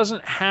 it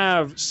doesn't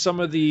have some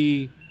of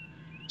the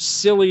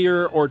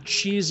sillier or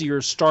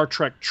cheesier Star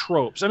Trek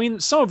tropes. I mean,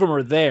 some of them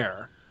are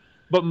there,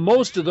 but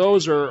most of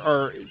those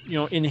are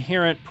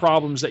inherent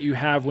problems that you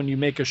have when you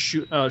make a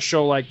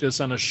show like this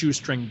on a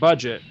shoestring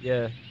budget.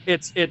 Yeah,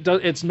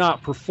 it's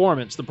not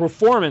performance. The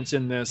performance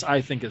in this,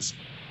 I think, is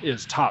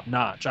top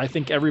notch. I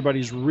think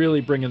everybody's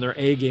really bringing their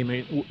A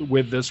game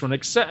with this one,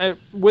 except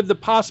with the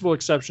possible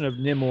exception of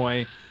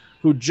Nimoy,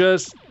 who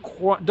just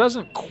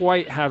doesn't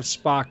quite have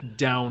Spock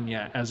down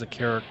yet as a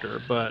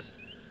character. But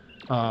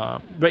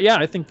yeah,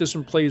 I think this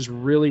one plays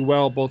really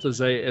well, both as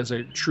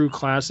a true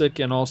classic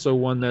and also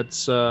one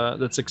that's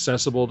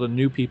accessible to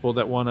new people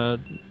that want to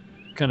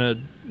kind of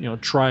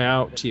try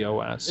out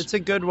TOS. It's a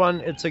good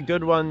one. It's a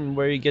good one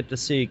where you get to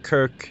see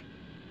Kirk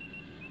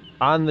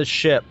on the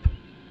ship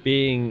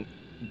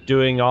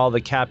doing all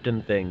the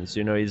captain things.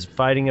 He's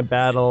fighting a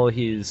battle,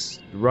 he's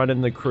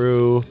running the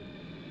crew,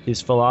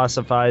 he's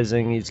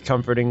philosophizing, he's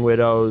comforting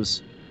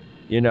widows.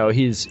 And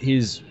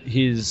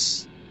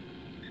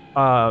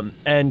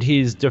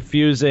he's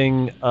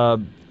diffusing a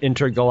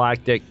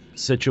intergalactic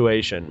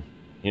situation,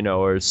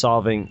 or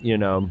solving,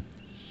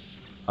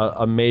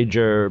 a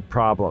major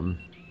problem,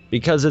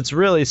 because it's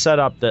really set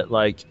up that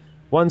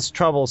once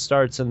trouble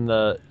starts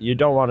you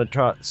don't want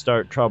to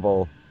start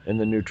trouble in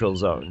the neutral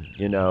zone,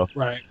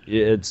 Right.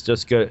 It's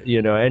just good,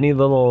 any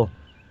little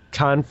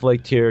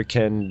conflict here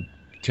could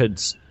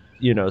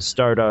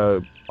start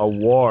a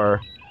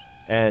war,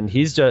 and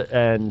he's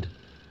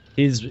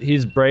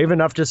brave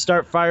enough to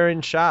start firing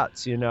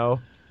shots,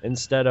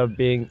 instead of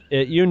being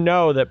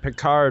that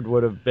Picard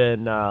would have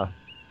been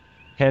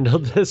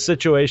handled this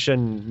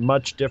situation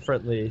much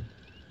differently.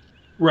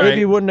 Right. Maybe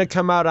he wouldn't have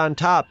come out on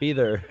top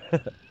either.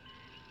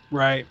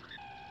 Right.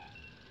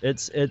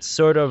 It's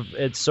sort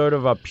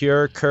of a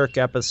pure Kirk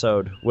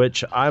episode,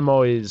 which I'm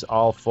always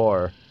all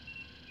for.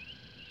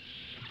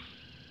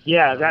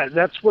 Yeah,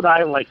 that's what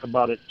I like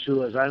about it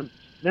too.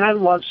 I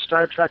love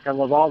Star Trek. I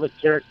love all the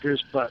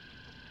characters, but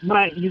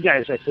you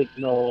guys, I think,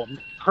 know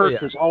Kirk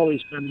has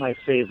always been my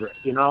favorite.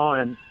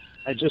 And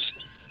I just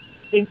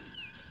think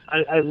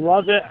I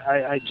love it.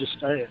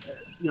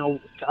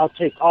 I'll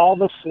take all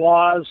the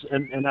flaws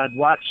and I'd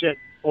watch it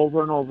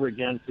over and over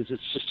again because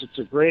it's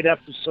a great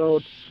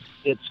episode.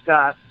 It's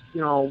got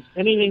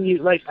anything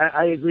you like.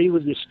 I agree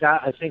with you,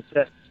 Scott. I think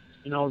that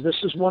this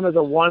is one of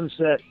the ones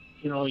that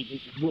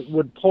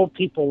would pull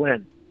people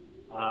in.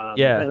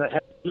 And it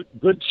had a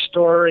good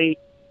story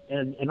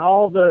and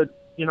all the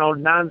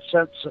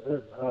nonsense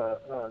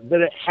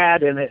that it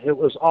had in it. It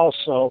was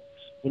also,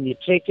 when you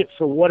take it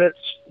for what it's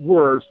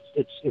worth,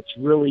 it's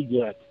really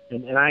good,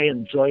 and I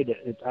enjoyed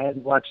it. I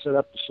hadn't watched that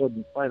episode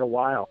in quite a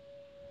while.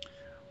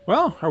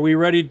 Well, are we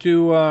ready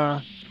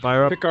to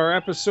pick our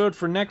episode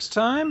for next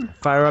time?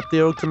 Fire up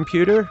the old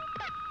computer.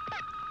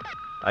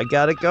 I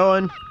got it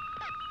going.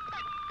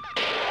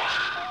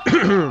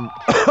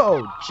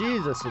 Oh,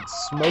 Jesus,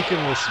 it's smoking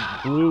this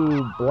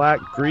blue, black,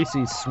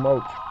 greasy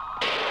smoke.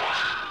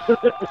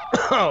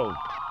 Oh.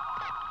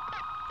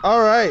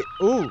 All right.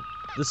 Ooh,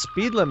 the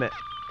speed limit.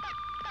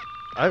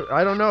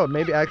 I don't know.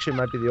 Maybe actually it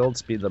might be the old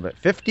speed limit.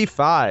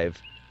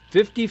 55.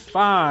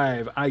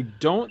 55. I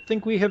don't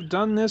think we have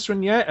done this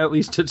one yet. At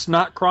least it's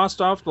not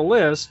crossed off the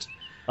list.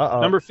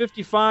 Number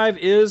 55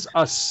 is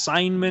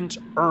Assignment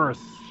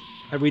Earth.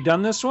 Have we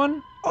done this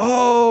one?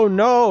 Oh,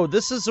 no.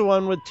 This is the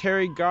one with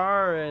Terry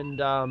Garr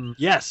and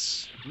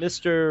yes,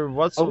 Mr.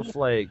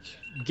 What's-Flake.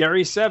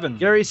 Gary Seven.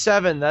 Gary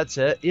Seven, that's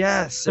it.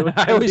 Yes. It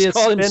I always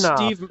call him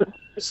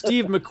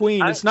Steve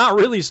McQueen. It's not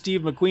really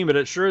Steve McQueen, but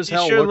it sure as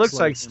hell looks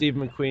like Steve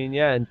McQueen.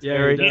 Yeah, and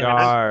Terry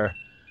Garr.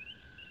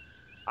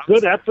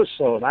 Good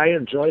episode. I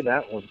enjoyed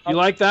that one. You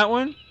like that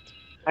one?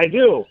 I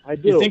do.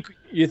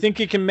 You think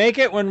you can make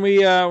it when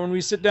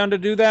we sit down to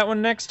do that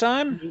one next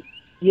time?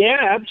 Yeah,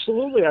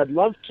 absolutely. I'd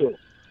love to.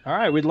 All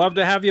right, we'd love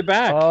to have you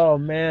back. Oh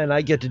man,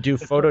 I get to do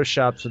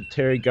photoshops with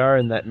Terry Garr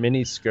in that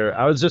miniskirt.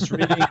 I was just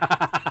reading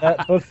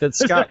that book that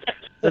Scott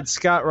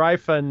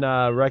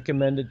Rifen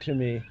recommended to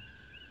me.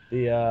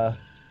 The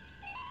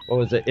what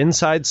was it?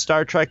 Inside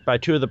Star Trek by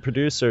two of the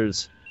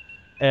producers,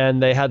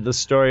 and they had the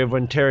story of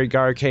when Terry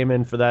Garr came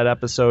in for that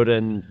episode,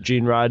 and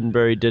Gene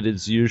Roddenberry did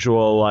his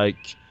usual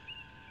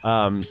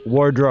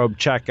wardrobe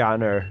check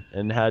on her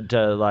and had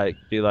to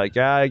be like,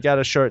 yeah, I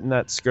gotta shorten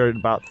that skirt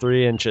about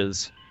 3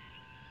 inches.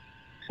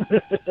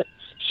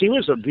 She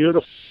was a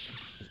beautiful.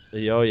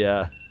 Oh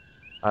yeah,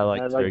 I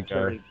like Terry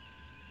Garr.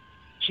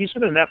 She's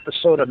in an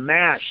episode of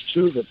MASH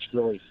too. That's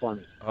really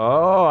funny.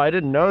 Oh, I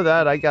didn't know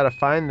that. I gotta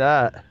find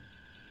that.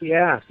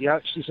 Yeah.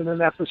 She's in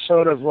an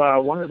episode of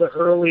one of the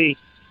early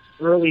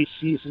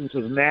seasons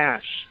of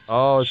MASH.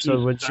 Oh,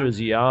 so when she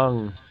was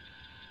young.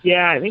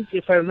 Yeah, I think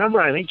if I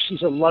remember, I think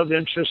she's a love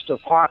interest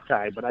of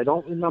Hawkeye, but I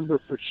don't remember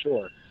for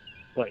sure.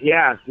 But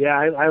yeah,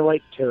 I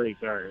like Terry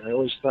Garr. I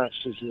always thought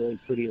she was a really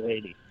pretty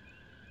lady.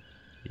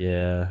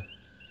 Yeah.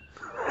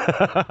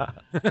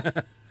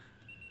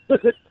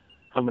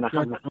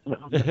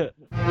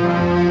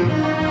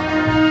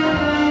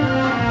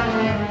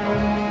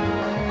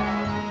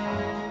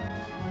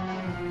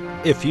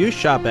 If you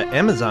shop at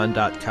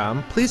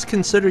Amazon.com, please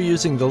consider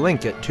using the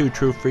link at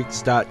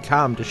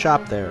twotruefreaks.com to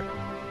shop there.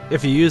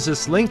 If you use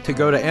this link to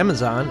go to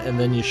Amazon and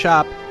then you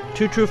shop,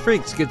 Two True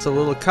Freaks gets a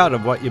little cut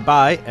of what you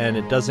buy, and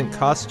it doesn't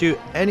cost you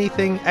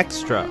anything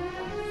extra.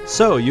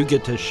 So you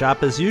get to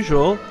shop as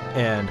usual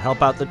and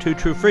help out the Two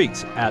True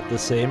Freaks at the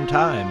same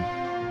time.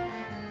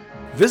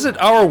 Visit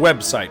our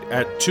website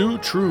at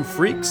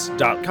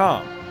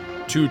twotruefreaks.com.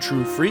 Two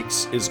True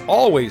Freaks is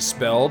always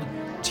spelled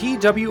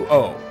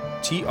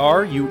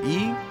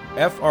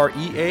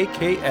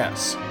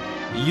TWOTRUEFREAKS.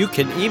 You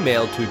can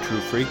email Two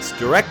True Freaks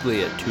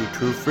directly at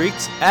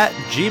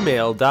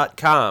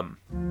twotruefreaks@gmail.com.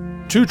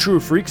 Two True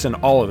Freaks and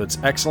all of its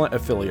excellent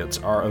affiliates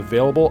are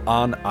available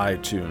on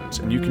iTunes,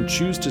 and you can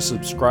choose to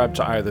subscribe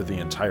to either the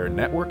entire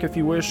network if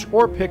you wish,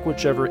 or pick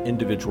whichever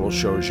individual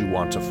shows you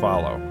want to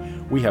follow.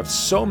 We have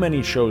so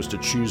many shows to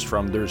choose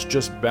from, there's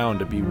just bound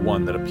to be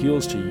one that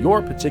appeals to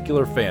your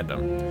particular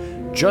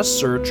fandom. Just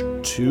search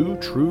Two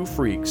True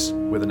Freaks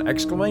with an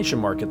exclamation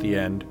mark at the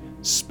end,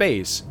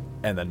 space,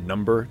 and the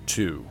number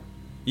 2.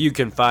 You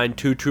can find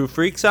Two True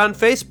Freaks on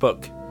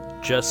Facebook.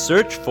 Just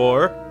search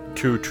for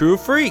Two True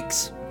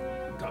Freaks.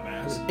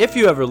 If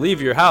you ever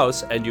leave your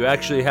house and you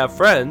actually have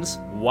friends,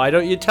 why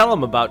don't you tell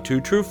them about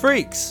Two True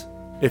Freaks?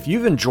 If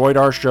you've enjoyed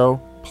our show,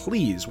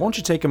 please won't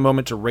you take a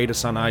moment to rate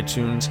us on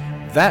iTunes?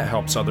 That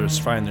helps others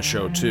find the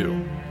show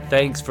too.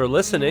 Thanks for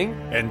listening.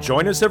 And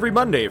join us every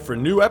Monday for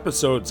new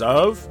episodes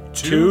of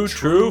Two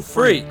True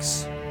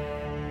Freaks.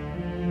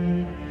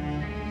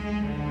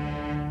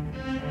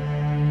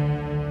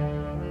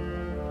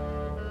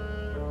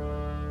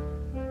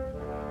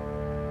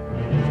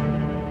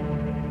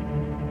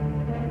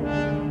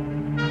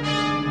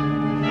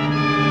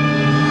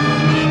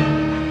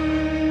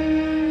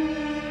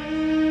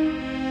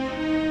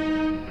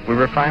 We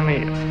were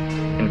finally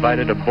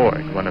invited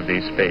aboard one of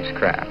these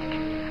spacecraft,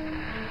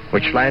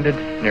 which landed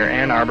near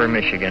Ann Arbor,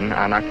 Michigan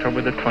on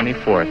October the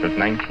 24th of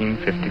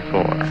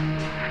 1954.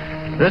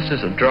 This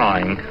is a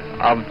drawing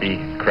of the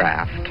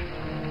craft.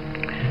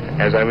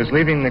 As I was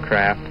leaving the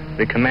craft,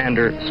 the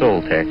commander,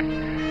 Soltec,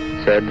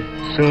 said,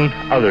 "Soon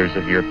others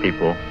of your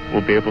people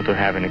will be able to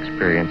have an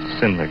experience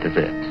similar to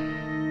this."